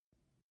little bit.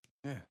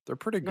 Yeah, they're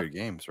pretty good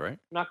games, right?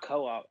 Not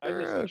co-op. I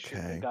just like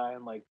shooting the guy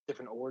in like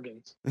different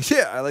organs.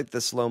 Yeah, I like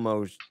the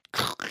slow-mo.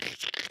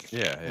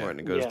 Yeah. When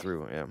it goes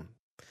through, yeah.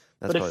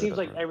 But it seems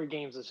like every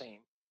game's the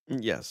same.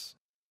 Yes.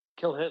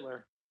 Kill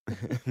Hitler.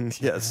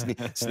 Yeah,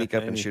 sneak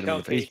up and shoot him in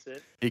the face.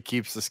 He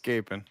keeps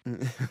escaping.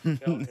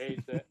 Kel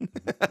hates it.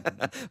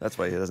 That's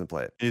why he doesn't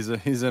play it.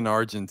 He's in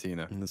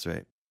Argentina. That's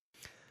right.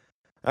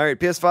 All right,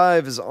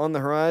 PS5 is on the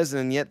horizon,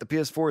 and yet the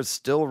PS4 is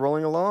still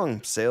rolling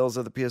along. Sales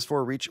of the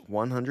PS4 reach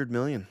 100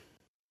 million.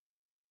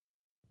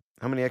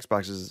 How many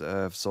Xboxes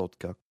have sold,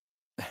 Kel?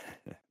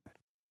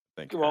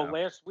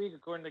 Last week,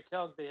 according to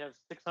Celk, they have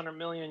 600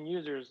 million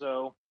users,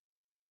 so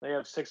they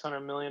have 600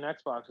 million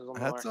Xboxes on the market.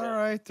 That's all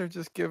right. They're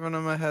just giving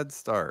them a head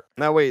start.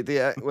 Now, wait.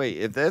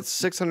 If that's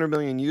 600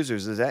 million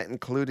users, is that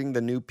including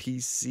the new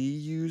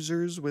PC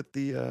users with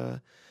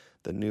the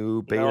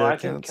new beta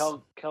accounts? I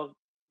think Celk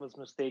was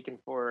mistaken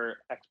for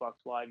Xbox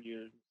Live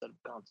users instead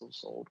of consoles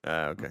sold.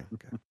 Okay.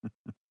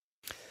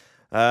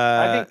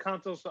 I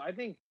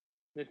think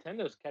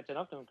Nintendo's catching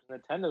up to them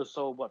because Nintendo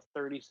sold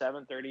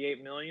 37,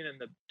 38 million in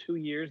the 2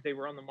 years they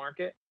were on the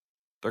market.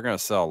 They're gonna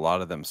sell a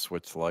lot of them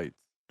Switch Lights.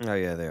 Oh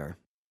yeah, they are.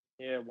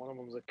 Yeah, one of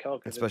them's a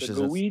Celk. Especially it's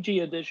a Luigi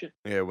edition.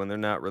 Yeah, when they're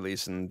not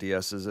releasing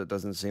DSs, it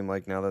doesn't seem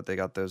like now that they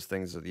got those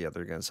things that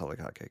they're gonna sell like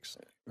hotcakes.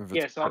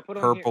 Yeah, so I put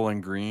purple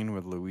and green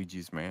with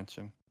Luigi's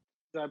Mansion.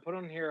 So I put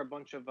on here a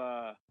bunch of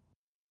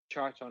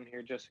charts on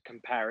here, just a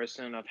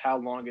comparison of how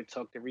long it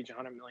took to reach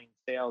 100 million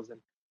sales, and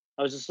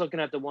I was just looking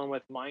at the one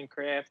with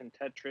Minecraft and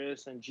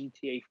Tetris and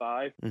GTA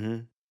 5. Mm-hmm.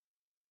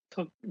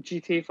 Took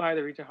GTA 5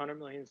 to reach 100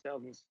 million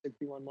sales in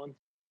 61 months.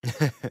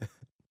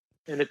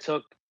 And it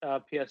took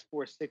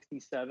PS4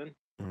 67.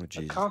 Oh,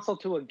 geez. A console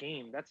to a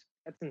game. That's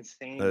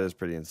insane. That is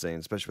pretty insane,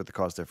 especially with the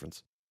cost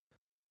difference.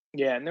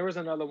 Yeah, and there was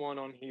another one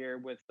on here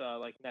with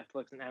like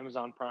Netflix and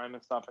Amazon Prime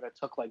and stuff, and it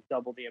took like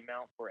double the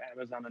amount for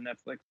Amazon and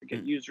Netflix to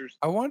get users.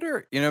 I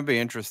wonder, it'd be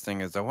interesting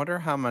is I wonder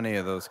how many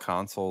of those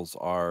consoles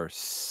are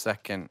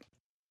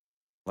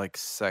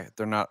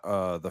they're not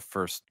the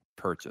first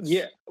purchase.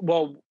 Yeah,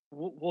 well,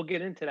 we'll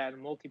get into that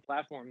in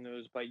multi-platform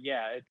news, but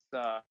yeah, it's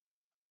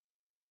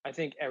I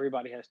think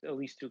everybody has at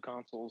least 2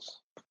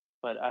 consoles,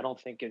 but I don't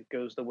think it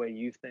goes the way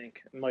you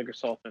think.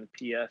 Microsoft and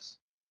PS.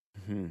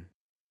 Mm-hmm.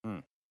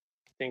 I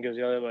think it goes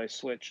the other way.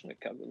 Switch and it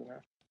comes in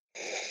half.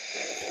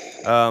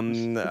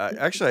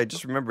 Actually, I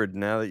just remembered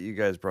now that you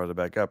guys brought it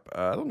back up.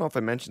 I don't know if I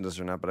mentioned this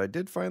or not, but I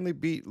did finally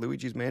beat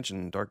Luigi's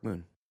Mansion Dark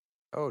Moon.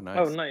 Oh, nice.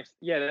 Oh, nice.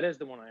 Yeah, that is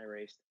the one I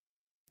erased.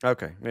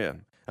 Okay, yeah.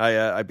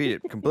 I beat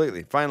it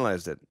completely,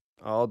 finalized it.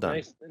 All done.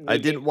 Nice. I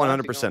did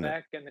 100%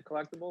 back getting the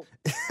collectibles.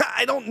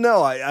 I don't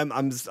know.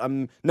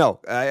 I'm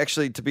no. I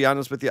actually, to be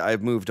honest with you,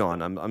 I've moved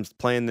on. I'm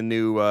playing the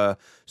new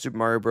Super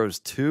Mario Bros.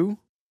 2.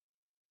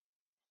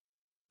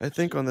 I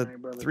think, on the Mario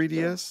Brothers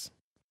 3DS. Is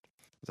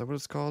that what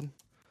it's called?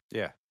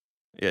 Yeah.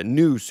 Yeah,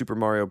 New Super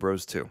Mario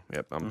Bros. 2.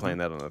 Yep, I'm Mhm. playing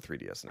that on the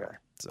 3DS now. Okay.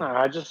 So. No,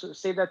 I just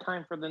save that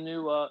time for the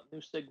new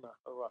Sigma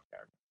rough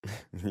character.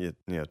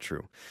 Yeah,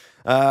 true.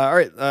 All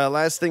right,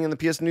 last thing in the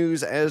PS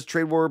news. As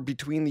trade war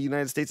between the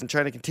United States and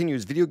China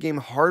continues, video game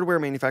hardware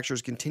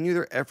manufacturers continue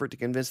their effort to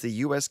convince the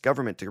U.S.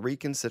 government to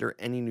reconsider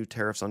any new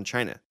tariffs on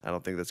China. I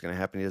don't think that's going to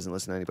happen. He doesn't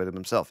listen to anybody but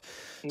himself.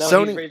 No,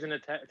 Sony, he's raising the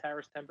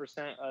tariffs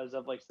 10% as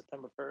of like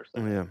September 1st.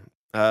 Yeah.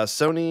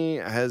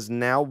 Sony has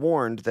now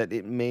warned that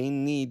it may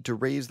need to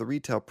raise the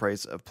retail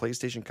price of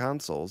PlayStation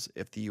consoles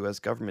if the U.S.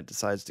 government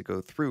decides to go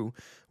through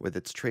with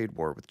its trade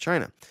war with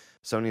China.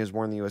 Sony has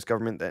warned the U.S.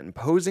 government that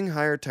imposing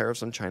higher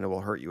tariffs on China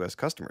will hurt U.S.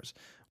 customers.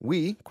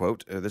 We,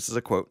 quote, this is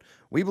a quote,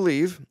 we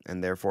believe,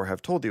 and therefore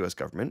have told the U.S.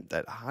 government,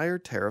 that higher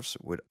tariffs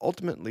would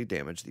ultimately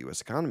damage the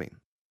U.S. economy.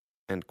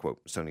 End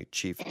quote, Sony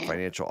Chief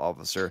Financial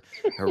Officer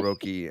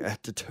Hiroki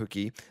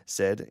Totoki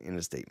said in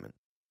a statement.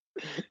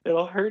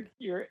 It'll hurt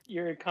your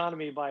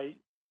economy by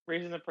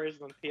raising the price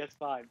on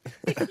PS5.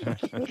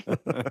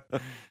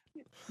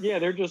 Yeah,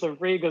 they're just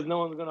afraid because no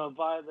one's gonna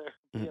buy their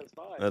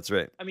PS5. That's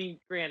right. I mean,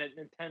 granted,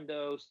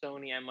 Nintendo,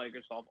 Sony, and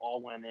Microsoft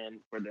all went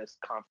in for this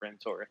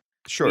conference or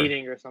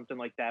meeting or something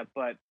like that.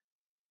 But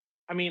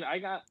I mean,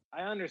 I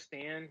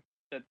understand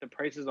that the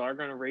prices are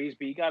going to raise,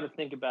 but you got to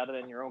think about it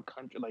in your own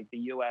country, like the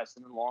U.S.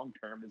 In the long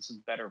term, this is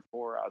better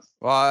for us.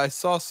 Well, I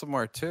saw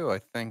somewhere too. I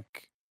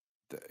think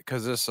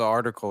because this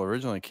article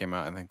originally came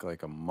out, I think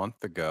like a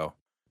month ago.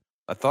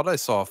 I thought I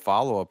saw a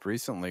follow up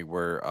recently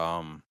where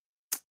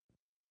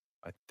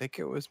I think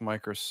it was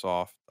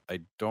Microsoft. I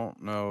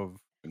don't know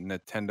if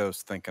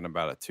Nintendo's thinking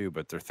about it too,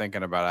 but they're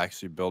thinking about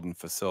actually building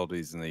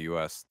facilities in the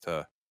U.S.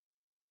 to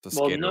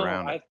skate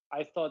around it.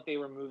 I thought they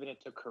were moving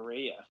it to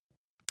Korea.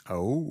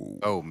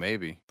 Oh,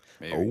 maybe.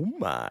 Oh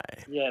my.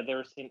 Yeah, they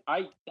were saying.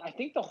 I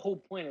think the whole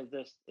point of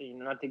this,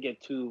 not to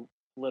get too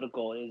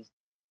political, is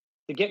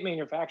to get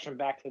manufacturing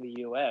back to the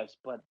U.S.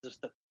 But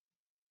just the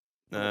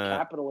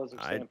capitalism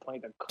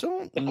standpoint,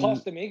 the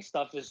cost to make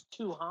stuff is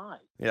too high.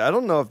 Yeah, I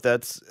don't know if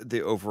that's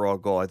the overall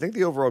goal. I think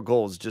the overall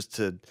goal is just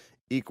to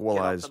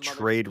equalize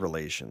trade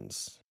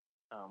relations.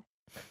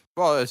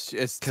 Well, it's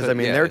because I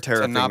mean they're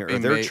tariffing or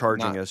they're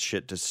charging us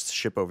shit to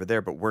ship over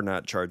there, but we're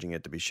not charging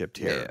it to be shipped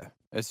here. Yeah,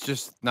 it's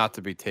just not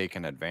to be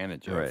taken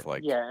advantage of. Right.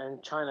 Like, yeah,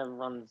 and China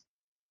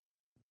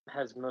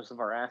has most of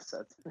our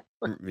assets.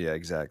 Yeah,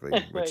 exactly,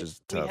 which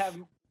is tough.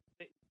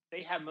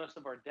 They have most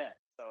of our debt,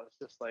 so it's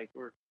just like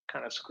we're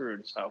kind of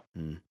screwed. So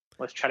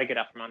let's try to get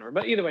out from under.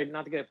 But either way,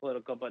 not to get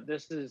political, but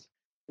this is,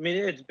 I mean,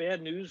 it's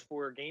bad news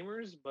for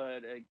gamers,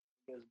 but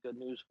it's good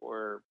news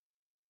for.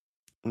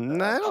 I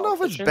don't know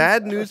if it's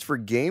bad news for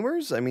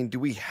gamers. I mean, do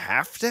we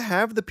have to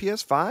have the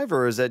PS5,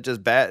 or is that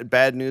just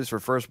bad news for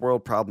first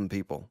world problem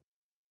people?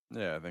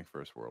 Yeah, I think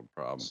first world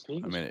problem.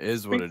 I mean, it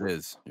is what it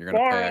is. You're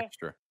gonna pay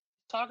extra.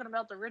 Talking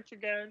about the rich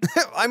again.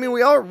 I mean,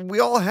 we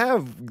all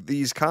have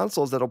these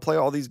consoles that'll play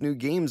all these new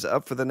games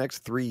up for the next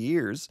 3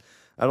 years.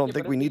 I don't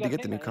think we need to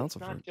get the new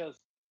console for it.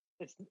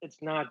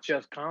 It's not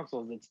just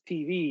consoles. It's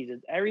TVs.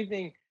 It's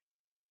everything.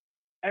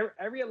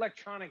 Every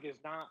electronic is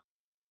not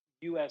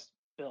U.S.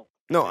 built.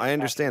 No, I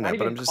understand that,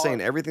 but I'm just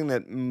saying everything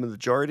that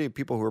majority of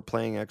people who are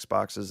playing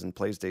Xboxes and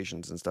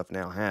PlayStations and stuff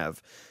now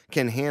have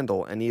can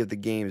handle any of the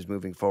games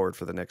moving forward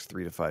for the next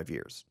 3 to 5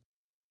 years.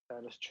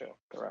 That is true.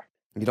 Correct.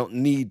 You don't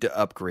need to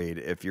upgrade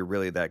if you're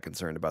really that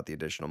concerned about the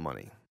additional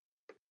money.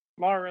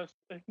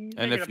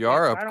 And if you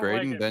are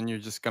upgrading, then you're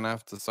just gonna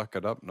have to suck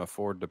it up and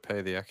afford to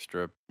pay the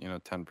extra,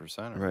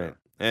 10%. Right.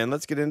 And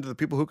let's get into the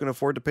people who can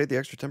afford to pay the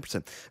extra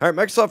 10%. All right,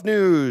 Microsoft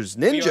News.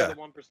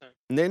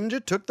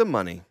 Ninja took the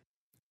money.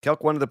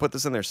 Celk wanted to put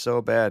this in there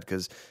so bad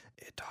because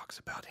it talks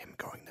about him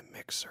going to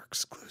Mixer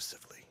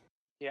exclusively.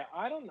 Yeah,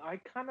 I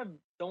kind of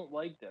don't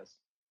like this,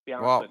 to be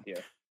honest with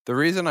you. The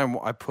reason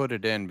I put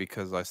it in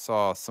because I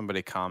saw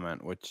somebody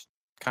comment, which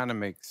kind of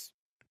makes.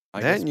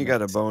 Then you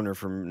got a boner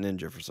from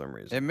Ninja for some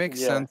reason. It makes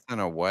sense in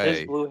a way.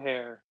 His blue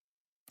hair.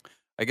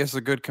 I guess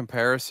a good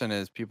comparison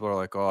is people are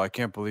like, "Oh, I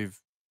can't believe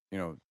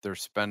they're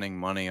spending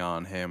money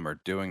on him or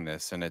doing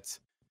this," and it's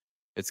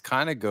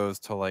kind of goes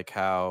to like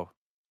how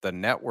the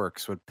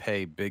networks would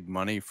pay big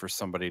money for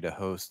somebody to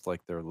host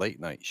like their late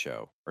night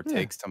show or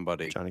take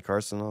somebody Johnny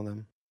Carson on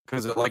them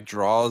because it like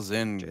draws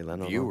in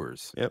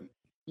viewers. Yep.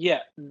 Yeah,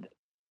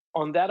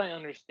 on that I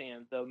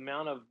understand the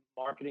amount of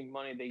marketing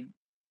money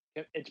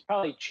it's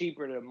probably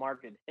cheaper to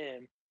market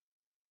him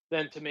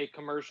than to make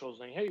commercials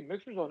saying, "Hey,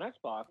 Mixer's on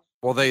Xbox."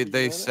 Well,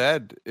 they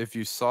said if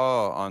you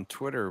saw on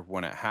Twitter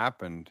when it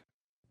happened,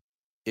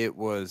 it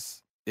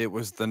was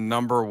the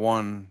number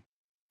one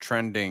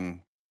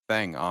trending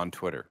thing on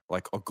Twitter,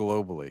 like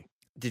globally.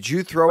 Did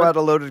you throw out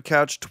a Loaded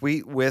Couch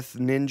tweet with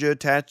Ninja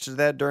attached to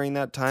that during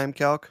that time,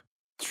 Celk?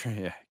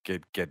 Yeah,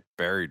 get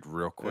buried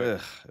real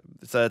quick.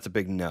 So that's a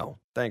big no.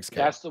 Thanks,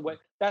 Celk.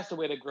 That's the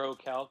way to grow,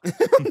 Celk.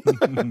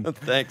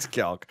 Thanks,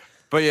 Celk.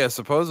 But yeah,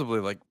 supposedly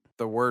like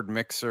the word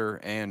Mixer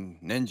and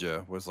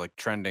Ninja was like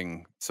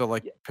trending. So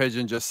like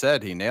Pigeon just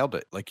said, he nailed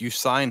it. Like you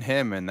sign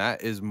him, and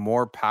that is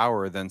more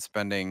power than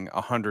spending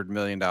 $100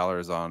 million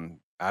on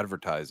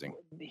advertising.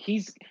 Do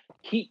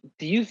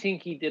you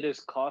think he did his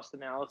cost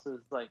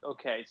analysis? Like,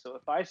 okay, so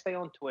if I stay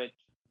on Twitch,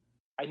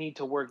 I need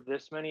to work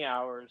this many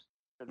hours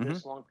for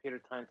this long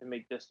period of time to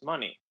make this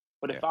money.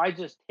 But if I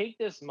just take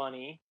this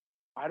money,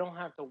 I don't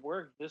have to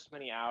work this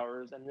many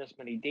hours and this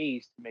many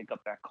days to make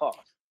up that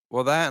cost.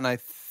 Well, that, and I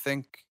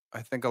think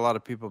a lot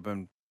of people have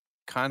been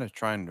kind of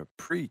trying to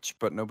preach,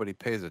 but nobody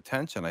pays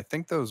attention. I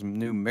think those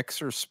new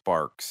mixer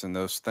sparks and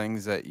those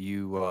things that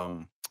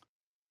you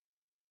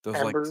those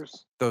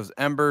Embers. those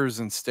embers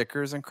and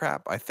stickers and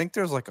crap. I think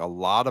there's like a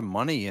lot of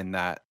money in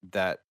that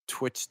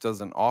Twitch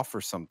doesn't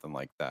offer something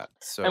like that.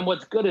 So, and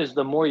what's good is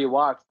the more you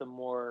watch, the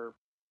more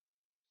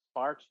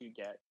sparks you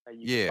get.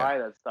 You can buy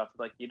that stuff.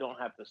 Like, you don't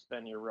have to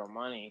spend your real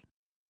money.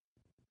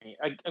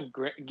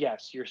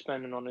 Yes, you're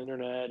spending on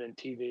internet and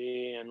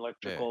TV and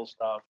electrical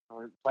stuff,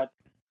 but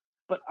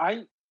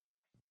I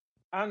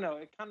don't know.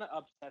 It kind of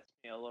upsets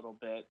me a little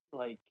bit.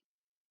 Like,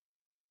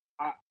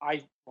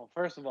 well,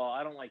 first of all,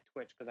 I don't like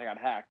Twitch because I got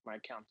hacked. My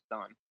account's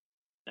done.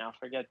 Now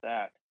forget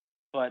that.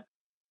 But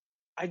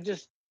I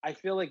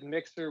feel like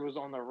Mixer was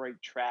on the right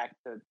track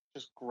to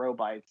just grow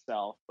by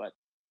itself. But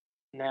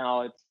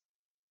now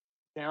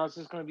it's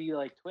just going to be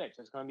like Twitch.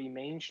 It's going to be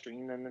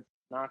mainstream, and it's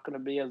not going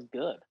to be as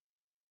good.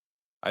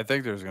 I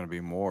think there's going to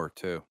be more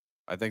too.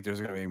 I think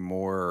there's going to be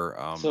more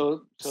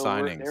so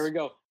signings. There we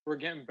go. We're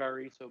getting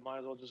buried, so might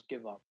as well just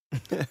give up.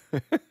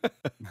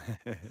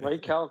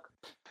 Right, Celk?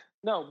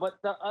 No, but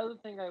the other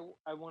thing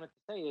I wanted to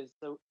say is,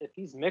 so if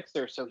he's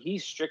Mixer, so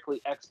he's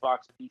strictly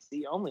Xbox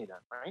PC only then,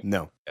 right?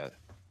 No.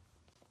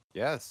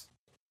 Yes.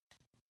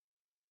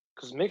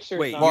 Because Mixer.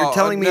 Wait, you're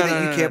telling me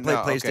that you can't play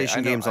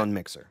PlayStation games on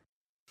Mixer?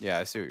 Yeah,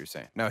 I see what you're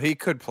saying. No, he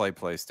could play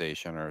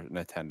PlayStation or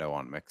Nintendo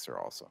on Mixer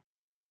also.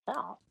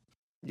 How?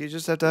 You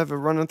just have to have it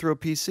running through a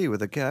PC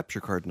with a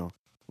capture card and all,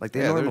 like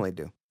they normally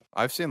do.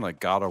 I've seen like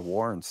God of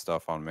War and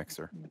stuff on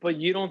Mixer. But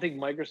you don't think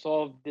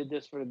Microsoft did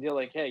this for the deal?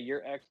 Like, hey,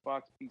 you're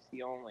Xbox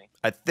PC only.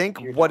 I think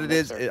what it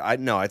is,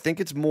 I think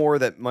it's more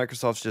that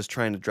Microsoft's just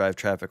trying to drive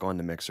traffic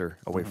onto Mixer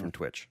away from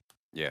Twitch.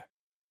 Yeah.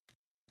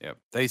 Yep.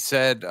 They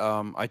said,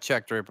 I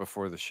checked right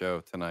before the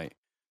show tonight.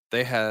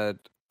 They had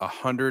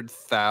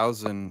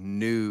 100,000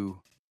 new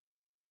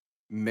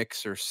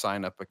Mixer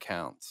sign-up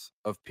accounts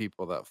of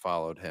people that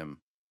followed him.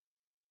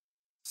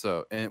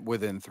 So,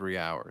 within 3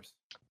 hours.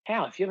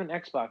 Hell, if you have an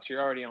Xbox,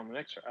 you're already on the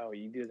Mixer. Oh,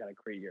 you do got to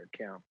create your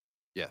account.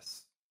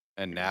 Yes.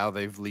 And now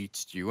they've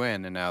leached you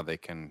in, and now they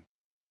can,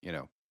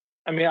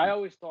 I mean, I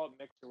always thought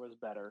Mixer was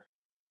better,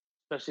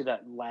 especially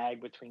that lag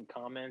between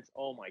comments.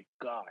 Oh my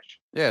gosh.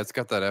 Yeah, it's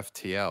got that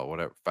FTL,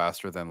 whatever,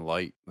 faster than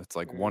light. It's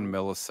like 1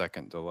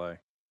 millisecond delay.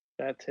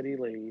 That titty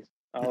ladies.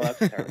 Oh, that's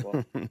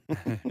terrible.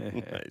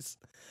 Nice.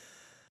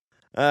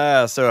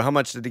 So how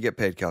much did he get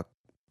paid, Cal?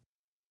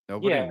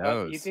 Nobody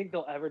knows. You think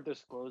they'll ever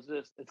disclose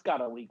this? It's got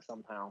to leak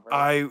somehow,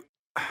 right?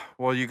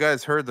 Well, you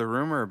guys heard the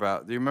rumor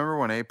about. Do you remember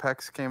when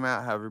Apex came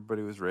out? How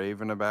everybody was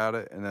raving about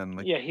it, and then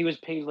he was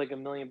paid like $1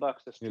 million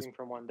to stream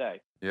for one day.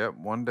 Yep,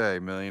 one day,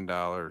 $1 million.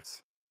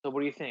 So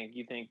what do you think?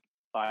 You think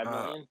 5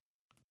 million?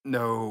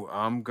 No,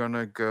 I'm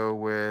gonna go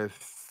with.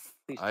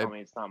 Please tell me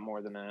it's not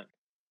more than that.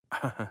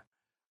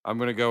 I'm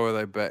gonna go with.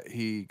 I bet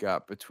he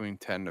got between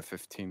 10 to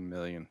 15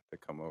 million to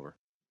come over.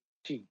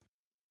 Gee.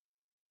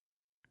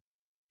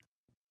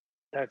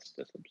 That's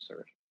just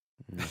absurd.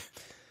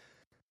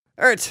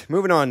 All right,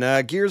 moving on.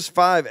 Gears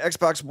 5,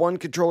 Xbox One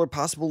controller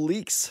possible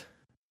leaks.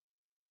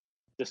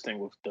 This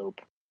thing looks dope.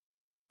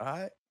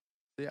 I'm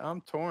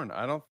torn.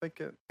 I don't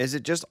think it. Is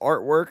it just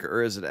artwork,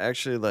 or is it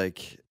actually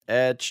like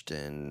etched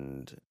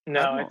and?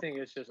 No, I think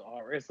it's just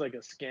art. It's like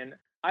a skin.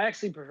 I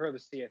actually prefer the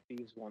Sea of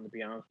Thieves one, to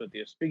be honest with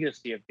you. Speaking of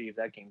Sea of Thieves,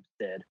 that game's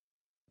dead.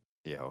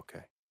 Yeah.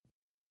 Okay.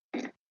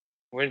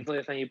 When's the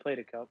last time you played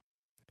it, Cup?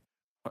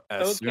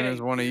 As soon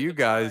as one of you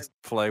guys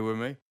play with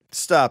me.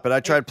 Stop it. I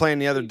tried playing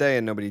the other day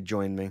and nobody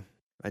joined me.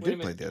 I did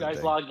play the other day. You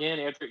guys log in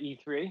after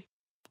E3?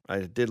 I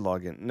did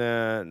log in.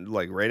 Nah,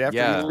 like right after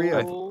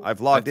E3? I've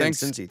logged in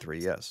since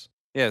E3, yes.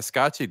 Yeah,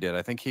 Scotchy did.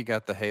 I think he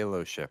got the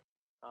Halo ship.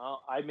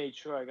 I made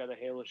sure I got a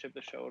Halo ship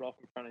to show it off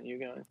in front of you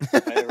guys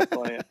if I ever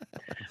play it.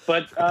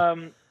 But, I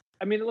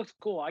mean, it looks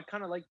cool. I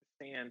kind of like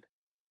the stand.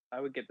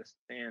 I would get the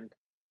stand.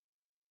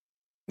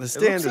 The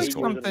stand is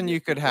cool. Something you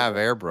could have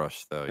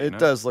airbrushed, though. It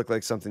does look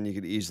like something you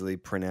could easily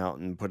print out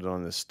and put it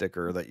on a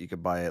sticker that you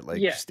could buy at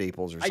like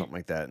Staples or something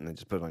like that, and then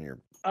just put it on your.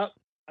 I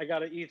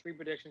got an E3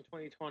 prediction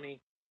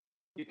 2020.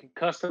 You can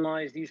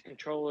customize these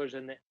controllers,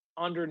 and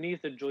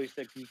underneath the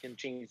joystick, you can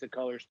change the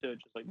colors too,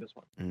 just like this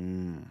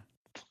one.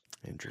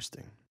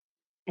 Interesting.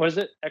 What is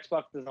it?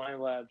 Xbox Design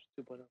Labs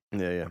 2.0.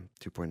 Yeah,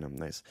 2.0.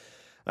 Nice.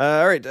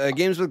 All right,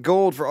 games with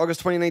gold for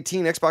August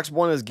 2019. Xbox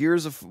One is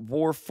Gears of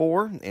War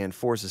 4 and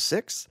Forza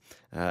 6.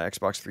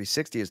 Xbox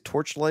 360 is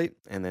Torchlight,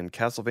 and then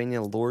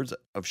Castlevania Lords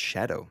of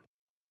Shadow.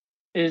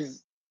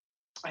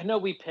 I know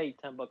we pay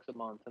 $10 a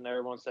month, and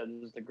everyone said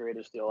this is the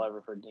greatest deal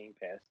ever for Game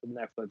Pass, the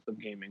Netflix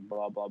of gaming,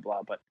 blah, blah,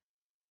 blah. But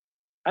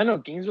I know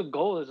games with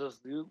gold is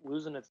just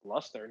losing its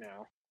luster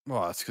now.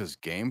 Well, that's because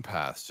Game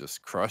Pass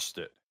just crushed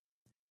it.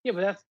 Yeah,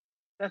 but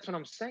That's what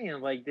I'm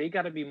saying. Like, they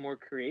got to be more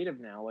creative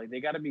now. Like,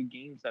 they got to be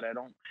games that I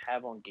don't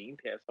have on Game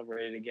Pass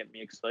already to get me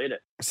excited.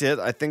 See,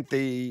 I think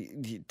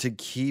to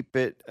keep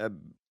it.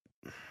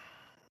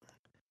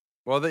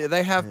 Well,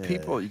 they have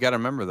people. You got to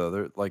remember though.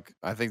 They're like,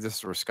 I think this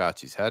is where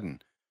Scotchy's heading.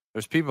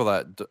 There's people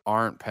that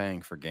aren't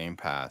paying for Game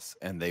Pass,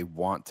 and they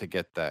want to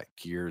get that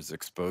Gears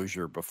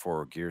exposure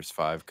before Gears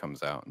 5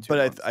 comes out. In 2 But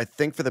months. I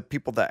think for the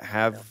people that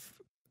have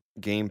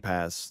Game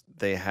Pass,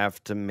 they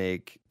have to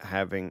make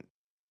having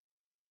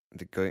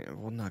the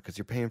well, no, because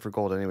you're paying for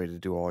gold anyway to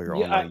do all your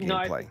online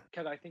gameplay.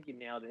 Because I think you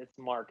nailed it. It's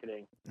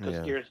marketing. Because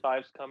Yeah. Gears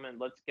 5's coming.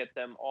 Let's get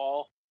them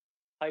all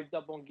hyped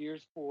up on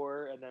Gears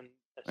 4, and then.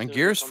 And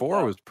Gears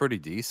 4 was pretty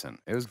decent.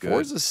 It was good.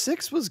 Forza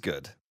 6 was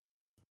good.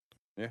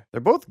 Yeah.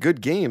 They're both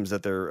good games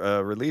that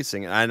they're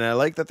releasing, and I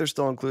like that they're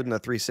still including the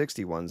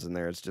 360 ones in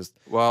there. It's just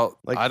well,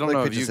 like, I don't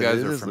know if Pigeon you said,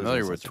 guys it are is losing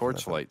familiar with essentially for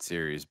nothing. Torchlight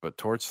series, but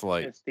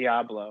Torchlight, It's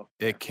Diablo.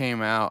 it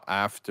came out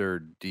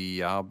after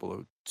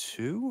Diablo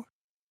 2,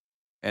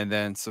 and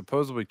then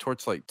supposedly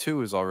Torchlight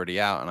 2 is already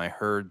out, and I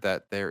heard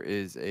that there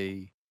is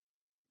a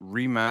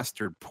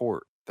remastered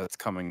port that's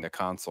coming to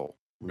console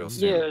real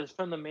soon. Yeah, it's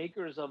from the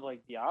makers of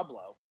like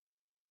Diablo.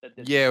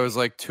 Yeah, it was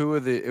like two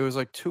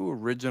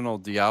original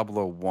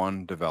Diablo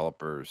 1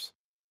 developers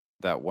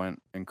that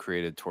went and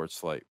created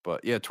Torchlight.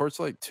 But yeah,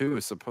 Torchlight 2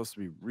 is supposed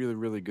to be really,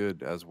 really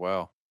good as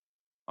well.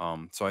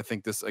 So I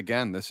think this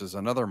is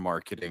another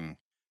marketing.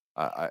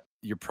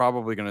 You're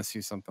probably going to see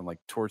something like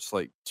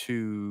Torchlight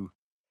 2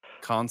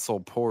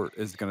 console port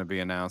is going to be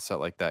announced at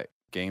like that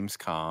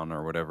Gamescom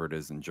or whatever it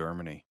is in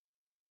Germany.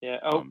 Yeah.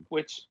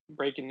 Which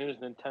breaking news?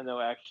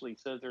 Nintendo actually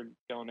says they're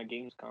going to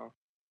Gamescom.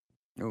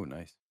 Oh,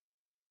 nice.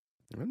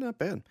 Well, not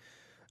bad.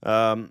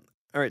 All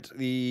right.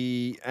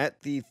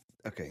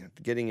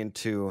 Getting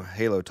into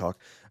Halo talk.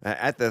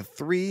 At the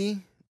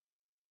 3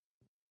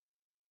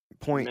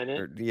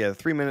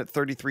 minute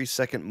 33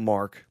 second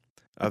mark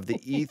of the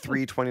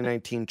E3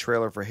 2019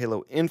 trailer for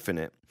Halo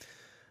Infinite,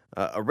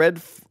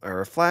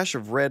 a flash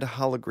of red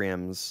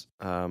holograms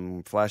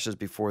flashes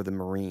before the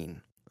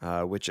Marine,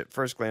 which at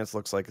first glance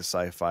looks like a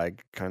sci-fi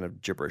kind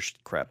of gibberish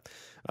crap.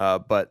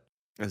 But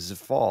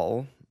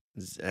Zephyl,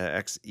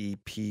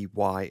 Xepyal,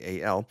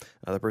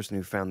 the person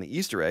who found the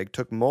Easter egg,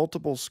 took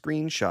multiple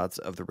screenshots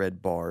of the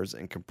red bars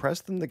and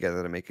compressed them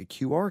together to make a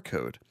QR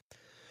code.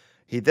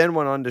 He then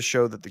went on to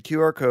show that the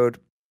QR code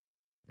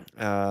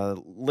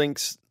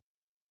links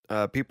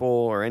people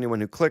or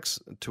anyone who clicks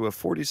to a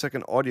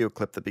 40-second audio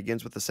clip that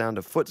begins with the sound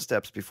of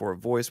footsteps before a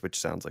voice, which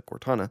sounds like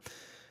Cortana,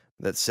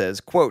 that says,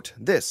 quote,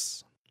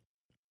 This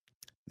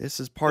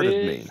is part of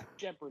me.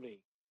 Jeopardy.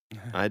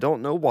 I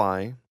don't know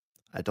why.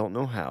 I don't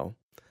know how.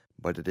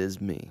 But it is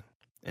me,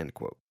 end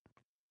quote.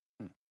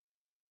 Do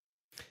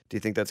you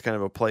think that's kind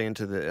of a play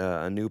into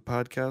the a new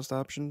podcast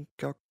option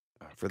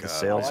for the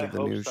sales of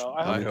the new?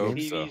 I hope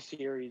the TV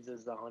series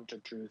is the Hunt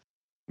of Truth.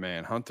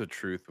 Man, Hunt of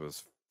Truth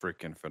was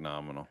freaking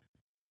phenomenal.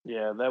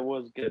 Yeah, that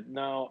was good.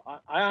 No,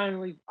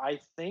 I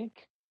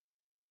think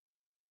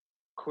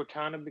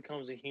Cortana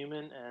becomes a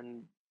human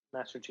and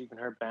Master Chief and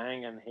her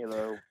bang, and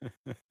Halo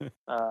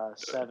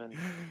 7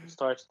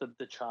 starts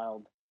the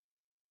child.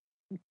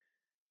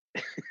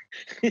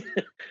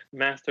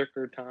 Master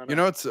Cortana. You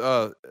know, it's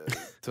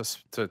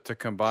to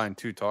combine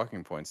two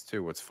talking points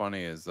too. What's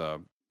funny is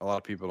a lot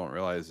of people don't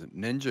realize that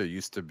Ninja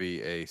used to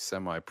be a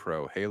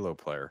semi-pro Halo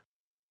player.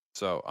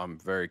 So I'm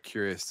very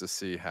curious to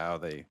see how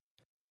they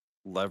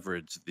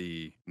leverage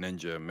the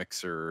Ninja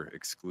Mixer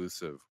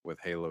exclusive with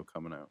Halo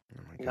coming out.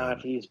 Now, if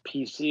he's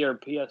PC or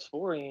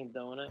PS4, he ain't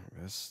doing it.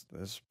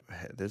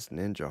 This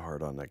Ninja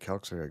hard on that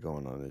Celk's got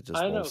going on, it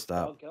just won't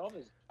stop.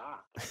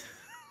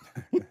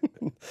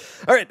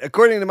 All right,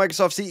 according to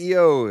Microsoft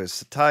CEO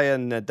Satya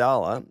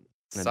Nadella.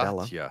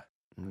 Satya.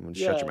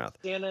 Shut your mouth.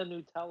 Santa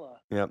Nutella.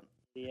 Yep.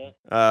 Yeah.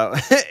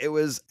 It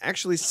was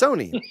actually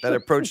Sony that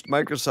approached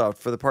Microsoft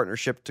for the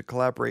partnership to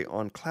collaborate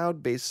on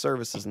cloud-based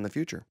services in the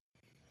future.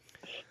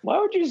 Why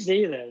would you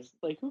say this?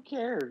 Like, who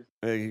cares?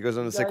 He goes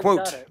on to say,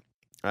 quote,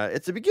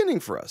 it's a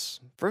beginning for us.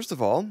 First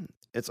of all,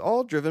 it's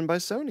all driven by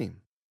Sony.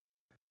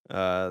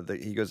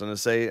 He goes on to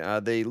say,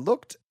 they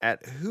looked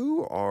at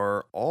who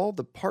are all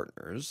the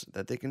partners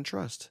that they can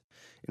trust.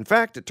 In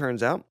fact, it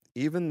turns out,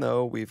 even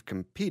though we've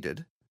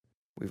competed,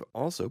 we've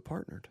also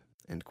partnered,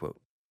 end quote.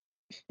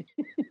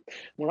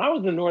 When I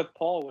was in North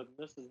Pole with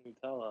Mrs.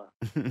 Nutella,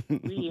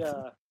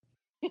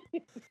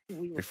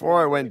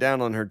 before I went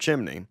down on her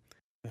chimney.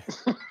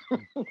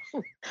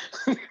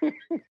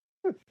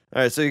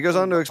 All right, so he goes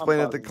on to explain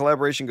that the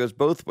collaboration goes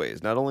both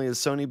ways. Not only is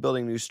Sony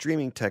building new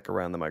streaming tech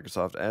around the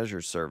Microsoft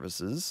Azure servers,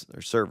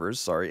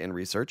 in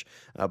research,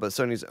 but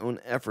Sony's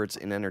own efforts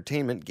in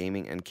entertainment,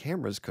 gaming, and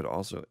cameras could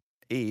also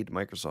aid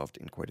Microsoft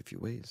in quite a few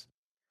ways.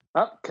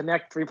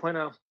 Connect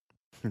 3.0.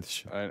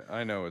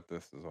 I know what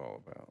this is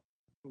all about.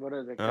 What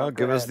is it?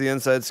 Give us the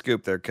inside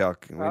scoop there,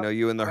 Celk. We know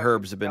you and the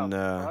Herbs have been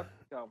No,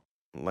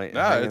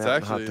 it's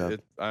actually.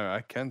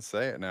 I can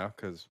say it now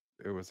because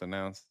it was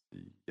announced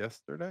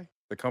yesterday.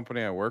 The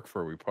company I work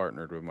for, we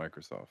partnered with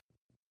Microsoft.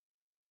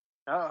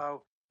 A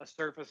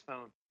Surface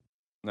phone.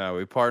 No,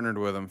 we partnered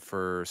with them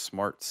for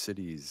smart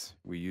cities.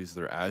 We use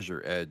their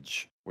Azure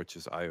Edge, which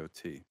is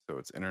IoT, so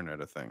it's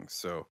Internet of Things.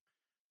 So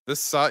this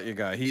Satya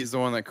guy, he's the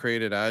one that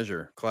created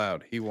Azure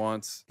Cloud.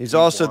 He's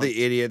also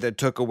the idiot that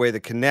took away the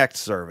Connect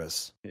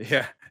service.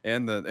 Yeah,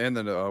 and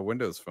the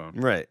Windows Phone.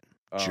 Right.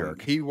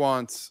 Jerk. He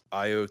wants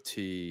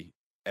IoT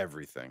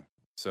everything.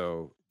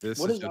 So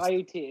What is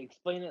IoT?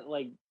 Explain it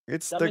like.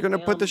 They're going to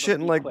put the shit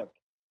in like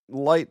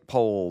light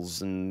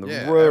poles and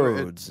the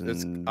roads.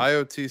 It's and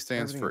IoT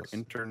stands for else.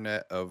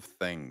 Internet of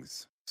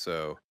Things.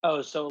 So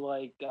so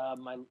like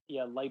my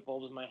light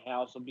bulbs in my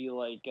house will be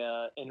like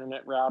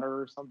internet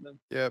router or something.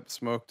 Yep,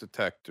 smoke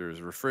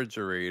detectors,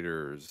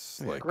 refrigerators.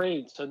 Like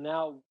great. So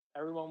now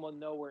everyone will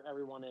know where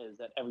everyone is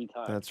at every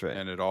time. That's right.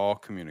 And it all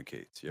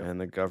communicates. Yeah. And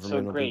the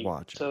government will be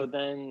watching. So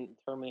then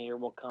Terminator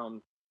will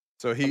come.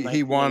 So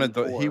he wanted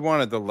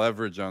the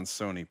leverage on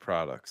Sony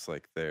products,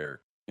 like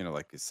their,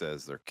 like it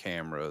says, their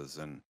cameras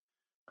and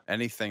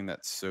anything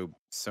that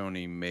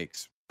Sony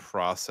makes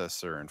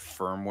processor and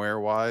firmware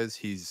wise.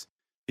 He's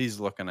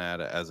looking at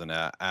it as an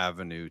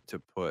avenue to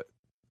put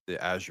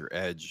the Azure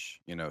Edge,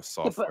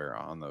 software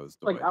on those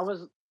devices. Like I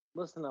was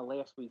listening to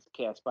last week's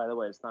cast, by the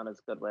way. It's not as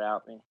good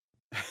without me.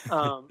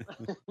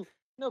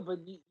 No, but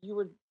you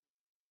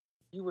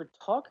were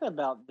talking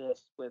about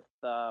this with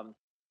oh,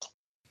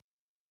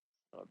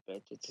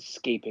 bitch, it's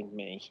escaping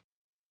me.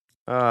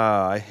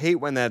 I hate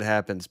when that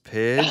happens,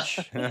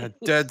 Pidge.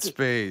 Dead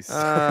Space.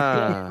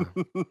 Oh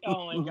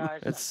my gosh.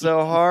 It's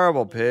so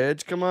horrible,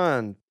 Pidge. Come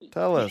on,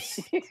 tell us.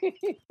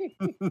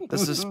 The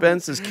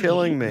suspense is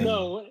killing me.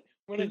 No,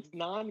 when it's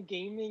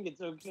non-gaming,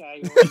 it's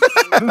okay.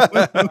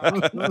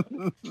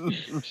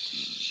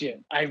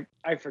 Shit,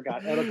 I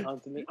forgot. It'll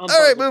come to me. All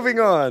right, moving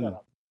on.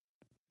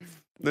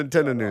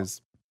 Nintendo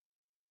news.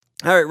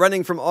 All right,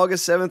 running from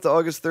August 7th to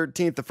August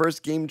 13th, the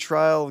first game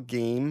trial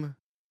game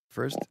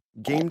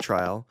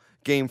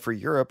for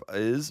Europe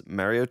is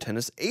Mario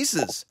Tennis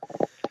Aces.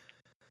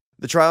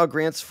 The trial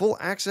grants full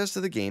access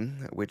to the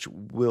game, which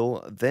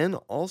will then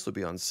also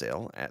be on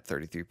sale at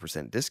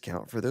 33%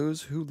 discount for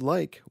those who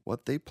like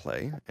what they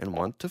play and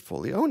want to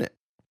fully own it.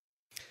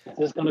 Is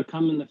this going to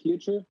come in the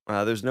future?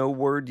 There's no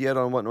word yet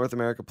on what North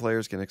America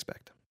players can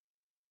expect.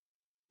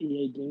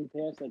 EA Game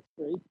Pass, that's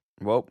great.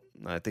 Well,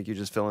 I think you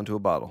just fell into a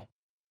bottle.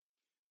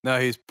 No,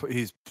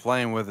 he's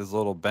playing with his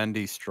little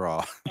bendy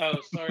straw. Oh,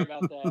 sorry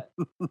about that.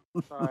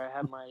 Sorry, I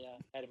had my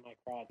head in my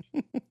crotch.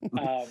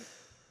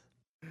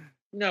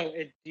 No,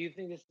 do you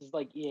think this is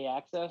like EA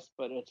Access,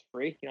 but it's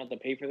free? You don't have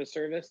to pay for the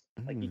service?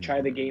 Like you try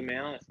the game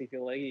out, and see if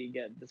you like it, you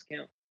get a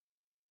discount.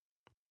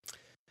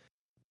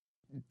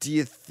 Do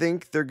you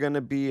think they're going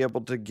to be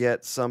able to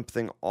get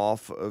something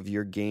off of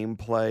your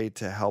gameplay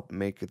to help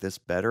make this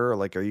better?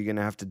 Like, are you going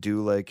to have to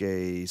do like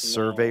a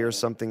survey or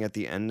something at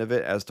the end of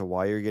it as to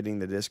why you're getting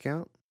the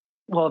discount?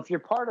 Well, if you're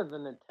part of the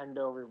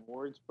Nintendo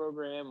Rewards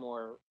program,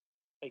 or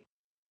like,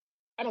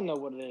 I don't know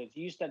what it is.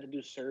 You used to have to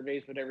do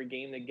surveys with every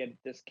game to get a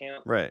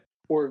discount. Right.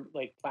 Or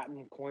like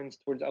platinum coins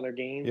towards other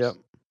games. Yep.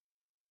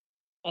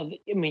 I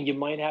mean, you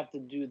might have to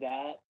do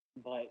that,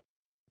 but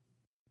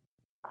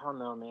I don't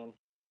know, man.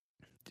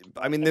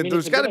 I mean,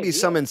 there's got to be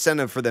some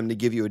incentive for them to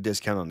give you a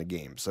discount on the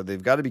game, so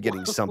they've got to be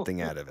getting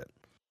something out of it.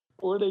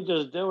 Or they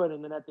just do it,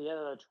 and then at the end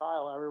of the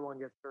trial, everyone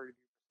gets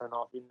 30%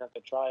 off. You didn't have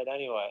to try it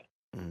anyway.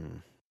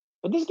 Mm.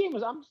 But this game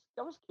I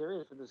was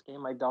curious for this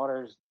game. My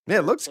daughter's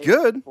it looks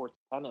good. Sports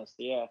tennis,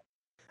 yeah.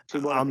 She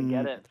wanted to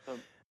get it. So.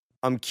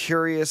 I'm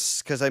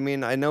curious because I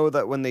know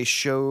that when they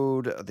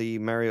showed the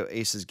Mario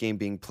Aces game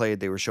being played,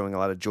 they were showing a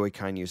lot of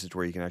Joy-Con usage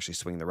where you can actually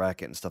swing the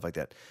racket and stuff like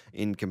that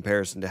in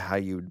comparison to how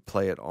you'd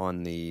play it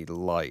on the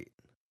Lite.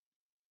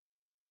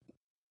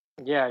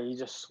 Yeah, you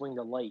just swing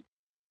the light.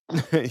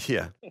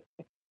 Yeah.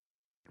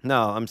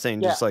 No, I'm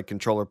saying just like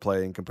controller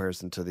play in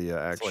comparison to the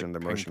action,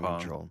 like the motion ping-pong.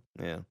 control.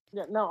 Yeah.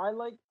 Yeah, no, I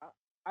like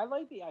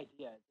the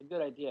idea. It's a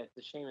good idea. It's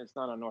a shame it's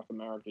not on North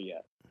America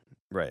yet.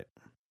 Right.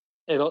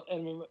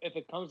 If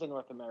it comes to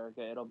North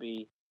America, it'll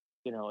be,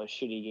 a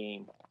shitty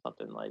game,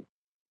 something like,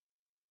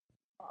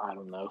 I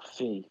don't know,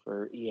 fee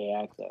for EA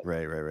Access.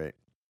 Right.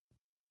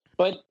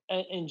 But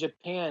in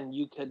Japan,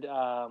 you could,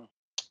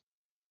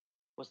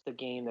 what's the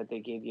game that they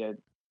gave you?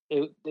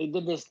 They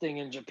did this thing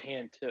in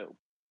Japan too.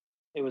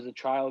 It was a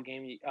trial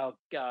game.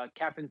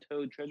 Captain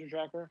Toad Treasure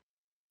Tracker.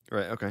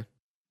 Right. Okay.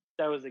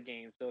 That was a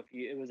game. So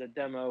it was a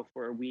demo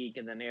for a week,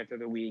 and then after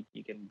the week,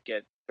 you can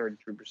get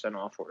 33%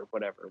 off or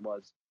whatever it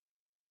was.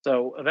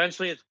 So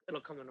eventually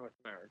it'll come to North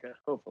America,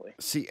 hopefully.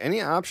 See,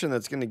 any option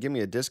that's going to give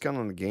me a discount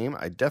on the game,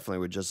 I definitely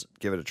would just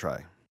give it a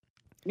try.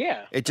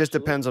 Yeah. It just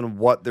depends on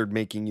what they're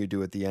making you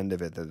do at the end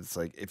of it. That it's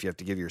like if you have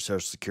to give your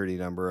social security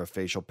number, a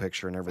facial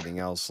picture, and everything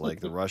else,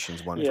 like the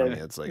Russians want from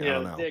you. It's like, I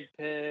don't know. Dick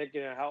pic,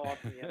 how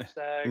often you have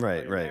sex.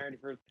 Right. Married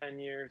for 10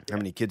 years. How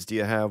many kids do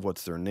you have?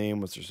 What's their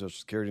name? What's their social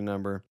security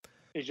number?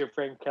 Is your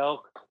friend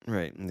Celk?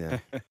 Right, yeah.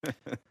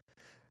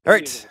 All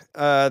right.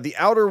 The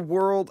Outer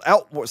World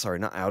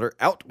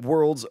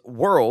Outworld's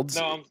Worlds.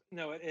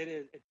 No, it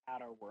is. It's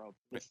Outer Worlds.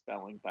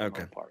 Misspelling by my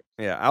part.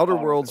 Yeah, Outer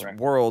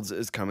Worlds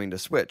is coming to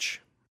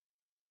Switch.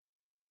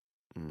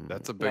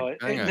 That's a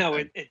big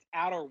thing. It's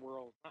Outer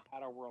Worlds, not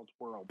Outer Worlds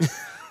World.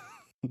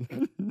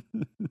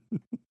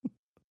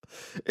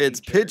 It's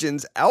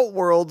Pigeon's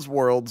Outworlds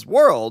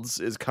Worlds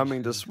is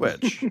coming to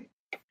Switch.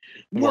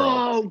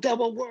 Whoa,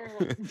 double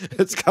world!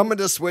 It's coming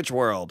to Switch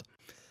World.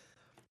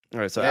 All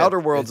right, so Yeah, Outer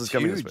Worlds it's is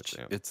coming to huge. Switch.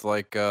 Yeah. It's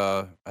like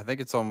I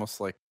think it's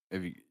almost like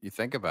if you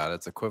think about it,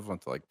 it's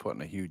equivalent to like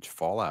putting a huge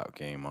Fallout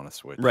game on a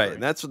Switch. Right,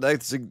 and that's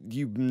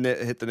you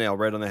hit the nail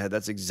right on the head.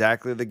 That's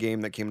exactly the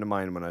game that came to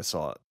mind when I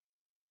saw it.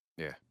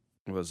 Yeah,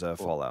 it was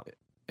Fallout.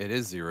 It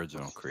is the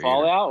original creator.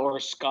 Fallout or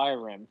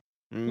Skyrim?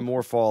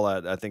 More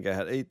Fallout. I think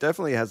it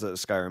definitely has a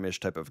Skyrim-ish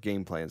type of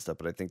gameplay and stuff,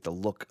 but I think the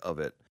look of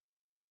it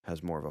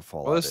has more of a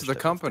Fallout. Well, this is the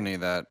company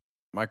that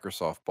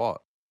Microsoft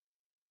bought.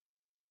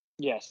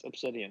 Yes,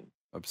 Obsidian,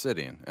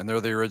 and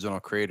they're the original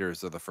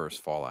creators of the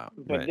first Fallout.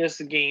 But this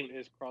game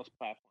is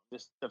cross-platform.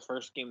 The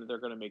first game that they're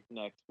going to make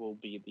next will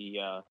be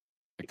the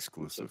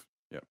exclusive.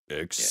 Yep,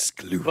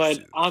 exclusive.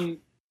 But I'm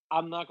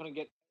not going to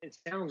get. It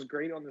sounds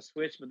great on the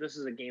Switch, but this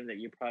is a game that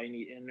you probably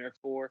need internet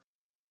for.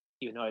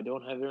 Even though I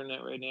don't have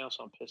internet right now,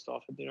 so I'm pissed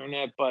off at the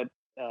internet. But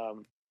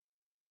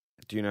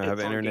do you not have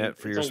internet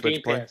for your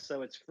Switch play?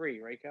 So it's free,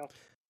 right, Cal?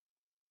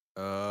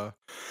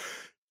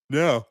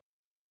 No.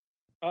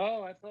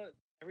 Oh, I thought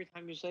every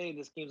time you say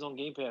this game's on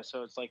Game Pass,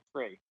 so it's like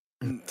free.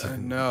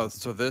 No,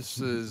 so this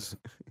is.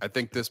 I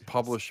think this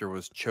publisher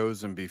was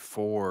chosen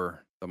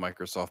before the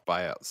Microsoft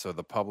buyout, so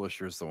the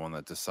publisher is the one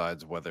that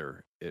decides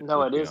whether it.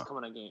 No, it is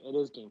coming on Game. It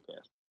is Game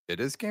Pass. It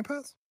is Game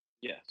Pass?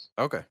 Yes.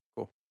 Okay,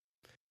 cool.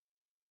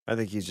 I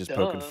think he's just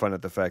poking fun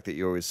at the fact that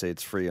you always say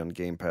it's free on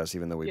Game Pass,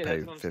 even though we pay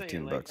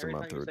 $15 a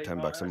month or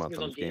 $10 a month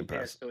on Game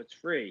Pass. So it's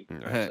free.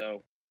 Right.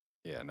 So.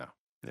 Yeah, no.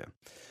 Yeah.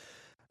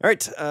 All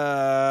right.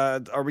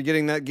 Are we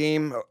getting that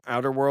game,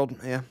 Outer World?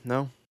 Yeah.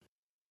 No.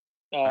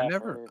 I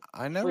never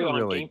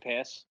really. Game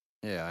Pass.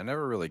 Yeah, I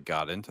never really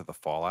got into the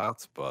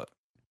Fallouts, but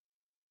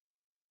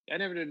I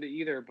never did it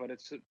either. But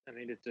it's a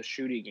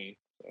shooty game.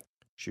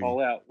 So.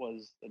 Fallout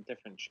was a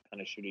different kind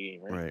of shooty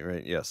game, right?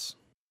 Right. Yes.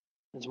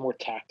 It's more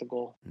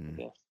tactical. I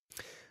guess.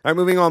 All right,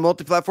 moving on.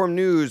 Multi-platform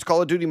news.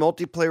 Call of Duty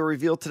multiplayer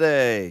reveal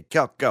today.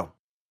 Calc, go.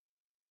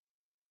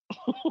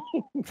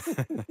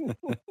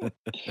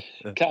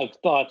 Calc,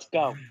 thoughts,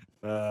 go.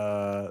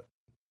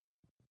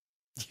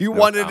 You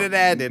wanted it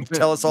added.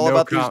 Tell us all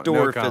about these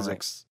door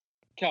physics.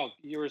 Calc,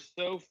 you were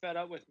so fed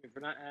up with me for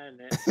not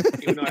adding it,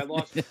 even though I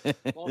lost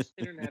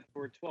internet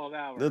for 12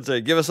 hours. That's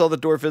right. Give us all the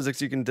door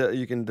physics you can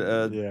dish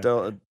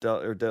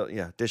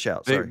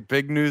out. Sorry.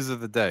 Big news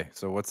of the day.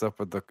 So what's up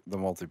with the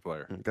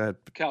multiplayer? Go ahead.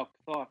 Calc,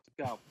 thoughts,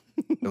 go.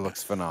 It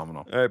looks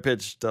phenomenal. All right,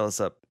 Pitch, tell us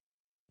up.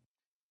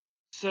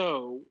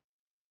 So,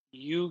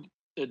 the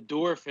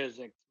door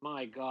physics,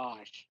 my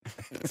gosh.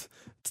 It's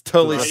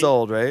totally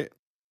sold, right?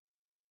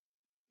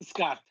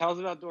 Scott, tell us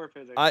about door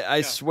physics. I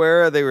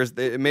swear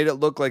it made it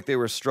look like they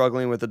were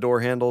struggling with the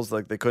door handles,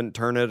 like they couldn't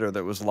turn it or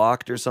that it was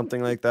locked or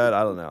something like that.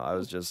 I don't know. I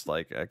was just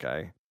like,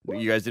 okay.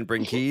 You guys didn't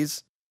bring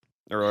keys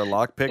or a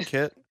lockpick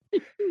kit?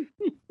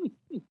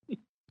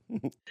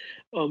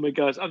 Oh my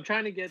gosh. I'm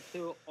trying to get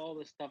to all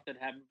the stuff that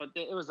happened, but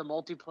it was a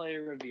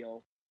multiplayer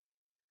reveal.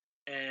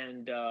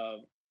 And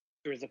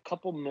there's a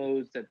couple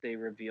modes that they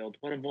revealed.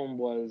 One of them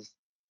was,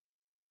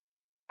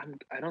 I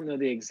don't know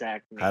the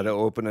exact name. How to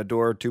open a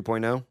door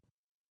 2.0?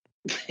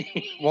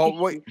 Well,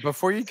 wait,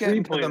 before you get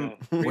into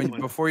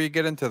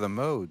the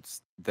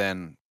modes,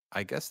 then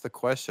I guess the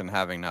question,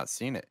 having not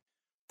seen it,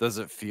 does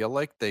it feel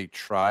like they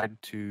tried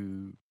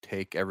to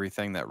take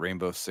everything that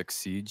Rainbow Six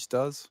Siege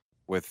does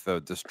with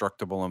the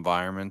destructible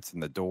environments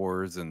and the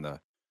doors and the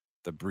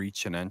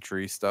breach and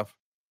entry stuff?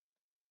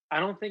 I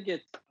don't think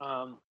it's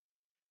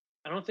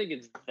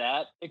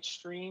that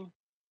extreme.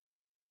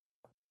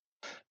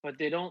 But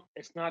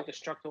it's not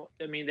destructible.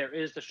 I mean, there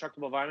is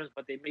destructible environments,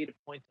 but they made a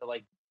point to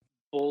like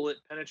bullet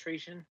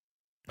penetration.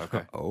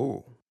 Okay.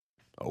 Oh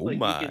like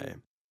my.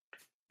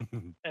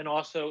 And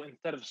also,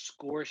 instead of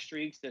score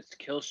streaks, it's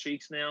kill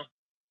streaks now.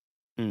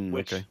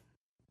 Okay.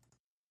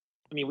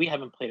 I mean, we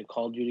haven't played a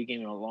Call of Duty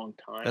game in a long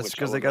time. That's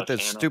because they got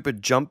that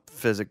stupid jump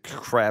physics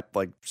crap,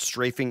 like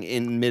strafing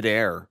in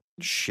midair.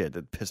 Shit,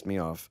 it pissed me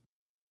off.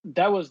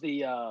 That was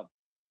the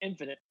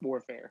Infinite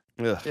Warfare.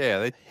 Ugh,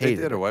 yeah, they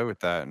did away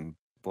with that in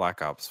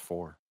Black Ops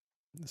 4.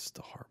 It's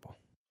still horrible.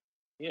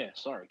 Yeah,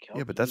 sorry, Kel.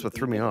 Yeah, but that's what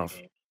threw me off.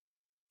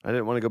 I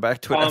didn't want to go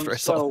back to it after I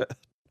saw that.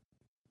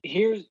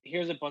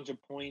 Here's a bunch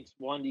of points.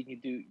 One,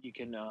 you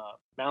can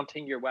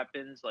mounting your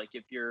weapons. Like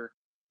if you're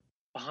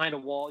behind a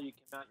wall, you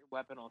can mount your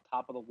weapon on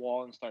top of the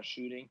wall and start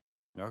shooting.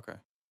 Okay.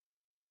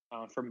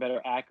 For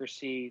better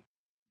accuracy.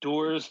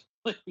 Doors,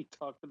 like we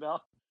talked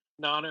about.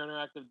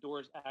 Non-interactive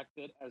doors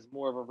acted as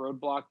more of a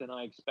roadblock than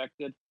I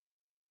expected.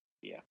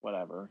 Yeah,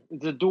 whatever.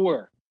 It's a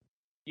door.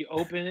 You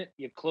open it,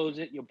 you close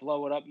it, you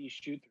blow it up, you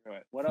shoot through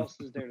it. What else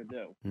is there to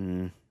do?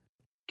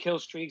 Kill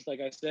streaks, like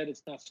I said,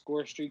 it's not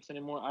score streaks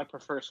anymore. I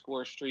prefer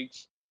score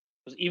streaks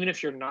because even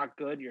if you're not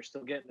good, you're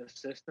still getting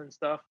assists and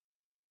stuff.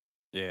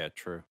 Yeah,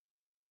 true.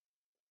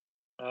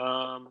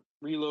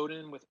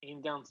 Reloading with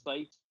aim down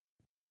sights,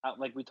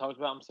 like we talked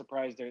about. I'm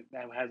surprised that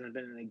hasn't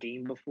been in a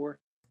game before.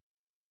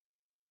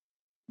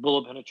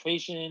 Bullet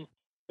penetration.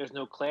 There's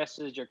no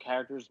classes. Your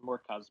character is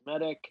more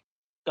cosmetic.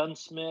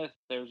 Gunsmith.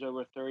 There's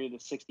over 30 to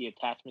 60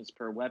 attachments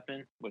per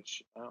weapon,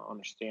 which I don't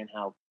understand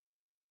how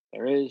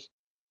there is.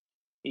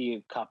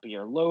 You copy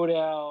your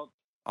loadout.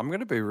 I'm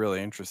gonna be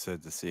really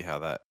interested to see how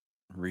that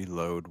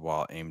reload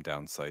while aim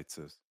down sights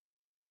is.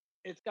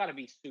 It's got to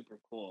be super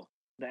cool,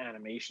 the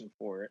animation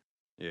for it.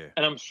 Yeah.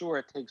 And I'm sure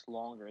it takes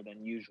longer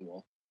than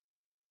usual.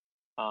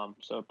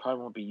 So it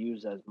probably won't be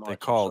used as much. They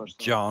call it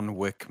John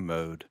Wick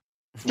mode.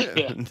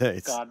 Yeah,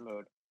 Nice. God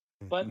mode.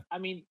 But I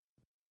mean,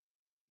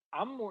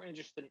 I'm more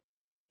interested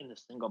in the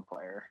single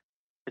player.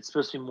 It's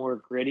supposed to be more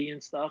gritty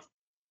and stuff.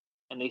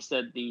 And they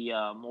said the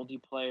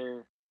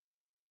multiplayer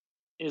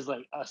is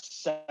like a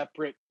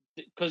separate,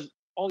 because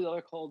all the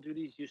other Call of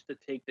Duties used to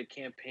take the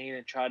campaign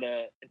and try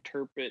to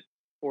interpret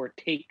or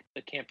take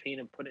the campaign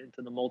and put it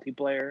into the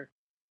multiplayer,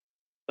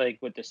 like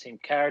with the same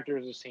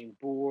characters, the same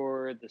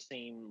board, the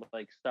same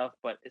like stuff.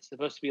 But it's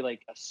supposed to be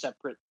like a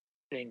separate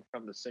thing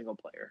from the single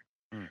player.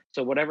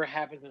 So whatever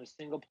happens in the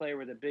single player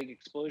with the big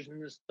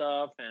explosions and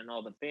stuff and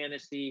all the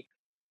fantasy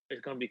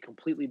is going to be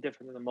completely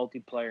different than the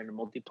multiplayer. And the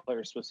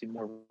multiplayer is supposed to be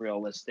more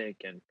realistic.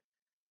 And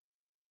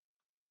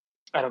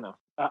I don't know.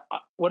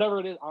 Whatever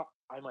it is,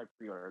 I might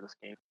pre-order this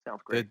game.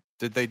 Sounds great.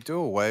 Did they do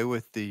away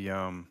with the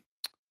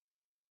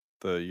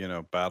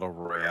battle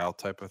royale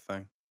type of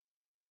thing?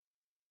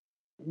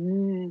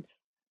 You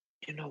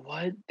know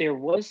what? There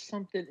was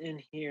something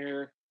in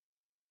here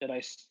that I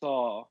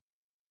saw.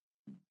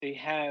 They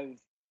have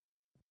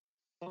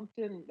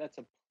something that's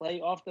a play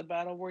off the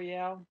battle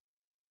royale.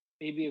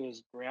 Maybe it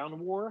was Ground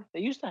War. They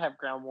used to have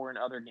Ground War in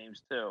other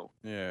games too.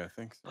 Yeah, I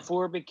think so.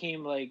 Before it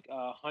became like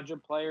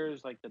 100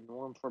 players, like the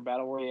norm for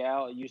battle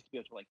royale, it used to be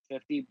up to like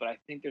 50. But I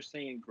think they're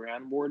saying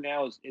Ground War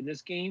now is in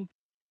this game,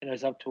 and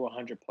it's up to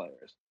 100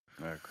 players.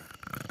 Okay.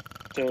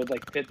 So it's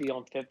like 50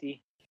 on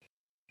 50.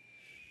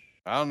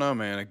 I don't know,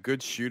 man. A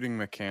good shooting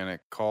mechanic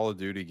Call of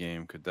Duty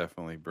game could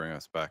definitely bring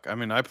us back. I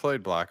mean, I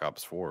played Black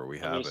Ops 4. We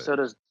have it. So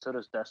does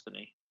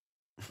Destiny.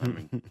 I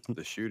mean,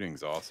 the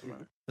shooting's awesome.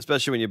 Man.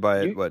 Especially when you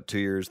buy it, 2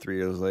 years, 3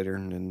 years later,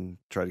 and then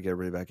try to get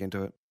everybody back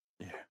into it.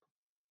 Yeah.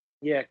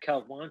 Yeah,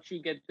 Kel, why don't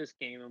you get this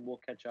game and we'll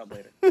catch up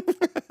later.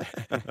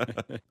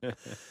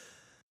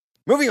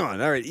 Moving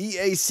on. All right.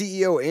 EA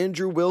CEO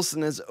Andrew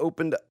Wilson has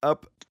opened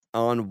up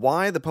on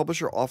why the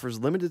publisher offers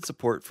limited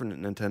support for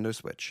Nintendo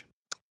Switch,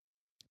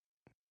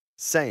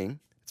 saying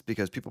it's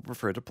because people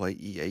prefer to play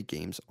EA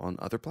games on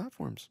other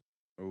platforms.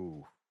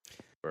 Ooh,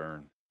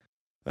 burn.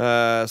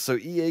 So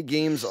EA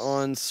games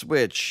on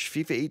Switch,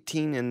 FIFA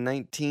 18 and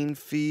 19,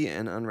 Fee,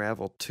 and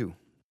Unravel 2.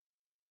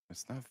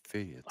 It's not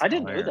Fee. It's I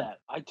didn't Iron. know that.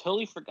 I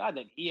totally forgot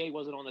that EA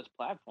wasn't on this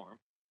platform.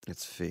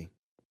 It's Fee.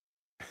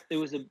 It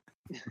was a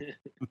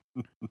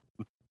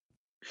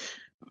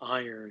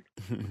iron.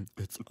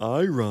 It's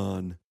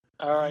Iron.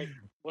 All right.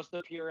 What's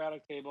the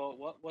periodic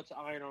table? What's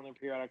iron on the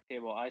periodic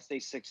table? I say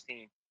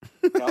 16.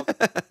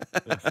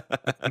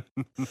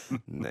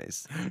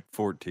 Nice.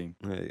 14.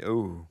 Hey,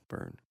 oh,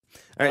 burn.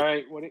 All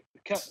right.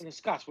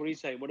 Scott, what do you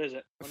say? What is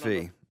it? What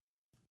Fee.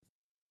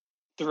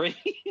 3?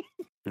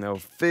 No,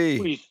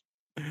 Fee.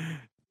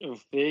 Oh,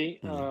 Fee.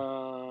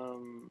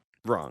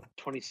 Wrong.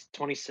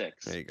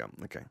 26. There you go.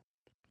 Okay.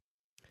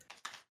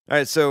 All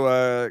right.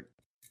 So,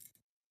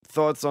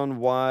 thoughts on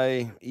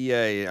why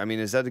EA? I mean,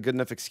 is that a good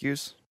enough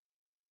excuse?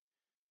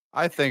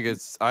 I think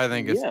it's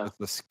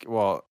just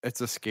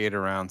it's a skate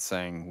around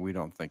saying we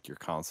don't think your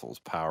console's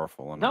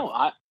powerful enough.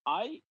 No,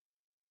 I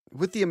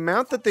with the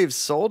amount that they've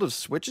sold of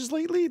Switches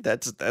lately,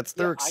 that's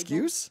their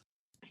excuse.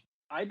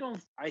 I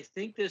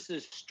think this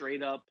is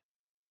straight up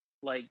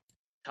like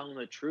telling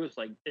the truth.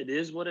 Like, it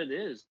is what it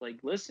is. Like,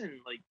 listen,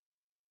 like,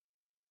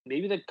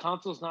 maybe the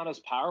console's not as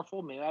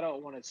powerful. Maybe I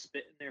don't want to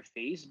spit in their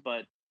face,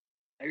 but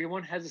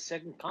everyone has a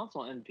second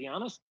console. And to be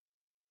honest,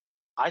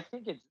 I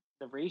think it's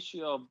the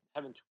ratio of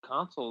having 2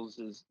 consoles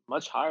is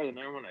much higher than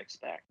everyone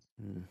expects.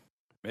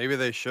 Maybe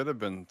they should have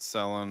been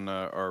selling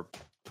or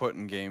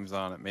putting games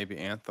on it. Maybe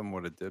Anthem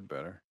would have did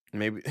better.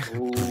 Maybe.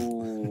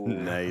 Ooh,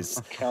 nice.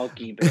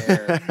 Kelky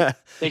Bear.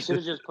 They should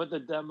have just put the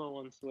demo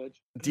on Switch.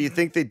 Do you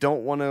think they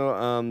don't want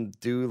to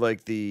do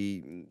like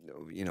the,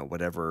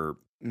 whatever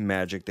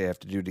magic they have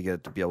to do to get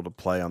it to be able to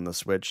play on the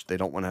Switch? They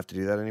don't want to have to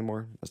do that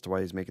anymore? As to why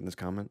he's making this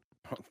comment?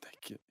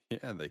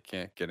 They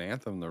can't get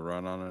Anthem to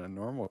run on a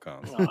normal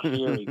console. Oh,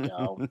 here we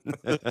go.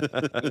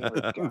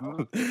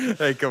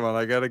 Hey, come on.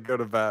 I got to go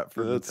to bat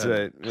for That's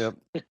Nintendo. right.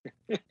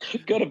 Yep.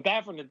 Go to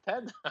bat for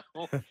Nintendo.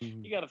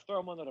 You got to throw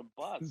them under the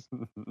bus.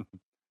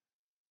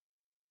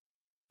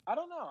 I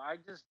don't know. I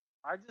just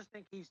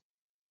think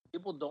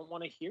people don't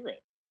want to hear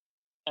it,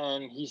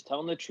 and he's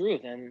telling the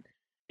truth. And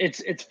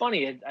it's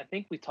funny. I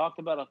think we talked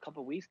about it a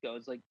couple of weeks ago.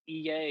 It's like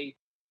EA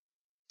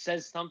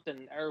says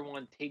something,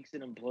 everyone takes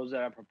it and blows it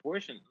out of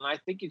proportion. And I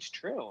think it's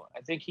true.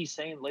 I think he's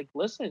saying, like,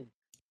 listen,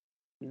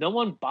 no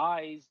one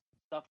buys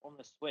stuff on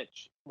the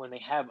Switch when they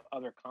have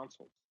other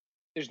consoles.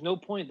 There's no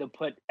point to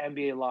put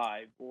NBA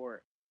Live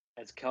or,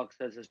 as Celk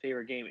says, his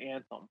favorite game,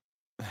 Anthem,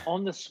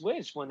 on the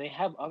Switch when they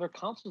have other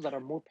consoles that are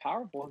more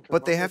powerful. And can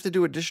But they run have this- to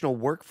do additional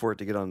work for it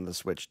to get on the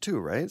Switch too,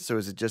 right? So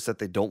is it just that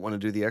they don't want to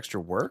do the extra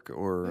work,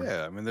 or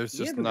Yeah, I mean, there's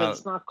Yeah, just because not.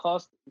 it's not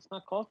cost. It's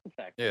not cost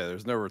effective. Yeah,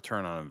 there's no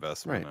return on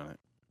investment Right. on it.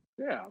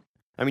 Yeah.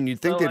 I mean, you'd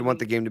think So, they'd I want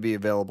the mean- game to be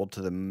available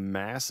to the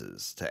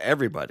masses, to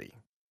everybody.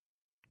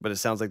 But it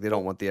sounds like they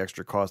don't want the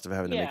extra cost of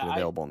having to make it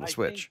available on the I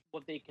Switch. think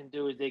what they can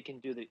do is they can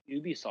do the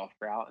Ubisoft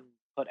route and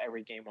put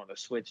every game on the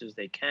Switch as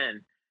they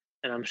can.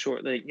 And I'm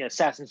sure the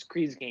Assassin's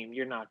Creed game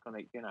you're not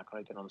gonna get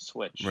on the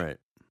Switch. Right.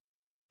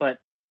 But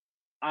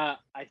I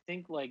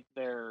think like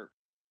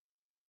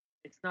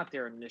it's not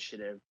their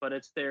initiative, but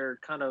it's their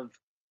kind of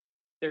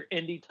their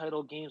indie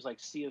title games like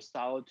Sea of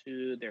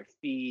Solitude, their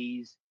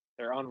Fees,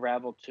 their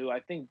Unravel 2.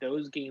 I think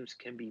those games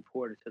can be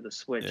ported to the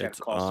Switch It's at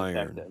cost iron.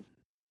 effective.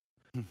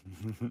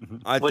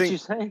 I What you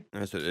think say?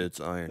 I said it's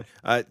iron.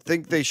 I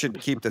think they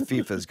should keep the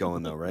FIFAs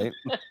going though, right?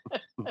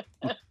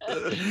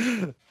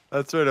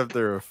 That's right up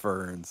there with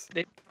Ferns.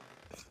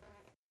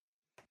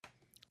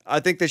 I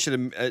think they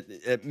should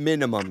at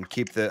minimum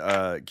keep the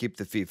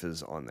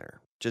FIFAs on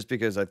there, just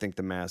because I think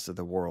the mass of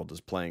the world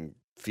is playing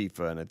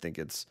FIFA, and I think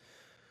it's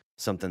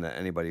something that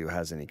anybody who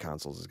has any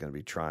consoles is going to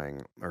be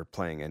trying or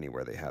playing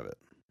anywhere they have it.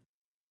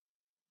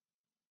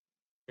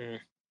 I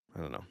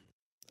don't know.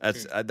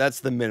 That's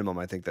the minimum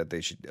I think that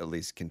they should at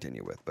least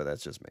continue with, but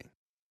that's just me.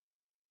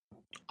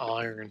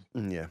 Iron.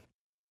 Yeah.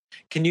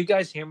 Can you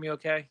guys hear me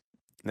okay?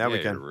 Now we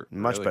Yeah, can. you're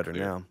Much really better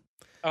clear.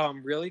 now.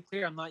 Really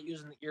clear. I'm not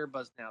using the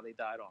earbuds now. They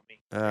died on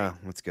me.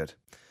 That's good.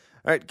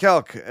 All right,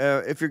 Celk,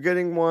 if you're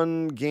getting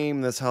one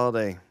game this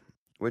holiday,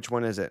 which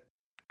one is it?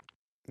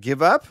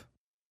 Give up?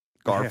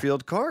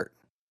 Garfield Kart.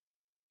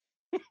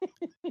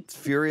 It's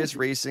Furious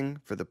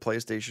Racing for the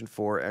PlayStation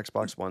 4,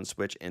 Xbox One,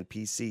 Switch, and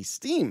PC.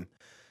 Steam.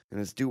 And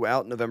it's due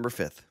out November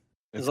 5th.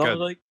 It's As long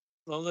got,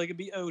 as I can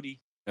be Odie.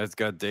 it's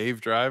got Dave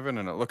driving,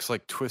 and it looks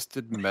like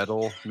Twisted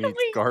Metal meets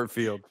Wait.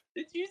 Garfield.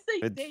 Did you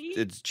say Dave?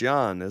 It's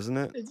John, isn't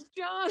it? It's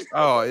John.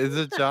 Oh, is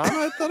it John?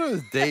 I thought it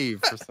was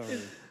Dave for some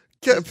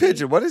reason.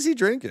 Pigeon, what is he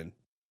drinking?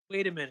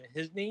 Wait a minute.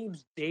 His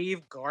name's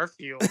Dave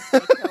Garfield.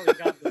 That's how he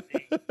got the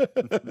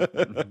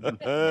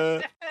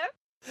name.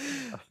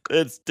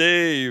 It's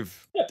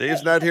Dave.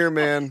 Dave's not here,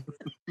 man.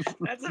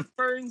 That's a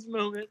Ferns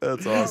moment.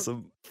 That's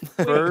awesome.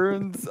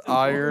 Ferns,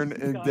 Iron,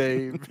 and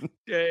Dave.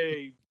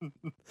 Dave.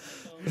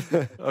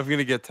 I'm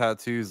gonna get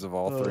tattoos of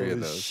all three of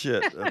Holy those.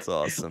 Shit, that's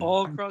awesome.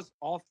 All across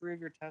all three of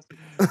your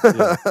testicles.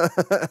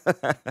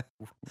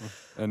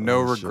 And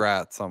no Oh, shit.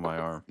 regrets on my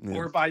arm. Yeah.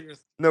 Or by your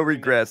No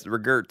regrets.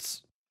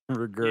 Regrets.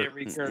 Regret.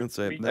 That's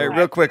it. Hey,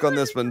 real quick on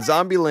this one.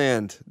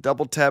 Zombieland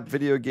Double Tap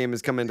video game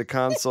is coming to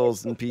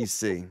consoles and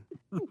PC.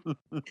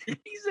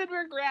 He said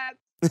regrets.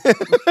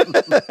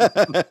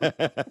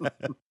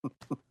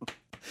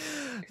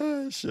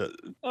 Oh, shit.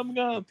 I'm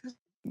gonna piss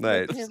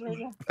Nice. my pants right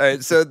now. All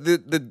right, so the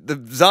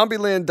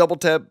Zombieland Double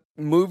Tap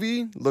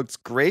movie looks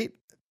great.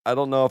 I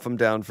don't know if I'm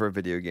down for a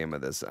video game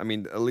of this. I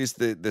mean, at least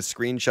the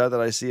screenshot that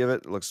I see of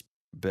it looks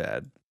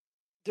bad.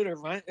 Dude,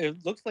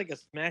 it looks like a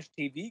Smash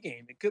TV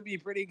game. It could be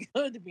pretty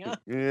good, to be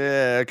honest.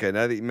 Yeah, okay.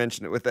 Now that you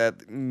mention it with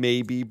that,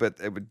 maybe, but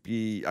it would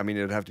be. I mean,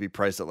 it would have to be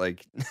priced at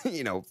like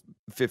 $15.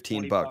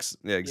 $20.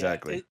 Yeah,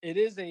 exactly. Yeah,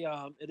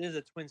 it is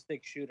a twin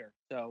stick shooter.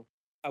 So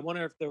I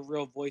wonder if the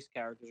real voice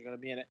characters are going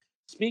to be in it.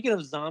 Speaking of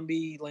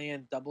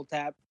Zombieland Double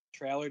Tap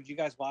trailer, did you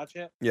guys watch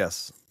it?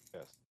 Yes.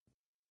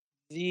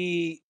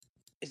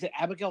 Is it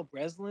Abigail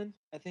Breslin?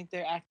 I think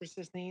their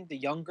actress's name, the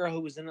young girl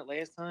who was in it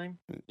last time.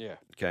 Yeah.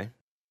 Okay.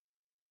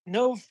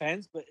 No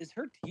offense, but is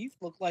her teeth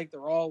look like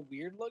they're all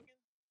weird looking?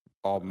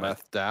 All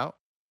methed out.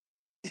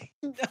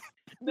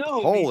 No.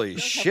 Holy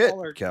she does have shit,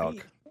 all her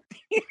Calc.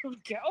 teeth.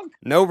 Calc?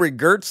 No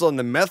regrets on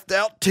the methed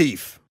out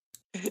teeth.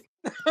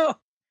 No,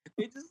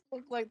 they just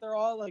look like they're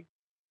all like,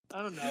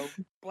 I don't know,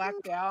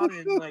 blacked out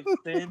and like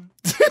thin.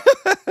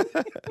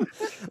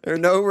 There are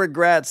no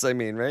regrets. I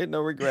mean, right? No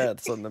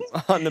regrets on the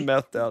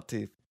methed out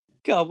teeth.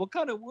 God, what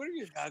kind of wood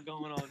you got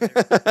going on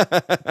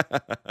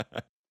there?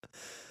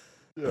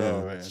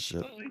 Oh, man.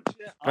 shit. Holy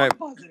shit. All right. I'm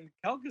buzzing.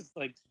 Calc is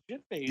like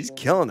shit faced. He's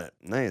killing it.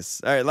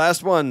 Nice. All right,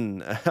 last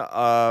one.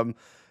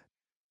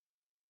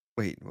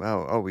 Wait,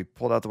 wow. Oh, we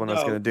pulled out the one I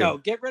was going to do. No,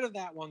 get rid of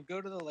that one. Go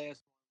to the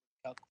last one.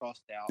 Calc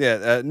crossed out.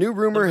 Yeah, a new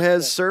rumor Number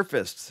has 6.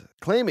 surfaced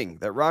claiming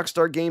that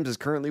Rockstar Games is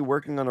currently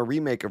working on a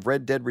remake of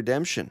Red Dead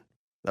Redemption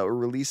that will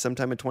release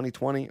sometime in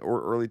 2020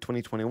 or early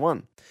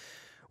 2021,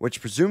 which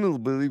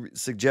presumably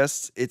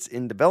suggests it's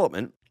in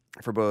development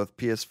for both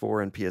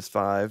PS4 and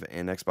PS5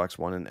 and Xbox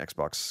One and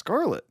Xbox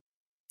Scarlet,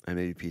 and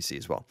maybe PC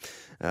as well.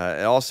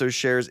 It also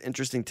shares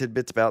interesting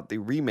tidbits about the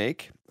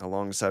remake,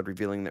 alongside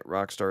revealing that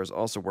Rockstar is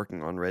also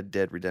working on Red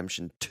Dead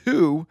Redemption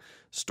 2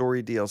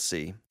 story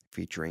DLC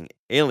featuring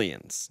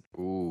aliens.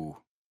 Ooh.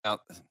 Now,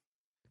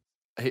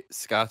 hey,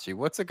 Scotchy,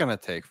 what's it gonna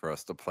take for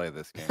us to play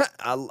this game?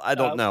 I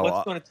don't know.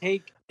 What's going to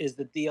take is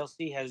the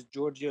DLC has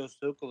Giorgio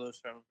Tsoukalos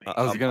from me.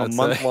 I was gonna a say-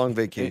 month-long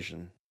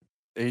vacation.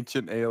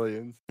 Ancient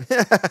aliens.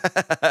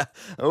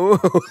 Oh,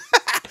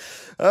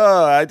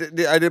 I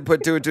did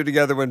put two and two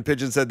together when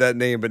Pigeon said that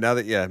name, but now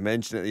that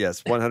mention it,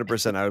 yes,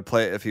 100%, I would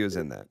play it if he was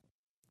in that.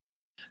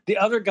 The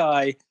other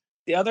guy,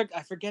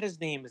 I forget his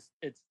name.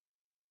 It's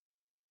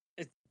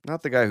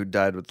Not the guy who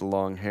died with the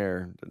long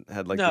hair, that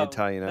had like the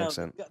Italian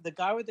accent. The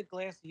guy with the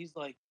glasses. He's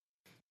like,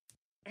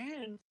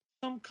 and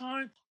some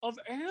kind of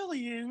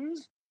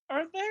aliens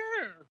are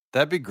there.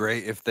 That'd be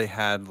great if they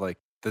had like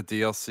the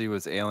DLC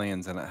was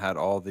aliens and it had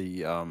all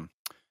the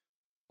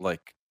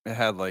like it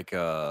had like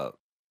L.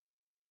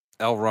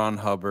 Ron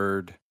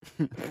Hubbard.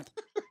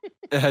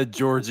 It had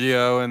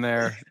Giorgio in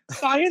there.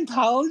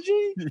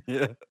 Scientology?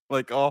 Yeah.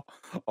 Like all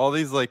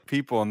these like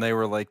people, and they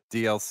were like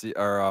DLC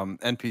or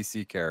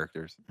NPC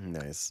characters.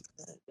 Nice.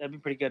 That'd be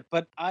pretty good.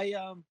 But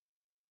on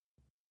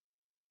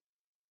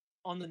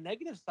the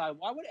negative side,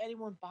 why would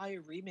anyone buy a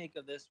remake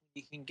of this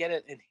when you can get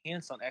it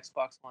enhanced on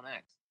Xbox One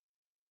X?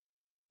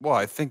 Well,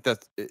 I think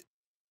that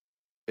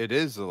it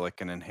is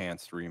like an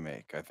enhanced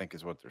remake, I think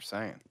is what they're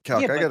saying.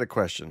 Calc, I got a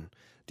question.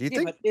 Do you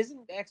think? But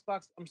isn't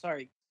Xbox? I'm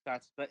sorry,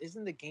 Scott, but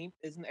isn't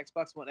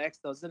Xbox One X,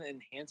 doesn't it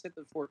enhance it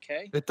to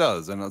 4K? It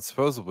does, and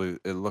supposedly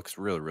it looks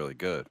really, really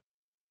good.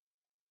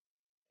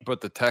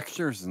 But the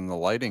textures and the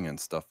lighting and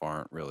stuff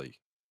aren't really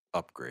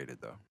upgraded,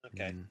 though.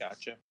 Okay,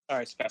 gotcha. All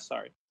right, Scott,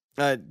 sorry.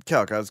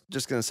 Calc, I was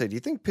just gonna say, do you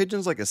think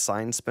Pigeon's like a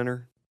sign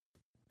spinner,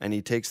 and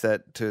he takes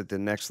that to the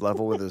next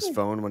level with his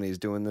phone when he's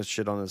doing this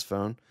shit on his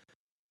phone?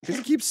 Because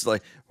he keeps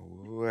like,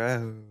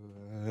 wow,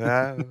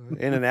 wow,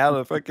 in and out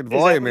of fucking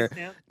volume here.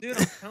 Dude,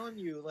 I'm telling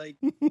you, like,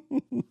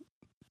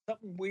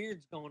 something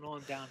weird's going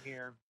on down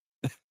here.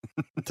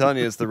 I'm telling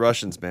you, it's the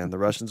Russians, man. The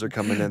Russians are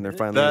coming in. They're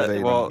finally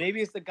invading. Well, maybe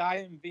it's the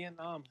guy in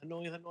Vietnam,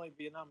 Hanoi,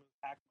 Vietnam,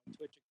 who hacked my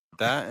Twitch.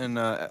 That and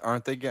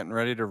aren't they getting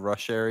ready to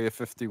rush Area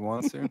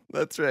 51 soon?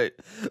 That's right.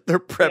 They're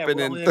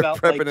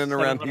prepping in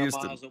around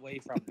Houston. Miles away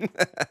from it.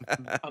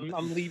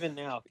 I'm leaving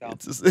now, Cal.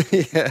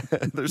 Yeah,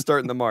 they're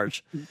starting the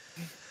march.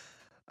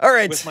 All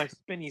right. With my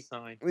spinny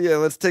sign. Yeah,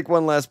 let's take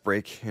one last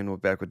break, and we'll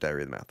be back with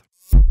Diary of the Mouth.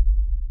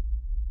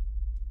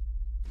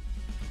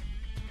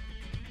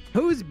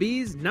 Hose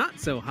B's Not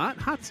So Hot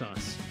Hot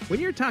Sauce.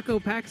 When your taco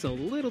packs a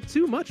little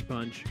too much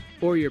punch,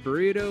 or your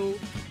burrito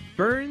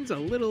burns a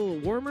little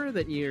warmer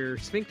than your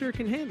sphincter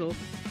can handle,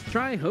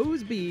 try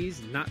Hose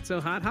B's Not So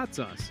Hot Hot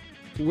Sauce.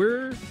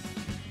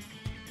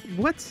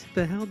 What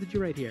the hell did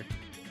you write here?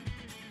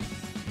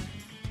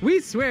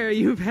 We swear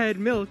you've had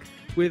milk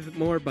with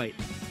more bite.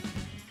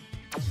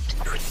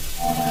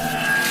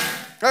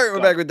 All right,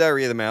 we're back with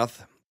Diary of the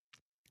Mouth.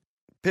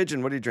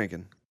 Pigeon, what are you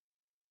drinking?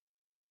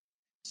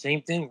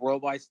 Same thing,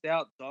 Worldwide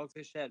Stout,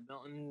 Dogfish Head,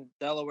 Milton,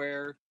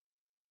 Delaware.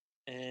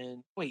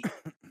 And wait,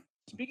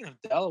 speaking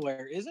of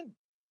Delaware, isn't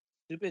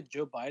stupid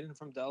Joe Biden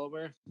from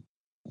Delaware?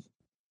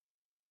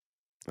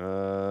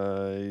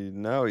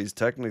 No, he's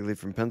technically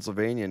from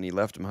Pennsylvania, and he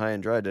left him high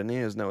and dry, didn't he?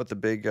 Isn't that what the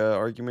big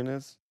argument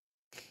is?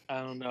 I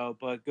don't know,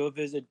 but go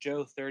visit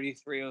Joe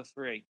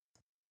 3303.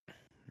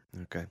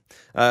 Okay.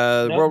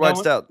 Worldwide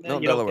Stout,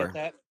 Milton, Delaware.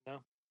 That?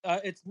 No.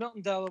 It's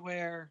Milton,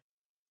 Delaware,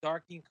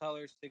 darkening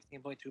colors,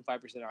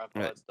 16.25% alcohol.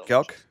 Right.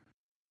 Kelk?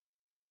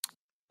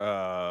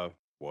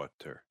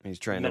 Water. He's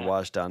trying to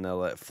wash down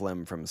that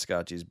phlegm from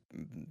Scotchy's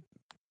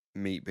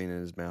meat being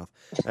in his mouth.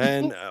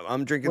 And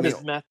I'm drinking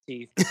his meth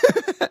teeth.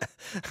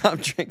 I'm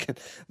drinking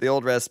the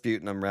Old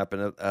Rasputin. I'm wrapping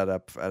it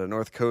up at a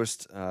North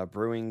Coast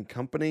Brewing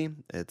Company.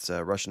 It's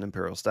a Russian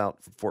Imperial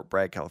Stout from Fort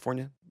Bragg,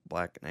 California.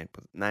 Black,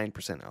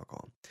 9%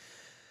 alcohol.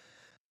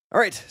 All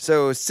right,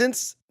 so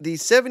since the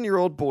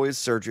 7-year-old boy's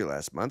surgery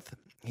last month,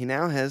 he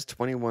now has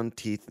 21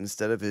 teeth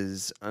instead of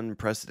his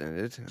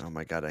unprecedented, oh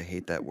my God, I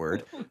hate that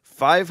word,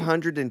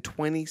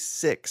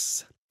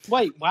 526.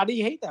 Wait, why do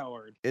you hate that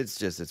word?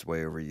 It's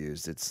way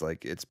overused. It's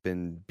like it's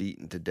been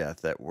beaten to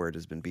death. That word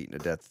has been beaten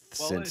to death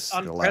since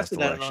the last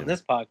election. On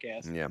this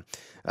podcast. Yeah.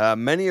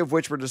 Many of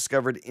which were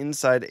discovered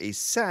inside a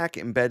sac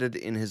embedded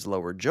in his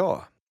lower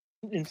jaw.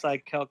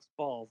 Inside Kelk's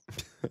balls.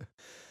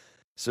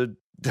 So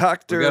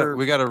Dr.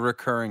 We got a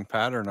recurring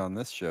pattern on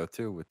this show,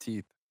 too, with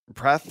teeth.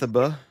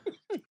 Pratibha.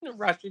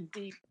 Russian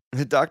teeth.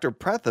 Dr.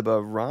 Pratibha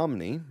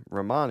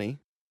Ramani,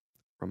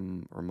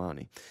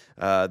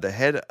 the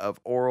head of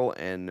oral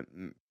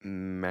and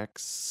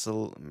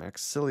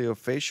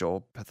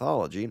maxillofacial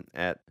pathology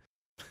at,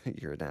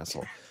 you're an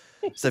asshole,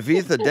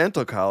 Savitha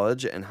Dental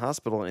College and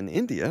Hospital in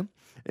India,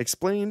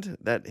 explained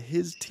that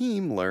his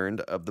team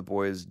learned of the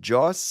boy's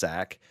jaw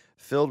sac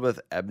filled with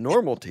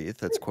abnormal teeth,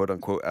 that's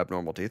quote-unquote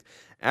abnormal teeth,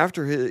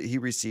 after he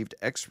received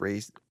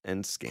x-rays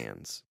and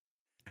scans.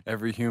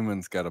 Every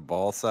human's got a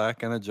ball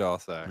sack and a jaw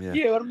sack.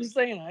 Yeah, what I'm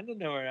saying, I didn't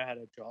know I had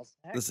a jaw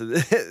sack. Listen,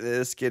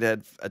 this kid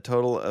had a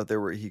total of,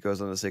 he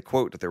goes on to say,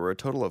 quote, there were a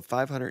total of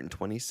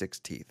 526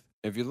 teeth.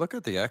 If you look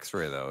at the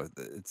x-ray, though,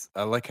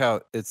 I like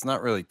how it's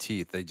not really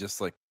teeth. They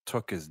just, like,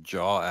 took his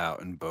jaw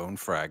out in bone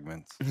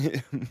fragments.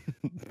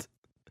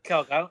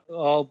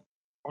 Kelk,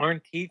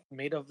 aren't teeth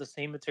made of the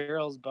same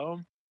material as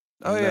bone?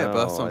 Oh, yeah,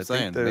 but that's what I'm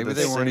saying. Maybe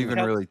they weren't even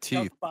really teeth.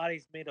 Kelk's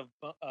body's made of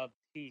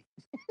teeth.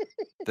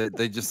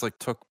 They just, like,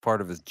 took part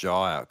of his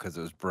jaw out because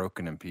it was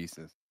broken in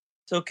pieces.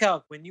 So,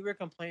 Kelk, when you were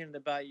complaining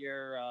about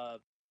your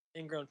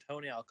ingrown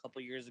toenail a couple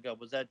years ago,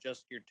 was that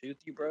just your tooth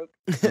you broke?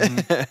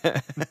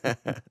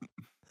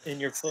 In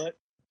your foot?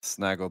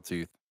 Snaggle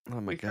tooth. Oh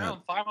my We god,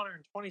 found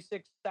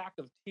 526 sack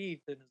of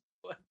teeth in his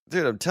foot.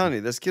 dude! I'm telling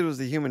you, this kid was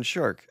the human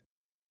shark.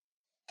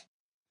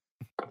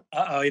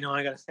 Uh-oh, you know what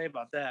I got to say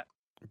about that?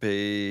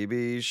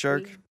 Baby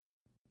shark.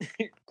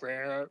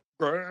 grab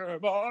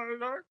on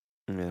shark.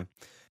 Yeah,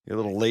 you're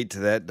a little late to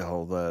that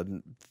whole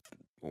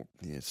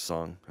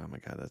song. Oh my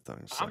god, that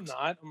song sucks. I'm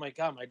not. Oh my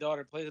god, my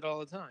daughter plays it all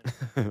the time.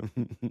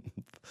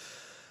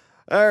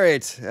 All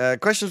right,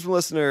 questions from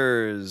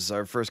listeners.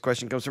 Our first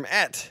question comes from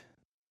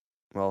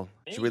Well,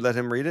 should we Me? let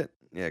him read it?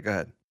 Yeah, go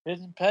ahead.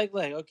 Pigeon peg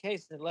leg. Okay,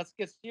 so let's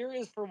get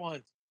serious for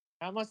once.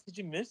 How much did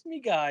you miss me,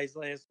 guys,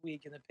 last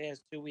week and the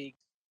past 2 weeks?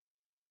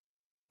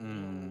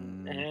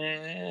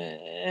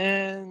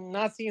 And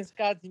not seeing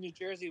Scott in New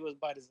Jersey was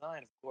by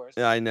design, of course.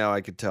 Yeah, I know.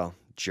 I could tell.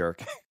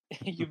 Jerk.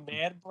 You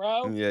mad,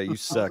 bro? Yeah, you I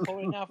was suck.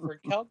 holding out for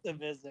Celk to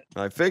visit.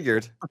 I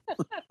figured.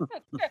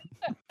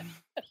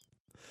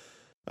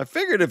 I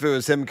figured if it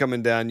was him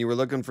coming down, you were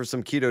looking for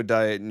some keto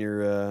diet in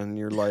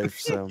your life.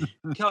 So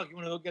Celk, you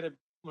want to go get a?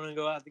 Want to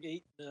go out to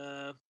eat?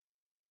 Celk,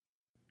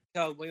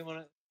 what do you want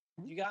to?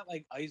 You got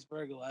like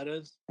iceberg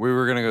lettuce? We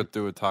were gonna go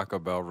do a Taco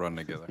Bell run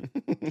together.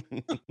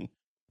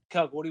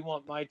 Celk, what do you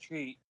want? My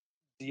treat?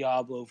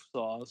 Diablo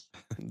sauce.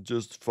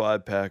 just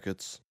 5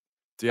 packets.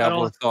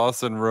 Diablo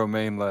sauce and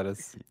romaine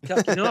lettuce.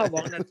 Celk, you know how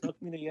long that took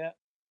me to get?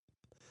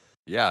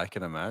 Yeah, I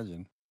can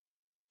imagine.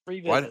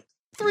 3 Why- visits.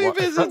 3 What-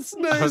 visits.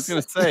 Nice. I was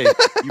gonna say,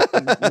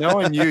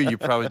 knowing you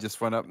probably just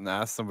went up and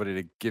asked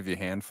somebody to give you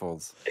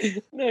handfuls.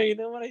 No, you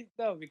know what I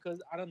know,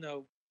 because I don't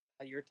know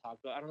how your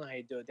taco. I don't know how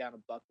you do it down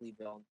in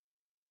Buckleyville,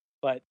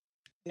 but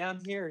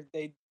down here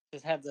they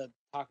just have the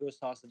taco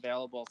sauce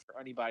available for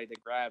anybody to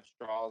grab,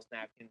 straws,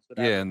 napkins,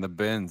 whatever. Yeah, in the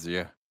bins.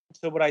 Yeah.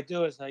 So what I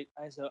do is I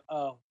say,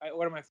 I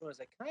order my food. I was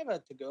like, can I have a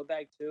to-go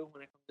bag too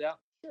when it comes out?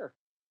 Sure.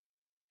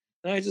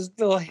 And I just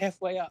fill it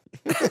halfway up.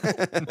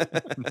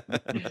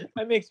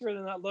 I make sure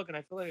they're not looking.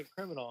 I feel like a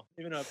criminal,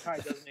 even though it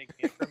probably doesn't make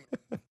me a criminal.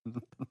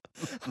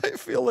 I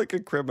feel like a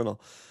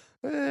criminal.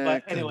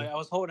 But anyway, I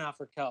was holding out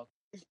for Celk.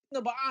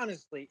 No, but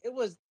honestly, it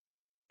was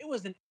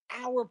an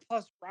hour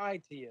plus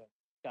ride to you,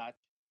 Scott.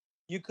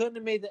 You couldn't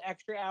have made the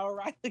extra hour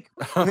ride.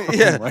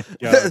 yeah, my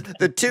God.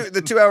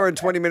 the 2 hour and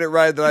 20-minute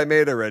ride that I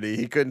made already.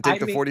 He couldn't take I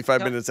the mean, 45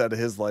 Celk- minutes out of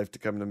his life to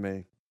come to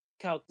me.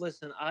 Celk,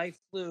 listen, I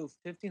flew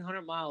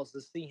 1,500 miles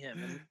to see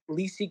him, and the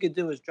least he could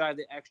do is drive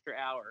the extra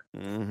hour.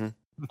 Mm-hmm.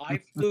 I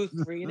flew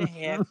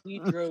 3.5. He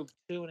drove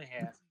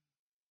 2.5.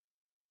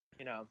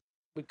 You know,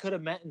 we could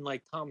have met in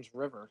like Tom's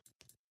River.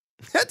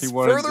 That's He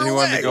wanted- further he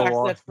wanted to away. go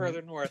walk. That's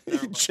further north.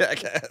 Never mind.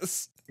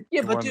 Jackass.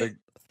 Yeah, but wanted dude,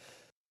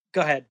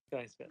 go ahead.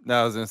 Scott.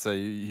 No, I was gonna say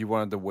he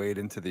wanted to wade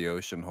into the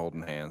ocean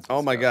holding hands. with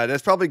Oh my Scott. god,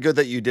 that's probably good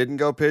that you didn't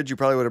go, Pidge. You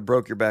probably would have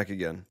broke your back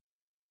again.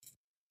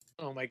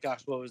 Oh my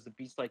gosh, what was the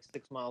beach like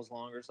 6 miles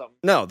long or something?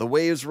 No, the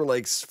waves were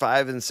like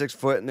 5 and 6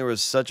 foot, and there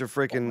was such a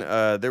freaking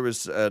there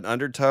was an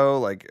undertow,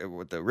 like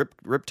with the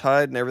rip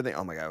tide and everything.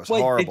 Oh my god, it was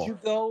Wait, horrible. did you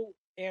go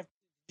after?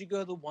 Did you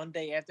go the one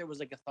day after it was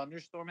like a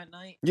thunderstorm at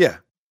night? Yeah.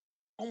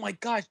 Oh my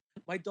gosh,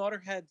 my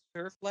daughter had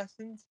surf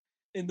lessons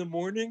in the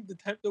morning. The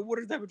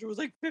water temperature was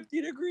like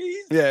 50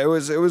 degrees. Yeah, it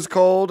was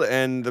cold,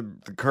 and the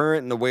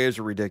current and the waves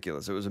were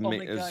ridiculous. It was Oh my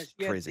it was gosh,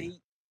 yeah,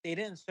 crazy. they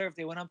didn't surf.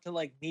 They went up to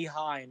like knee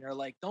high, and they're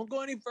like, "Don't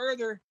go any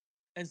further."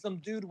 And some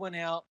dude went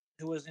out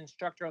who was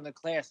instructor on the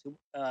class. Who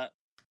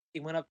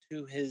he went up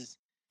to his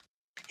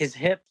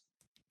hips.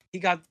 He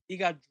got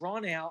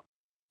drawn out,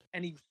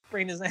 and he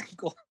sprained his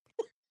ankle.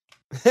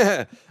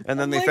 And then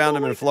I'm they like, found oh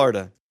him my in God.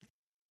 Florida.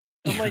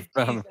 I'm like,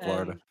 Found "Geez," in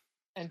Florida.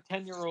 And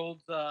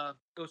 10-year-olds go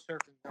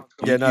surfing. Don't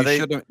go. Yeah,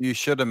 no, you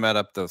should have met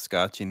up though,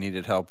 Scott. You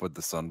needed help with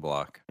the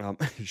sunblock.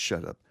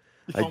 Shut up.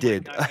 Oh I my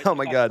did. God, Oh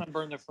my got god.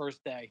 sunburned the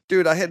first day.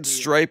 Dude, I had Yeah.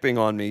 striping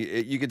on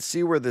me. You could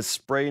see where the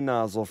spray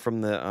nozzle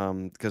from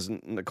the because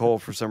Nicole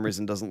for some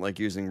reason doesn't like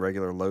using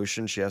regular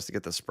lotion. She has to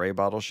get the spray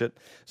bottle shit.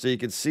 So you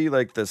could see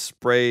like the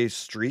spray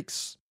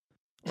streaks.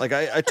 Like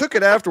I took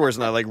it afterwards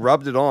and I like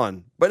rubbed it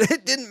on, but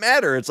it didn't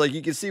matter. It's like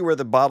you could see where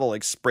the bottle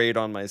like sprayed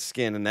on my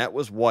skin, and that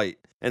was white,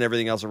 and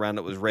everything else around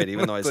it was red.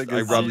 Even though I, Like I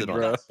a rubbed it on.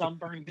 zebra. Got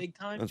sunburned big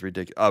time. That's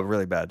ridiculous. Oh,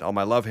 really bad. On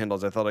my love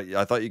handles, I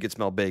thought you could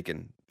smell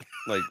bacon,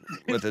 like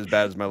with as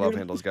bad as my love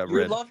handles got Your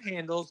red. love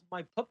handles,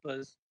 my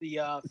puppas, the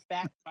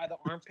fat by the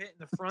armpit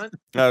in the front.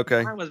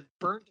 Okay. Mine was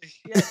burnt to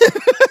shit.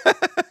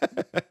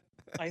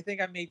 I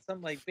think I made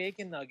some like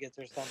bacon nuggets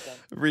or something.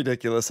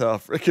 Ridiculous how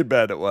freaking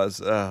bad it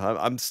was.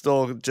 I'm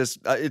still just,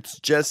 it's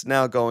just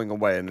now going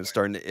away and it's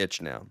starting to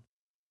itch now.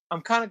 I'm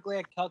kind of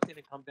glad Celk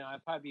didn't come down.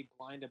 I'd probably be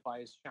blinded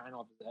by his shine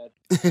off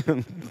his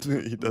head.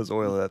 He does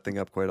oil that thing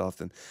up quite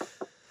often.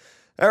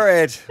 All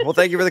right. Well,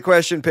 thank you for the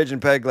question,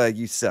 Pigeon Peg Leg.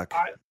 You suck.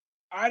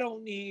 I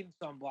don't need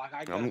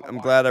sunblock. I'm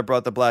glad I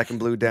brought the black and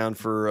blue down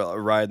for a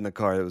ride in the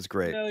car. It was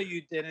great. No,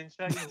 you didn't.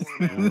 Shut your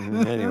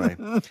mouth. Anyway.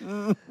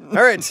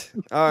 All right.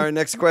 Our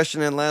next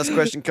question and last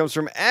question comes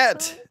from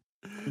 @Boobies.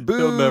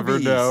 You'll never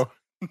know.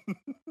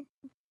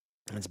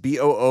 It's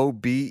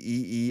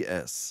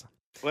BOOBEES.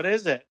 What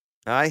is it?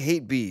 I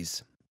hate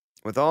bees.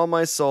 With all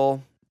my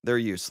soul, they're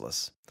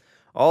useless.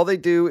 All they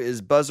do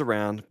is buzz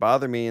around,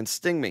 bother me, and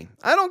sting me.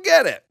 I don't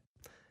get it.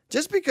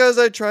 Just because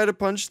I try to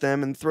punch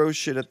them and throw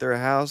shit at their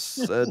house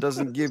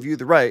doesn't give you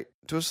the right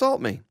to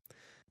assault me.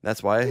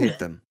 That's why I hate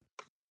them.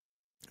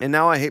 And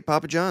now I hate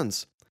Papa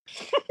John's.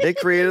 They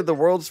created the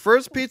world's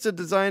first pizza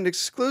designed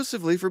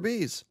exclusively for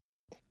bees.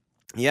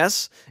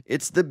 Yes,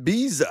 it's the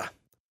Beeza.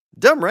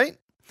 Dumb, right?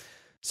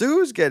 So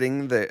who's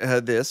getting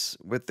this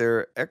with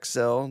their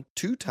XL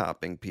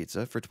 2-topping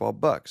pizza for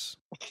 $12?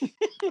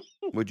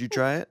 Would you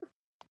try it?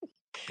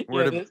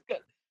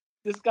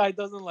 This guy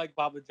doesn't like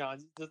Papa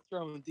John's. He's just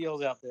throwing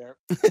deals out there.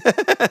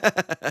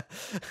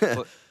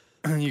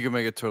 You can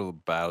make a total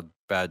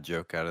bad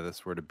joke out of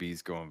this where the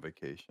bees go on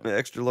vacation.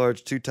 Extra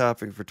large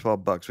 2-topping for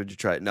 $12. Would you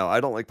try it? No, I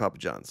don't like Papa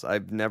John's. I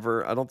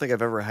don't think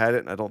I've ever had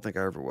it, and I don't think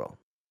I ever will.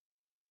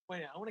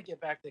 Wait, I want to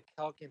get back to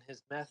Celk and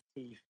his meth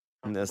teeth.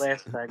 Last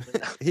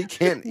segment. He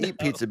can't eat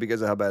pizza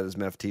because of how bad his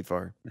meth teeth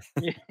are.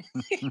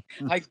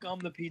 I gum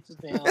the pizza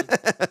down.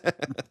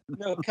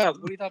 No,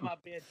 Celk, what are you talking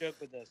about? Bad joke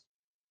with this?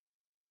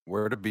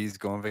 Where do bees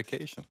go on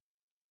vacation?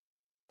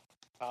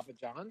 Papa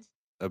John's?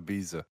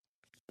 Ibiza.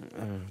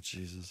 Oh,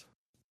 Jesus.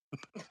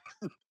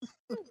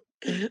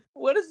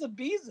 What is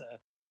Ibiza?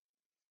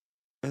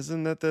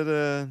 Isn't that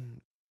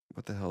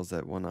what the hell is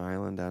that one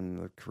island down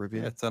in the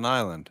Caribbean? Yeah, it's an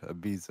island,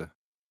 Ibiza.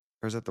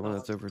 Or is that the one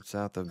that's over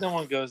south of No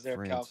one goes there,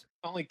 France? Celk.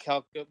 Only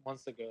Celk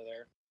wants to go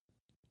there.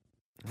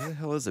 Where the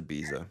hell is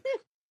Ibiza?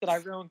 Did I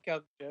ruin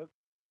Celk's joke?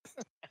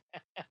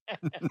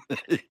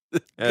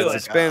 It's a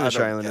Spanish I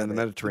don't island get in the it.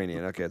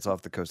 Mediterranean. Okay, it's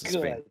off the coast of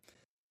Spain. Good.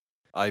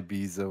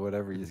 Ibiza,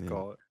 whatever you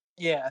call it.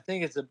 Yeah, I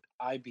think it's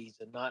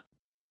Ibiza, not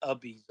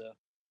Ibiza.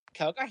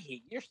 Celk, I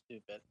hate you're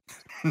stupid.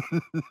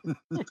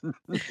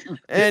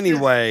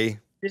 Anyway,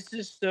 This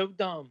is so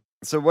dumb.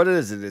 so what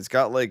is it? It's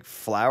got like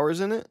flowers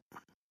in it?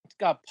 It's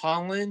got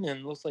pollen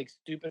and looks like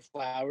stupid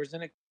flowers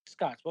in it.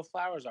 Scotch, what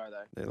flowers are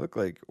they? They look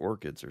like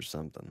orchids or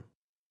something.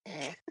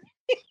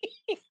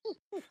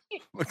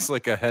 Looks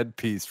like a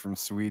headpiece from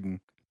Sweden.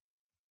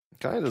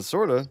 Kind of,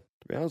 sort of.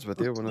 To be honest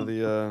with you, one of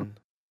the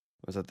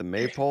was that the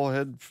maypole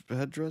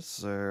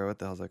headdress or what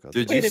the hell's that called?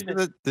 Did Wait you a see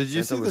minute. the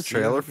Lucia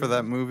trailer for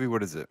that movie? movie?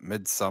 What is it?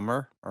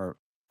 Midsummer or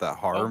that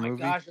horror Oh my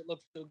movie? gosh, it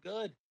looks so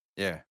good.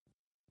 Yeah.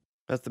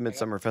 That's the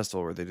Midsummer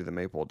Festival where they do the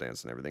maypole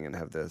dance and everything and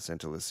have the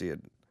Santa Lucia.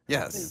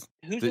 Yes.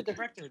 Who's the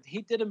director?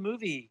 He did a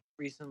movie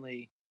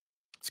recently.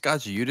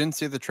 Scotch, you didn't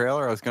see the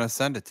trailer? I was gonna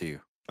send it to you.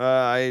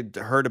 I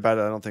heard about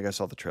it. I don't think I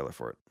saw the trailer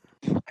for it.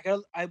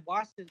 I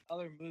watched this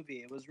other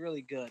movie. It was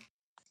really good.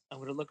 I'm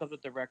gonna look up the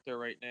director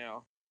right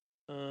now.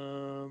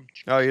 Oh,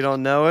 you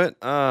don't know it?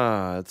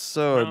 Ah, it's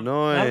so No,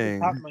 not at the annoying.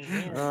 top of my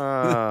head.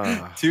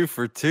 Ah. 2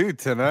 for 2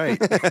 tonight.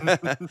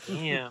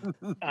 Damn.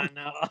 I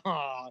know.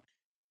 Oh,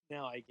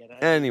 now I get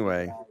it.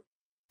 Anyway.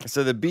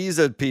 So the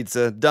Beeza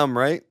pizza, dumb,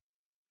 right?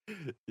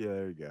 Yeah,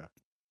 there you go.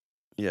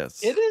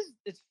 Yes. It is.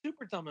 It's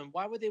super dumb. And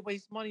why would they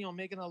waste money on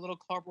making a little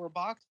cardboard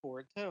box for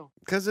it too?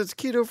 Because it's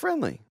keto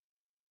friendly.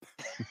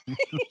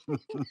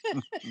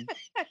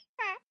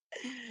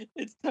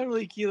 It's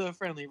totally keto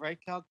friendly, right?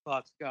 Celk,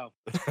 thoughts go.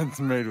 It's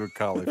made with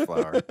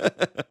cauliflower.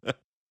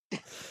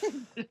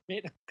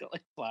 Made of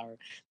cauliflower.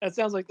 That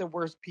sounds like the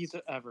worst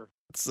pizza ever.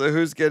 So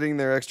who's getting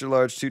their extra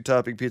large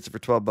 2-topping pizza for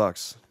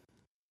 $12?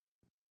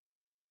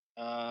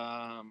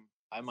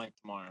 I might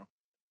tomorrow.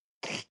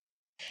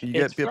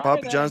 You It's get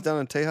Papa Friday. John's down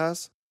in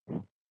Tejas?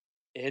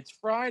 It's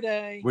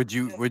Friday. Would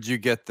you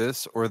get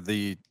this or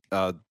the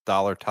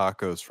dollar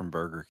tacos from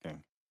Burger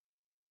King?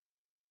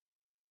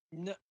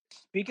 No,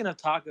 speaking of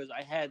tacos,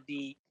 I had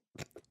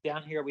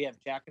down here we have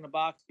Jack in the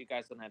Box. You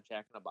guys don't have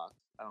Jack in the Box,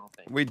 I don't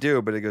think. We do,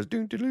 but it goes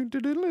doon doon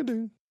doon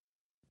doon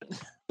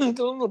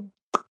doon.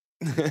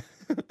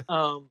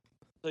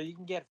 So you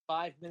can get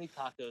 5 mini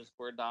tacos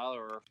for $1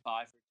 or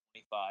 5 for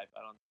 25.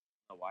 I don't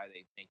know why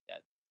they make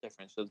that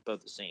difference. So it's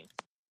both the same,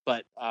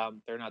 but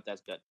they're not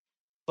that good.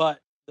 But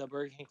the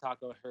Burger King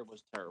taco I heard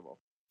was terrible.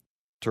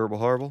 Terrible,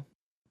 horrible.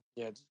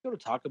 Yeah, just go to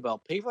Taco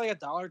Bell. Pay for like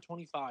 $1.25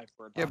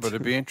 for a taco. Yeah, but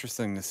it'd be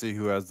interesting to see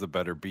who has the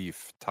better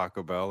beef,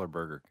 Taco Bell or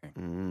Burger King.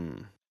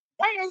 Mm.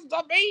 Where's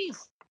the beef?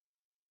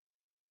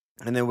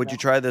 And then would you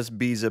try this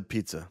Beeza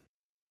pizza?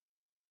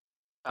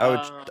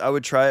 I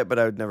would try it, but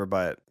I would never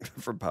buy it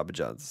from Papa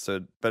John's. So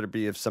it better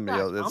be if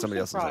somebody else at somebody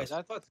else's house.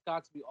 I thought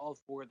Scott's would be all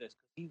for this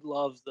because he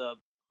loves the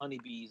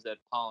honeybees that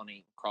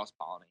pollinate, cross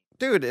pollinate.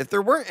 Dude, if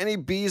there weren't any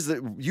bees,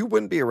 that you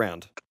wouldn't be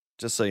around.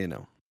 Just so you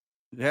know.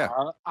 Yeah,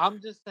 I'm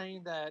just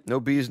saying that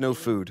No bees, no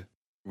food.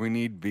 we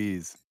need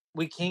bees.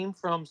 we came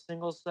from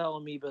single cell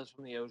amoebas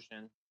from the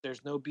ocean.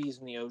 There's no bees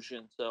in the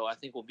ocean, so I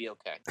think we'll be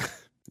okay.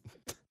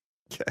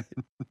 Okay.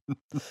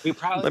 We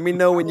probably Let me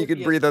know when you probably can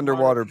be a breathe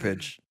underwater, smarter-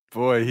 Pitch.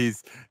 Boy,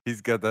 he's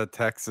got that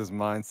Texas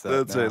mindset.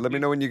 That's now. it. Let me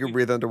know when you can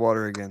breathe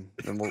underwater again,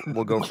 and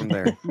we'll go from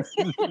there.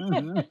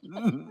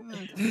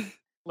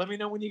 Let me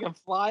know when you can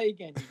fly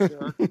again, you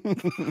jerk.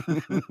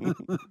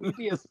 We'd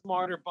be a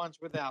smarter bunch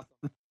without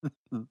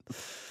them.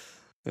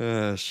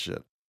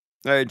 Shit.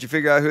 All right, did you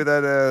figure out who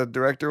that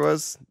director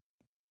was?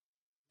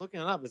 Looking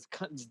it up, it's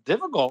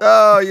difficult.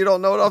 Oh, you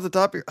don't know it off the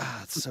top of your...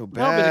 Ah, it's so but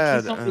it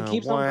bad.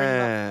 keeps on bringing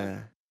it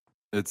up.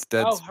 It's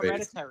Dead Oh,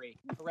 Space.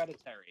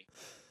 Hereditary.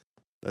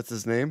 That's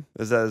his name?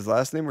 Is that his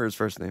last name or his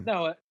first name?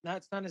 No,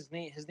 that's not his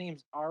name. His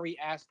name's Ari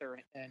Aster,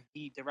 and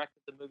he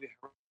directed the movie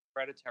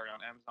Hereditary on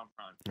Amazon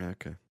Prime.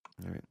 Okay.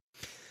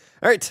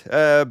 All right.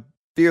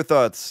 Beer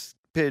thoughts.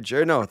 Pidge.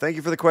 Or no, thank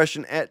you for the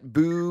question at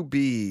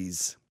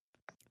Boobies.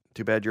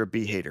 Too bad you're a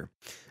bee hater.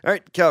 All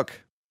right,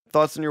 Celk.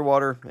 Thoughts on your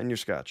water and your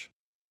scotch.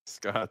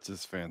 Scotch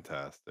is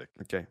fantastic.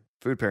 Okay.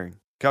 Food pairing.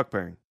 Celk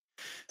pairing.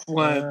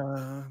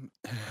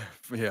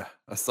 Yeah,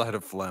 a side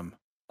of phlegm.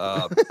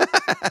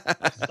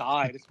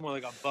 Side. It's more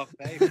like a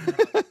buffet.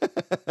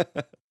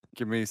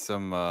 Give me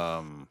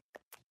some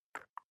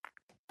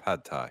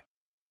pad thai.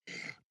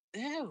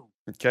 Ew.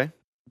 Okay.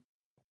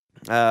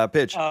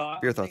 Pidge. Oh,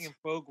 Beer I'm thoughts. thinking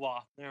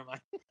Fogwa. Never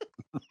mind.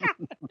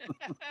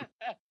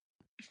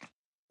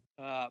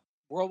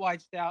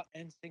 Worldwide Stout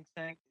and Sink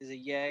Tank is a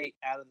yay.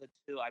 Out of the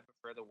two, I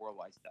prefer the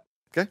Worldwide Stout.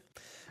 Okay.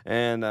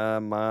 And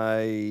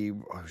I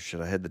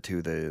had the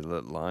two,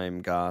 the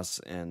Lime Goss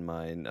and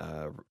my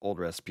Old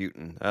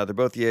Rasputin. They're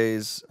both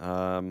yays.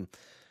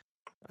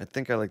 I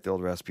think I like the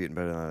Old Rasputin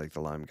better than I like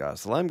the Lime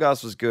Goss. The Lime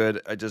Goss was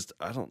good. I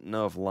don't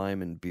know if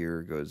lime and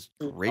beer goes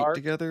Too great tart?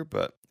 together,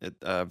 but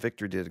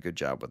Victor did a good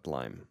job with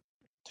lime.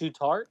 Too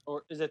tart?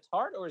 Or is it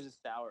tart or is it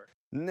sour?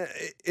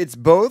 It's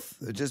both,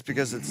 just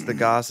because it's the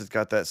Goss, it's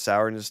got that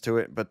sourness to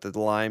it, but the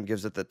lime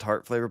gives it the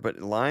tart flavor.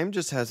 But lime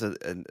just has a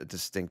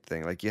distinct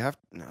thing. Like I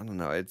don't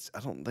know. I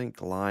don't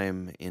think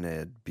lime in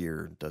a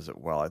beer does it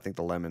well. I think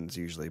the lemon's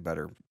usually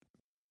better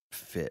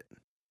fit.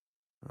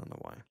 I don't know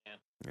why. Yeah.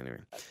 Anyway,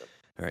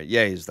 all right,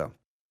 yays though. All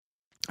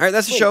right,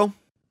 that's the Wait. show.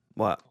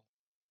 What?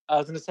 I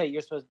was going to say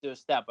you're supposed to do a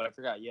stat, but I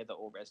forgot you had the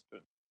Old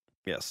Rasputin.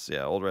 Yes,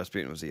 yeah, Old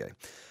Rasputin was a yay. All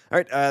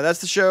right, that's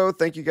the show.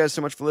 Thank you guys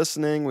so much for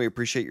listening. We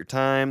appreciate your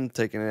time,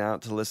 taking it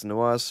out to listen to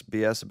us,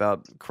 BS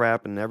about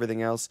crap and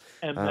everything else.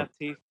 And meth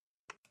teeth.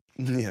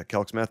 Yeah,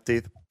 Celk's meth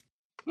teeth.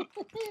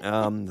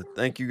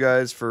 Thank you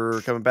guys for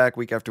coming back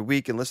week after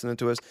week and listening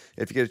to us.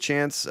 If you get a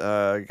chance,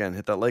 again,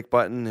 hit that like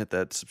button, hit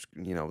that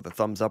the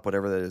thumbs up,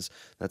 whatever that is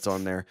that's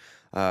on there.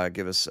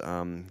 Get us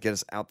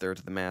out there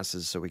to the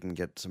masses so we can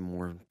get some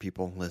more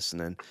people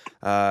listening.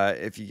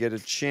 If you get a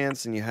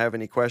chance and you have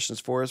any questions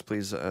for us,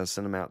 please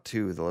send them out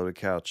to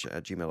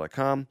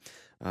theloadedcouch@gmail.com.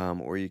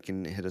 Or you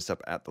can hit us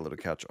up at The Loaded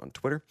Couch on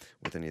Twitter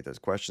with any of those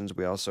questions.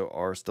 We also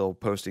are still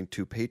posting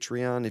to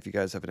Patreon. If you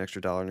guys have an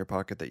extra $1 in your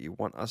pocket that you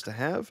want us to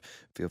have,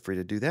 feel free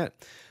to do that.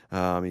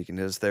 You can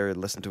hit us there,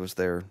 listen to us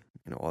there,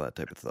 all that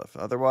type of stuff.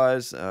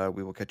 Otherwise,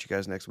 we will catch you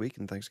guys next week,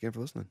 and thanks again for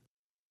listening.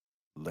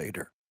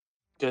 Later.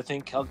 Good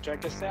thing Celk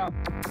checked us out.